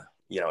will,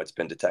 it's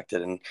been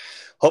detected, and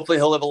hopefully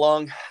he'll live a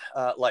long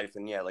life.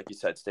 And yeah, like you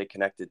said, stay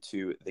connected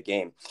to the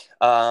game.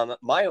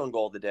 My own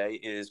goal today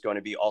is going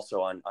to be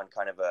also on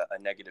kind of a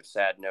negative,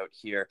 sad note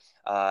here.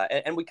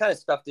 And we kind of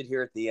stuffed it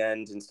here at the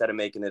end instead of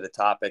making it a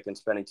topic and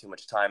spending too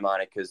much time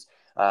on it, because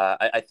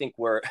I think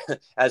we're,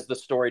 as the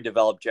story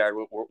developed, Jared,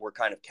 we're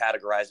kind of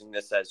categorizing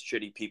this as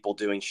shitty people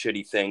doing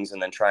shitty things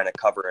and then trying to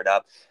cover it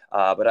up.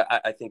 But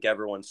I think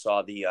everyone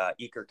saw the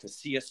Iker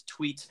Casillas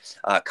tweet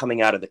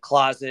coming out of the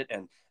closet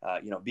and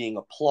being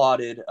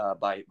applauded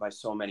by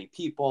so many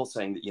people,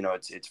 saying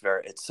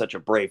that it's such a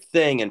brave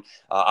thing, and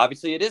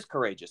obviously it is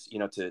courageous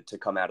to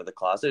come out of the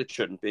closet. It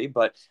shouldn't be,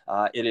 but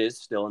it is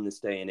still in this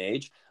day and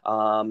age.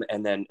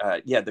 And then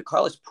the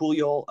Carlos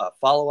Puyol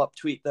follow-up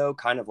tweet, though,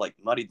 kind of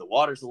muddied the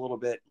waters a little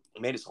bit.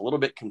 Made us a little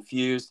bit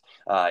confused.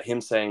 Him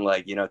saying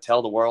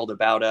tell the world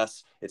about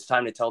us. It's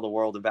time to tell the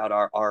world about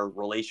our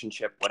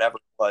relationship, whatever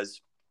it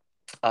was.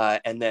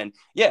 And then,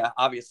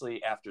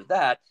 obviously after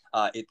that,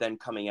 it then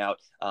coming out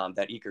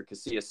that Iker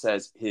Casillas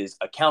says his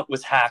account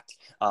was hacked.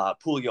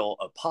 Puyol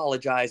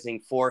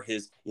apologizing for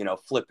his,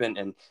 flippant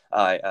and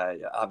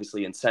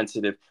obviously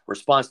insensitive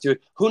response to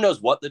it. Who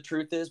knows what the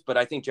truth is? But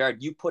I think,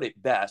 Jared, you put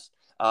it best.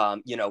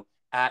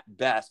 At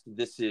best,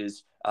 this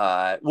is,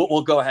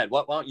 we'll go ahead.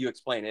 Why don't you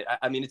explain it?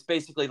 I mean, it's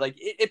basically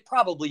it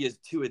probably is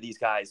two of these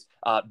guys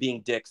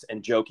being dicks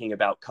and joking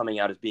about coming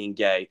out as being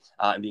gay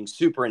and being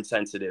super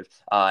insensitive.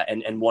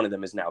 And one of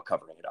them is now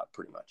covering it up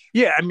pretty much.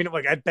 Yeah. I mean,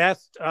 at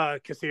best,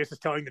 Casillas is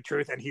telling the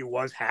truth and he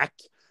was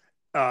hacked.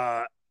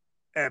 But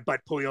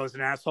Puyol is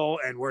an asshole,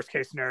 and worst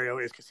case scenario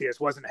is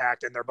Casillas wasn't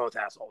hacked and they're both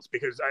assholes,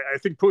 because I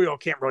think Puyol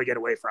can't really get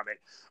away from it.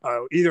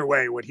 Either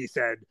way, what he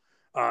said,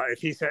 if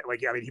he said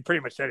he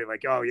pretty much said it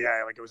oh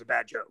yeah, it was a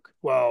bad joke.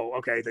 Well,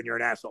 okay, then you're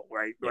an asshole,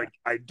 right? Yeah.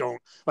 I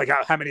don't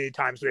how many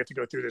times do we have to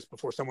go through this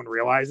before someone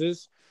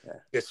realizes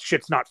this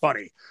shit's not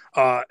funny?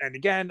 And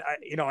again, I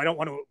don't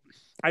want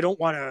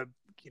to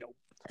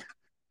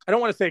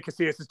say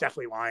Casillas is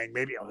definitely lying.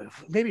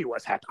 Maybe he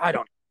was hacked. I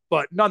don't know.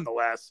 But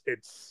nonetheless,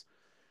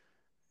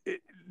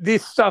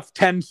 this stuff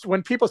tends,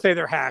 when people say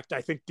they're hacked,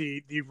 I think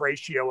the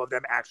ratio of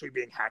them actually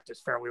being hacked is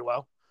fairly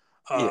low.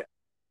 A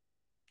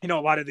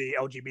lot of the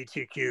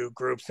LGBTQ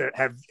groups that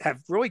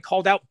have really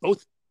called out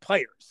both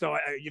players. So,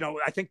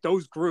 I think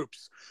those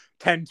groups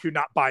tend to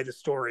not buy the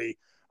story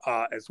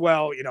as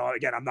well.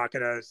 Again, I'm not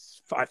going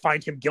to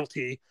find him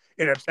guilty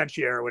in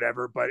absentia or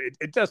whatever, but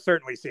it does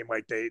certainly seem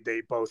like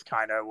they both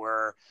kind of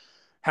were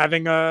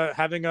having a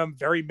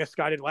very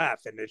misguided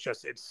laugh. And it's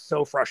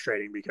so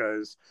frustrating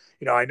because,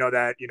 I know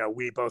that,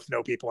 we both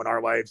know people in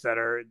our lives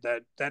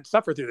that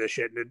suffer through this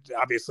shit. And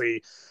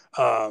obviously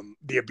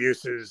the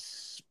abuse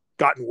is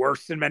gotten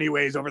worse in many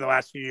ways over the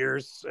last few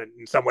years. And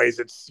in some ways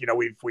it's,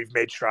 we've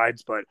made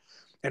strides, but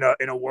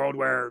in a world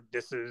where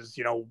this is,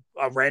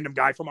 a random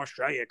guy from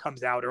Australia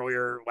comes out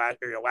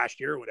last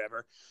year or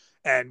whatever,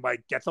 and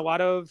like gets a lot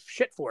of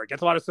shit for it,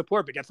 gets a lot of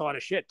support, but gets a lot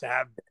of shit. To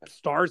have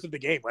stars of the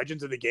game,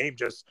 legends of the game,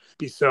 just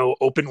be so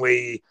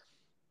openly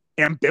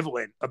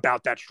ambivalent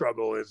about that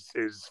struggle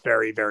is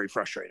very, very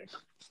frustrating.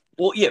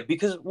 Well, yeah,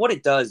 because what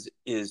it does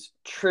is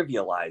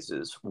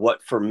trivializes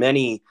what for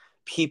many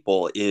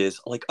people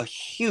is like a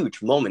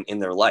huge moment in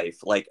their life.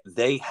 Like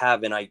they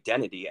have an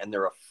identity and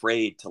they're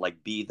afraid to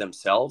like be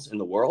themselves in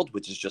the world,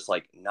 which is just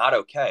like not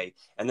okay.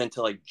 And then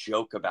to like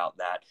joke about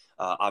that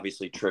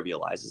obviously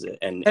trivializes it.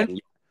 And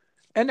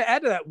to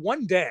add to that,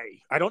 one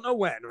day, I don't know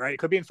when, right? It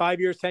could be in 5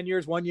 years, 10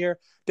 years, 1 year.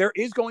 There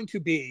is going to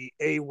be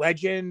a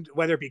legend,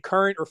 whether it be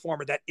current or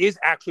former, that is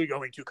actually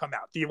going to come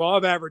out. The law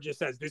of averages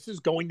says this is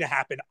going to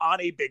happen on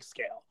a big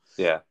scale.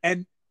 Yeah.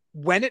 And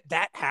when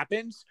that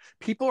happens,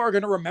 people are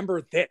going to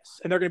remember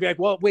this, and they're going to be like,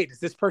 "Well, wait, is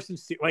this person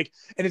like?"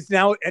 And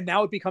now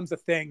it becomes a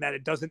thing that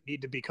it doesn't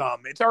need to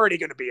become. It's already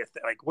going to be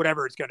like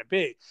whatever it's going to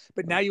be.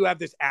 But now you have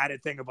this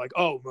added thing of like,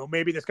 "Oh, well,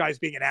 maybe this guy's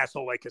being an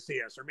asshole like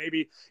Casillas, or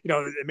maybe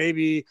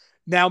maybe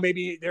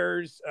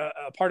there's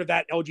a part of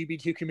that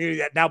LGBT community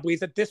that now believes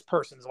that this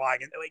person's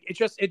lying." And like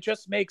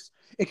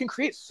it can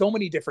create so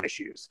many different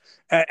issues,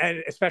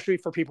 and especially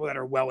for people that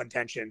are well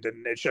intentioned.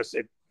 And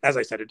as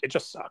I said, it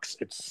just sucks.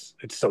 It's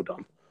so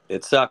dumb.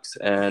 It sucks,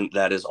 and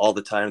that is all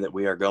the time that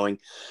we are going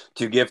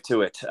to give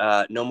to it.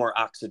 No more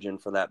oxygen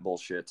for that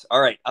bullshit. All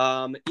right.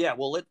 Yeah,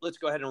 well, let's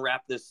go ahead and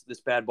wrap this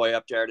bad boy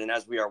up, Jared. And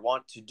as we are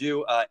wont to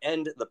do,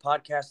 end the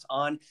podcast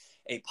on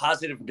a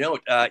positive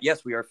note.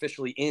 Yes, we are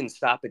officially in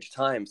stoppage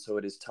time, so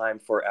it is time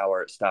for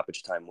our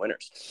stoppage time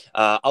winners.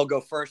 I'll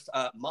go first.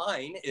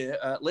 Mine,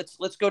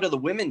 let's go to the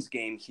women's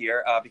game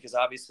here, because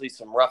obviously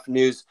some rough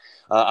news,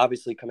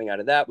 obviously coming out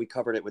of that. We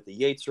covered it with the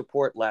Yates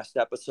report last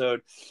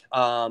episode.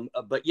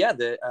 But yeah,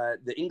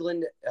 the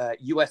England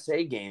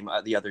USA game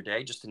the other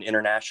day, just an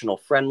international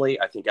friendly.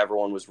 I think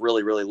everyone was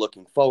really, really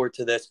looking forward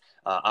to this.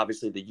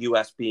 Obviously, the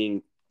US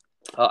being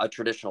a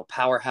traditional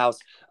powerhouse,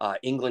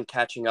 England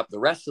catching up, the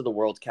rest of the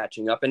world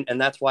catching up. And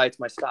that's why it's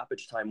my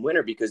stoppage time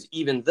winner, because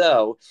even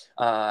though,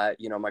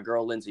 my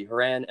girl, Lindsey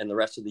Horan, and the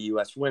rest of the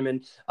U.S.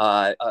 women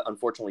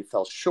unfortunately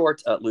fell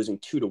short, losing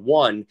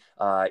 2-1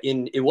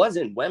 it was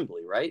in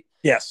Wembley, right?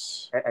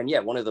 Yes. And yeah,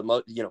 one of the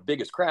most,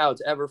 biggest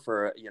crowds ever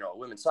for, a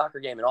women's soccer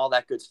game and all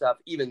that good stuff.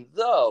 Even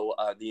though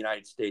the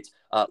United States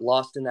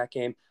lost in that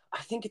game,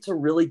 I think it's a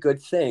really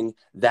good thing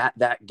that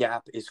that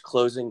gap is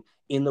closing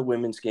in the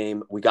women's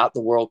game. We got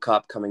the World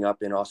Cup coming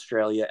up in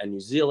Australia and New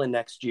Zealand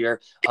next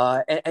year.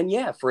 And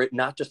yeah, for it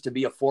not just to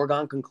be a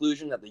foregone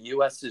conclusion that the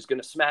U.S. is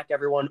going to smack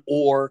everyone,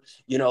 or,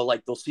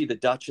 like they'll see the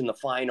Dutch in the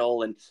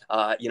final and,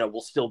 we'll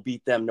still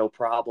beat them, no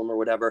problem or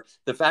whatever.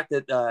 The fact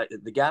that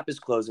the gap is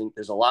closing,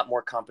 there's a lot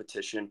more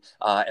competition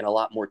and a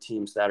lot more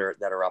teams that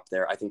are up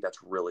there. I think that's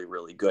really,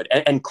 really good.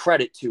 And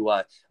credit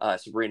to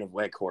Sabrina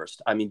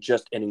Weghorst. I mean,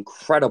 just an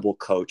incredible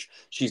coach.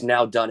 She's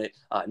now done it,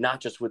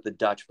 not just with the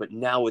Dutch, but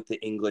now with the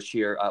English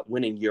here,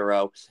 winning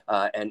Euro,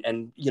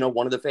 and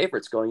one of the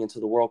favorites going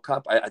into the World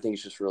Cup. I think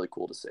it's just really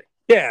cool to see.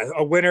 Yeah,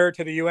 a winner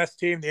to the U.S.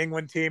 team, the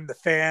England team, the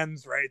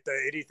fans, right? The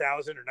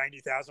 80,000 or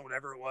 90,000,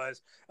 whatever it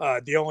was.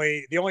 The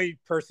only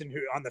person who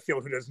on the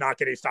field who does not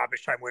get a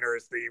stoppage time winner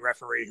is the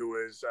referee, who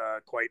was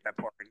quite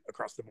abhorrent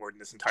across the board in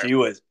this entire. She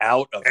was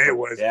out of it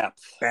was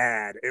depth.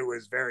 Bad. It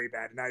was very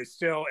bad, and I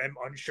still am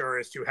unsure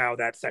as to how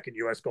that second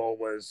U.S. goal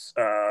was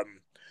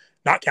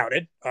not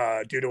counted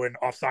due to an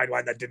offside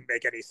line that didn't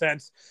make any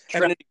sense.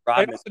 Trinity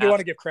I also do want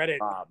to give credit,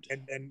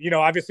 and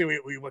obviously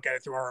we look at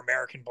it through our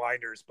American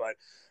blinders, but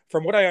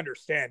from what I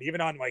understand,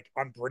 even on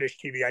British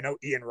TV, I know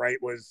Ian Wright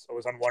was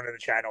on one of the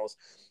channels,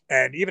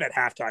 and even at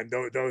halftime,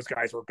 those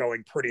guys were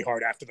going pretty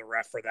hard after the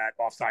ref for that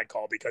offside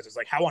call, because it's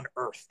like, how on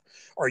earth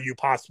are you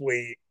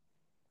possibly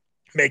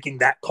making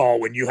that call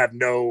when you have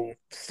no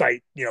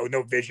sight,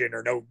 no vision,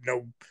 or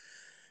no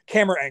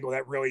camera angle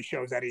that really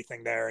shows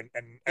anything there?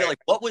 And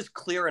what was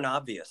clear and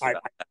obvious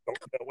about that?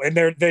 And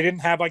they didn't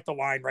have the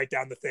line right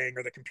down the thing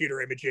or the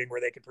computer imaging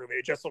where they could prove it.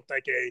 It just looked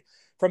like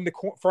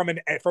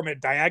from a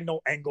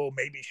diagonal angle,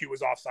 maybe she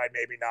was offside,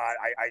 maybe not.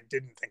 I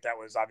didn't think that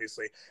was,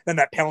 obviously. Then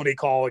that penalty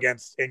call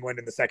against England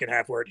in the second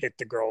half where it hit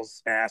the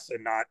girl's ass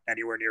and not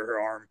anywhere near her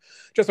arm.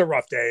 Just a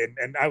rough day.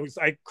 And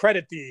I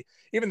credit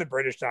even the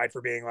British side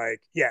for being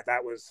like, yeah,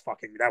 that was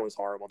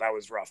horrible. That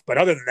was rough. But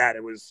other than that,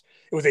 it was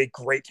a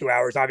great 2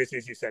 hours. Obviously,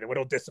 as you said, a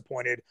little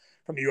disappointed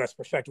from the U.S.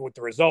 perspective with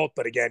the result,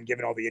 but again,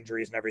 given all the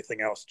injuries and everything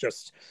else,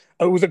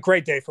 it was a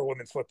great day for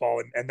women's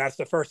football, and that's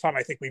the first time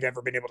I think we've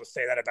ever been able to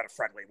say that about a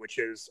friendly, which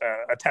is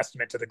a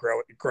testament to the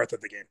growth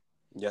of the game.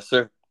 Yes,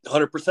 sir,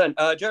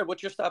 100%. Jared,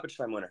 what's your stoppage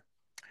time winner?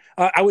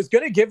 I was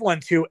going to give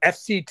one to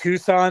FC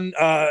Tucson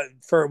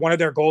for one of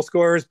their goal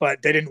scorers,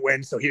 but they didn't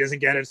win, so he doesn't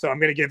get it. So I'm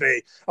going to give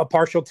a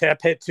partial tap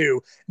hit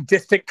to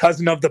distant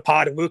cousin of the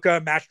pod,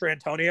 Luca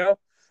Mastrantonio,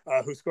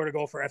 who scored a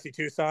goal for FC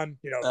Tucson.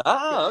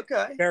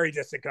 Okay. Very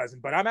distant cousin.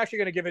 But I'm actually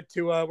going to give it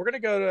to, we're going to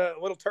go to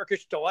a little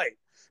Turkish delight,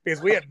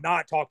 because we have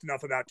not talked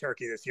enough about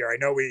Turkey this year. I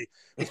know we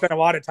spent a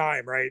lot of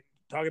time, right,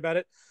 talking about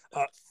it.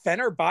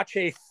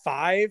 Fenerbahce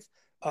 5,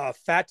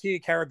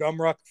 Fatih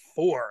Karagümrük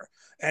 4.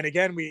 And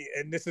again,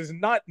 this is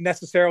not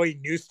necessarily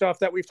new stuff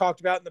that we've talked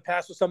about in the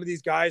past with some of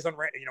these guys on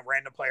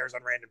random players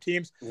on random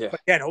teams. Yeah.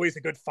 But again, always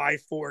a good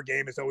 5-4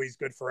 game is always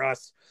good for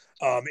us.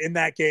 In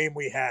that game,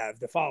 we have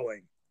the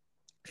following: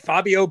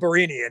 Fabio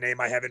Borini, a name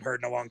I haven't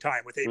heard in a long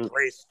time, with a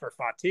brace for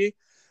Fatih.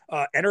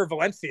 Enner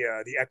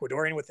Valencia, the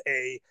Ecuadorian, with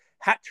a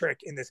hat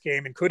trick in this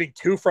game, including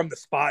 2 from the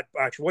spot.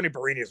 Actually, one of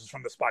Borini's was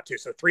from the spot too.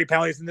 So 3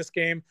 penalties in this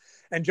game,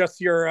 and just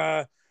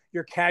your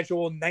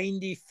casual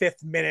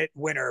 95th minute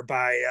winner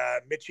by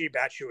Michy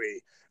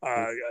Batshuayi,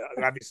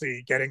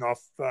 obviously getting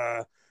off,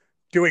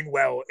 doing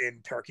well in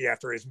Turkey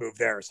after his move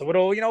there. So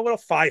little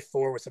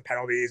 5-4 with some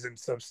penalties and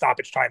some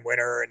stoppage time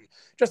winner, and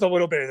just a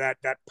little bit of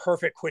that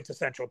perfect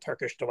quintessential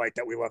Turkish delight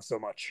that we love so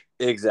much.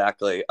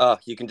 Exactly.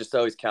 You can just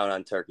always count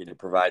on Turkey to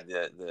provide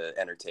the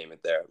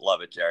entertainment there.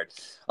 Love it, Jared.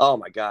 Oh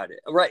my God.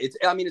 Right.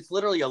 It's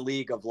literally a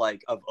league of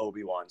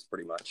Obi-Wans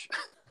pretty much.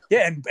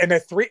 Yeah.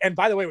 And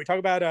by the way, we talk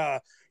about,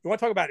 you want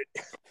to talk about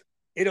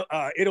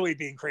Italy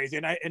being crazy,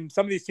 and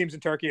some of these teams in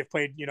Turkey have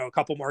played a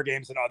couple more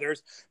games than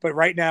others, but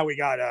right now we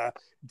got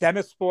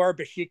Demirspor,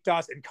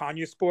 Beşiktaş, and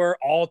Konyaspor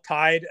all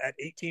tied at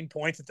 18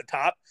 points at the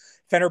top.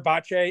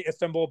 Fenerbahce,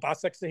 Istanbul,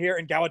 Başakşehir,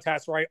 and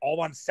Galatasaray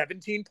all on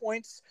 17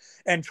 points,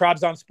 and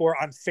Trabzonspor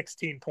on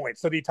 16 points.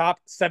 So the top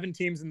 7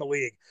 teams in the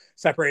league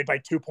separated by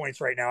 2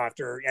 points right now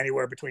after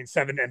anywhere between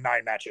 7 and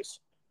 9 matches.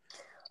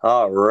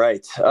 All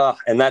right,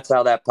 and that's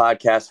how that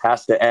podcast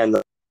has to end.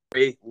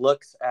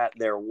 Looks at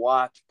their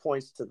watch,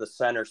 points to the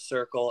center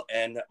circle,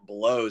 and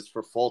blows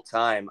for full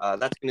time.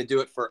 That's going to do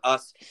it for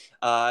us.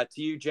 To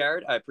you,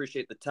 Jared, I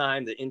appreciate the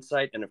time, the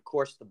insight, and of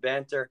course the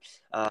banter.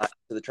 To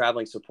the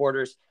traveling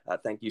supporters,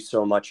 thank you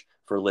so much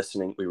for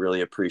listening. We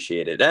really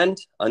appreciate it. And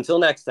until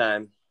next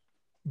time,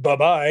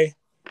 bye-bye.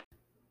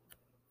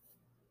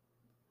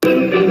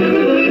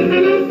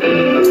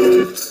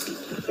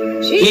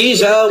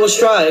 He's our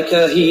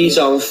striker, he's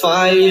on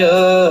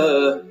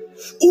fire.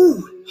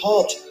 Ooh,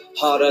 hot.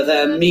 Harder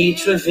than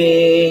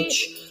Mitrovic,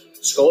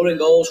 scoring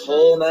goals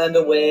home and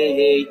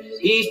away.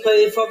 He's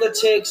played for the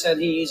Ticks and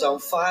he's on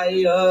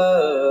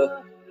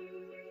fire.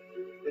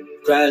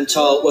 Grant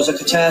Holt was a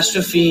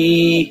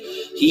catastrophe,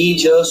 he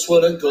just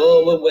wouldn't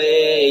go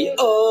away.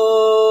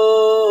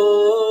 Oh,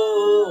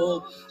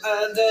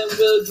 and then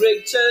Will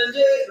Grigg turned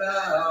it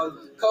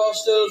round,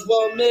 cost us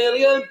 £1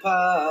 million.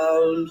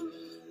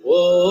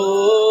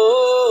 Whoa,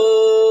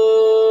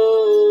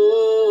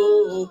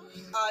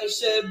 I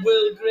said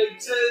Will Grigg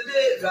turned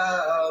it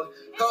round,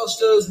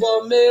 cost us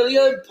 £1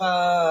 million.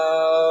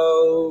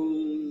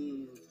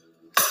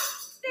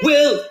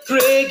 Will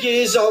Grigg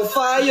is on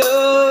fire.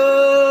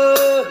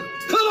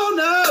 Come on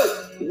now.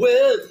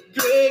 Will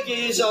Grigg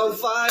is on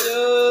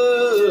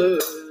fire.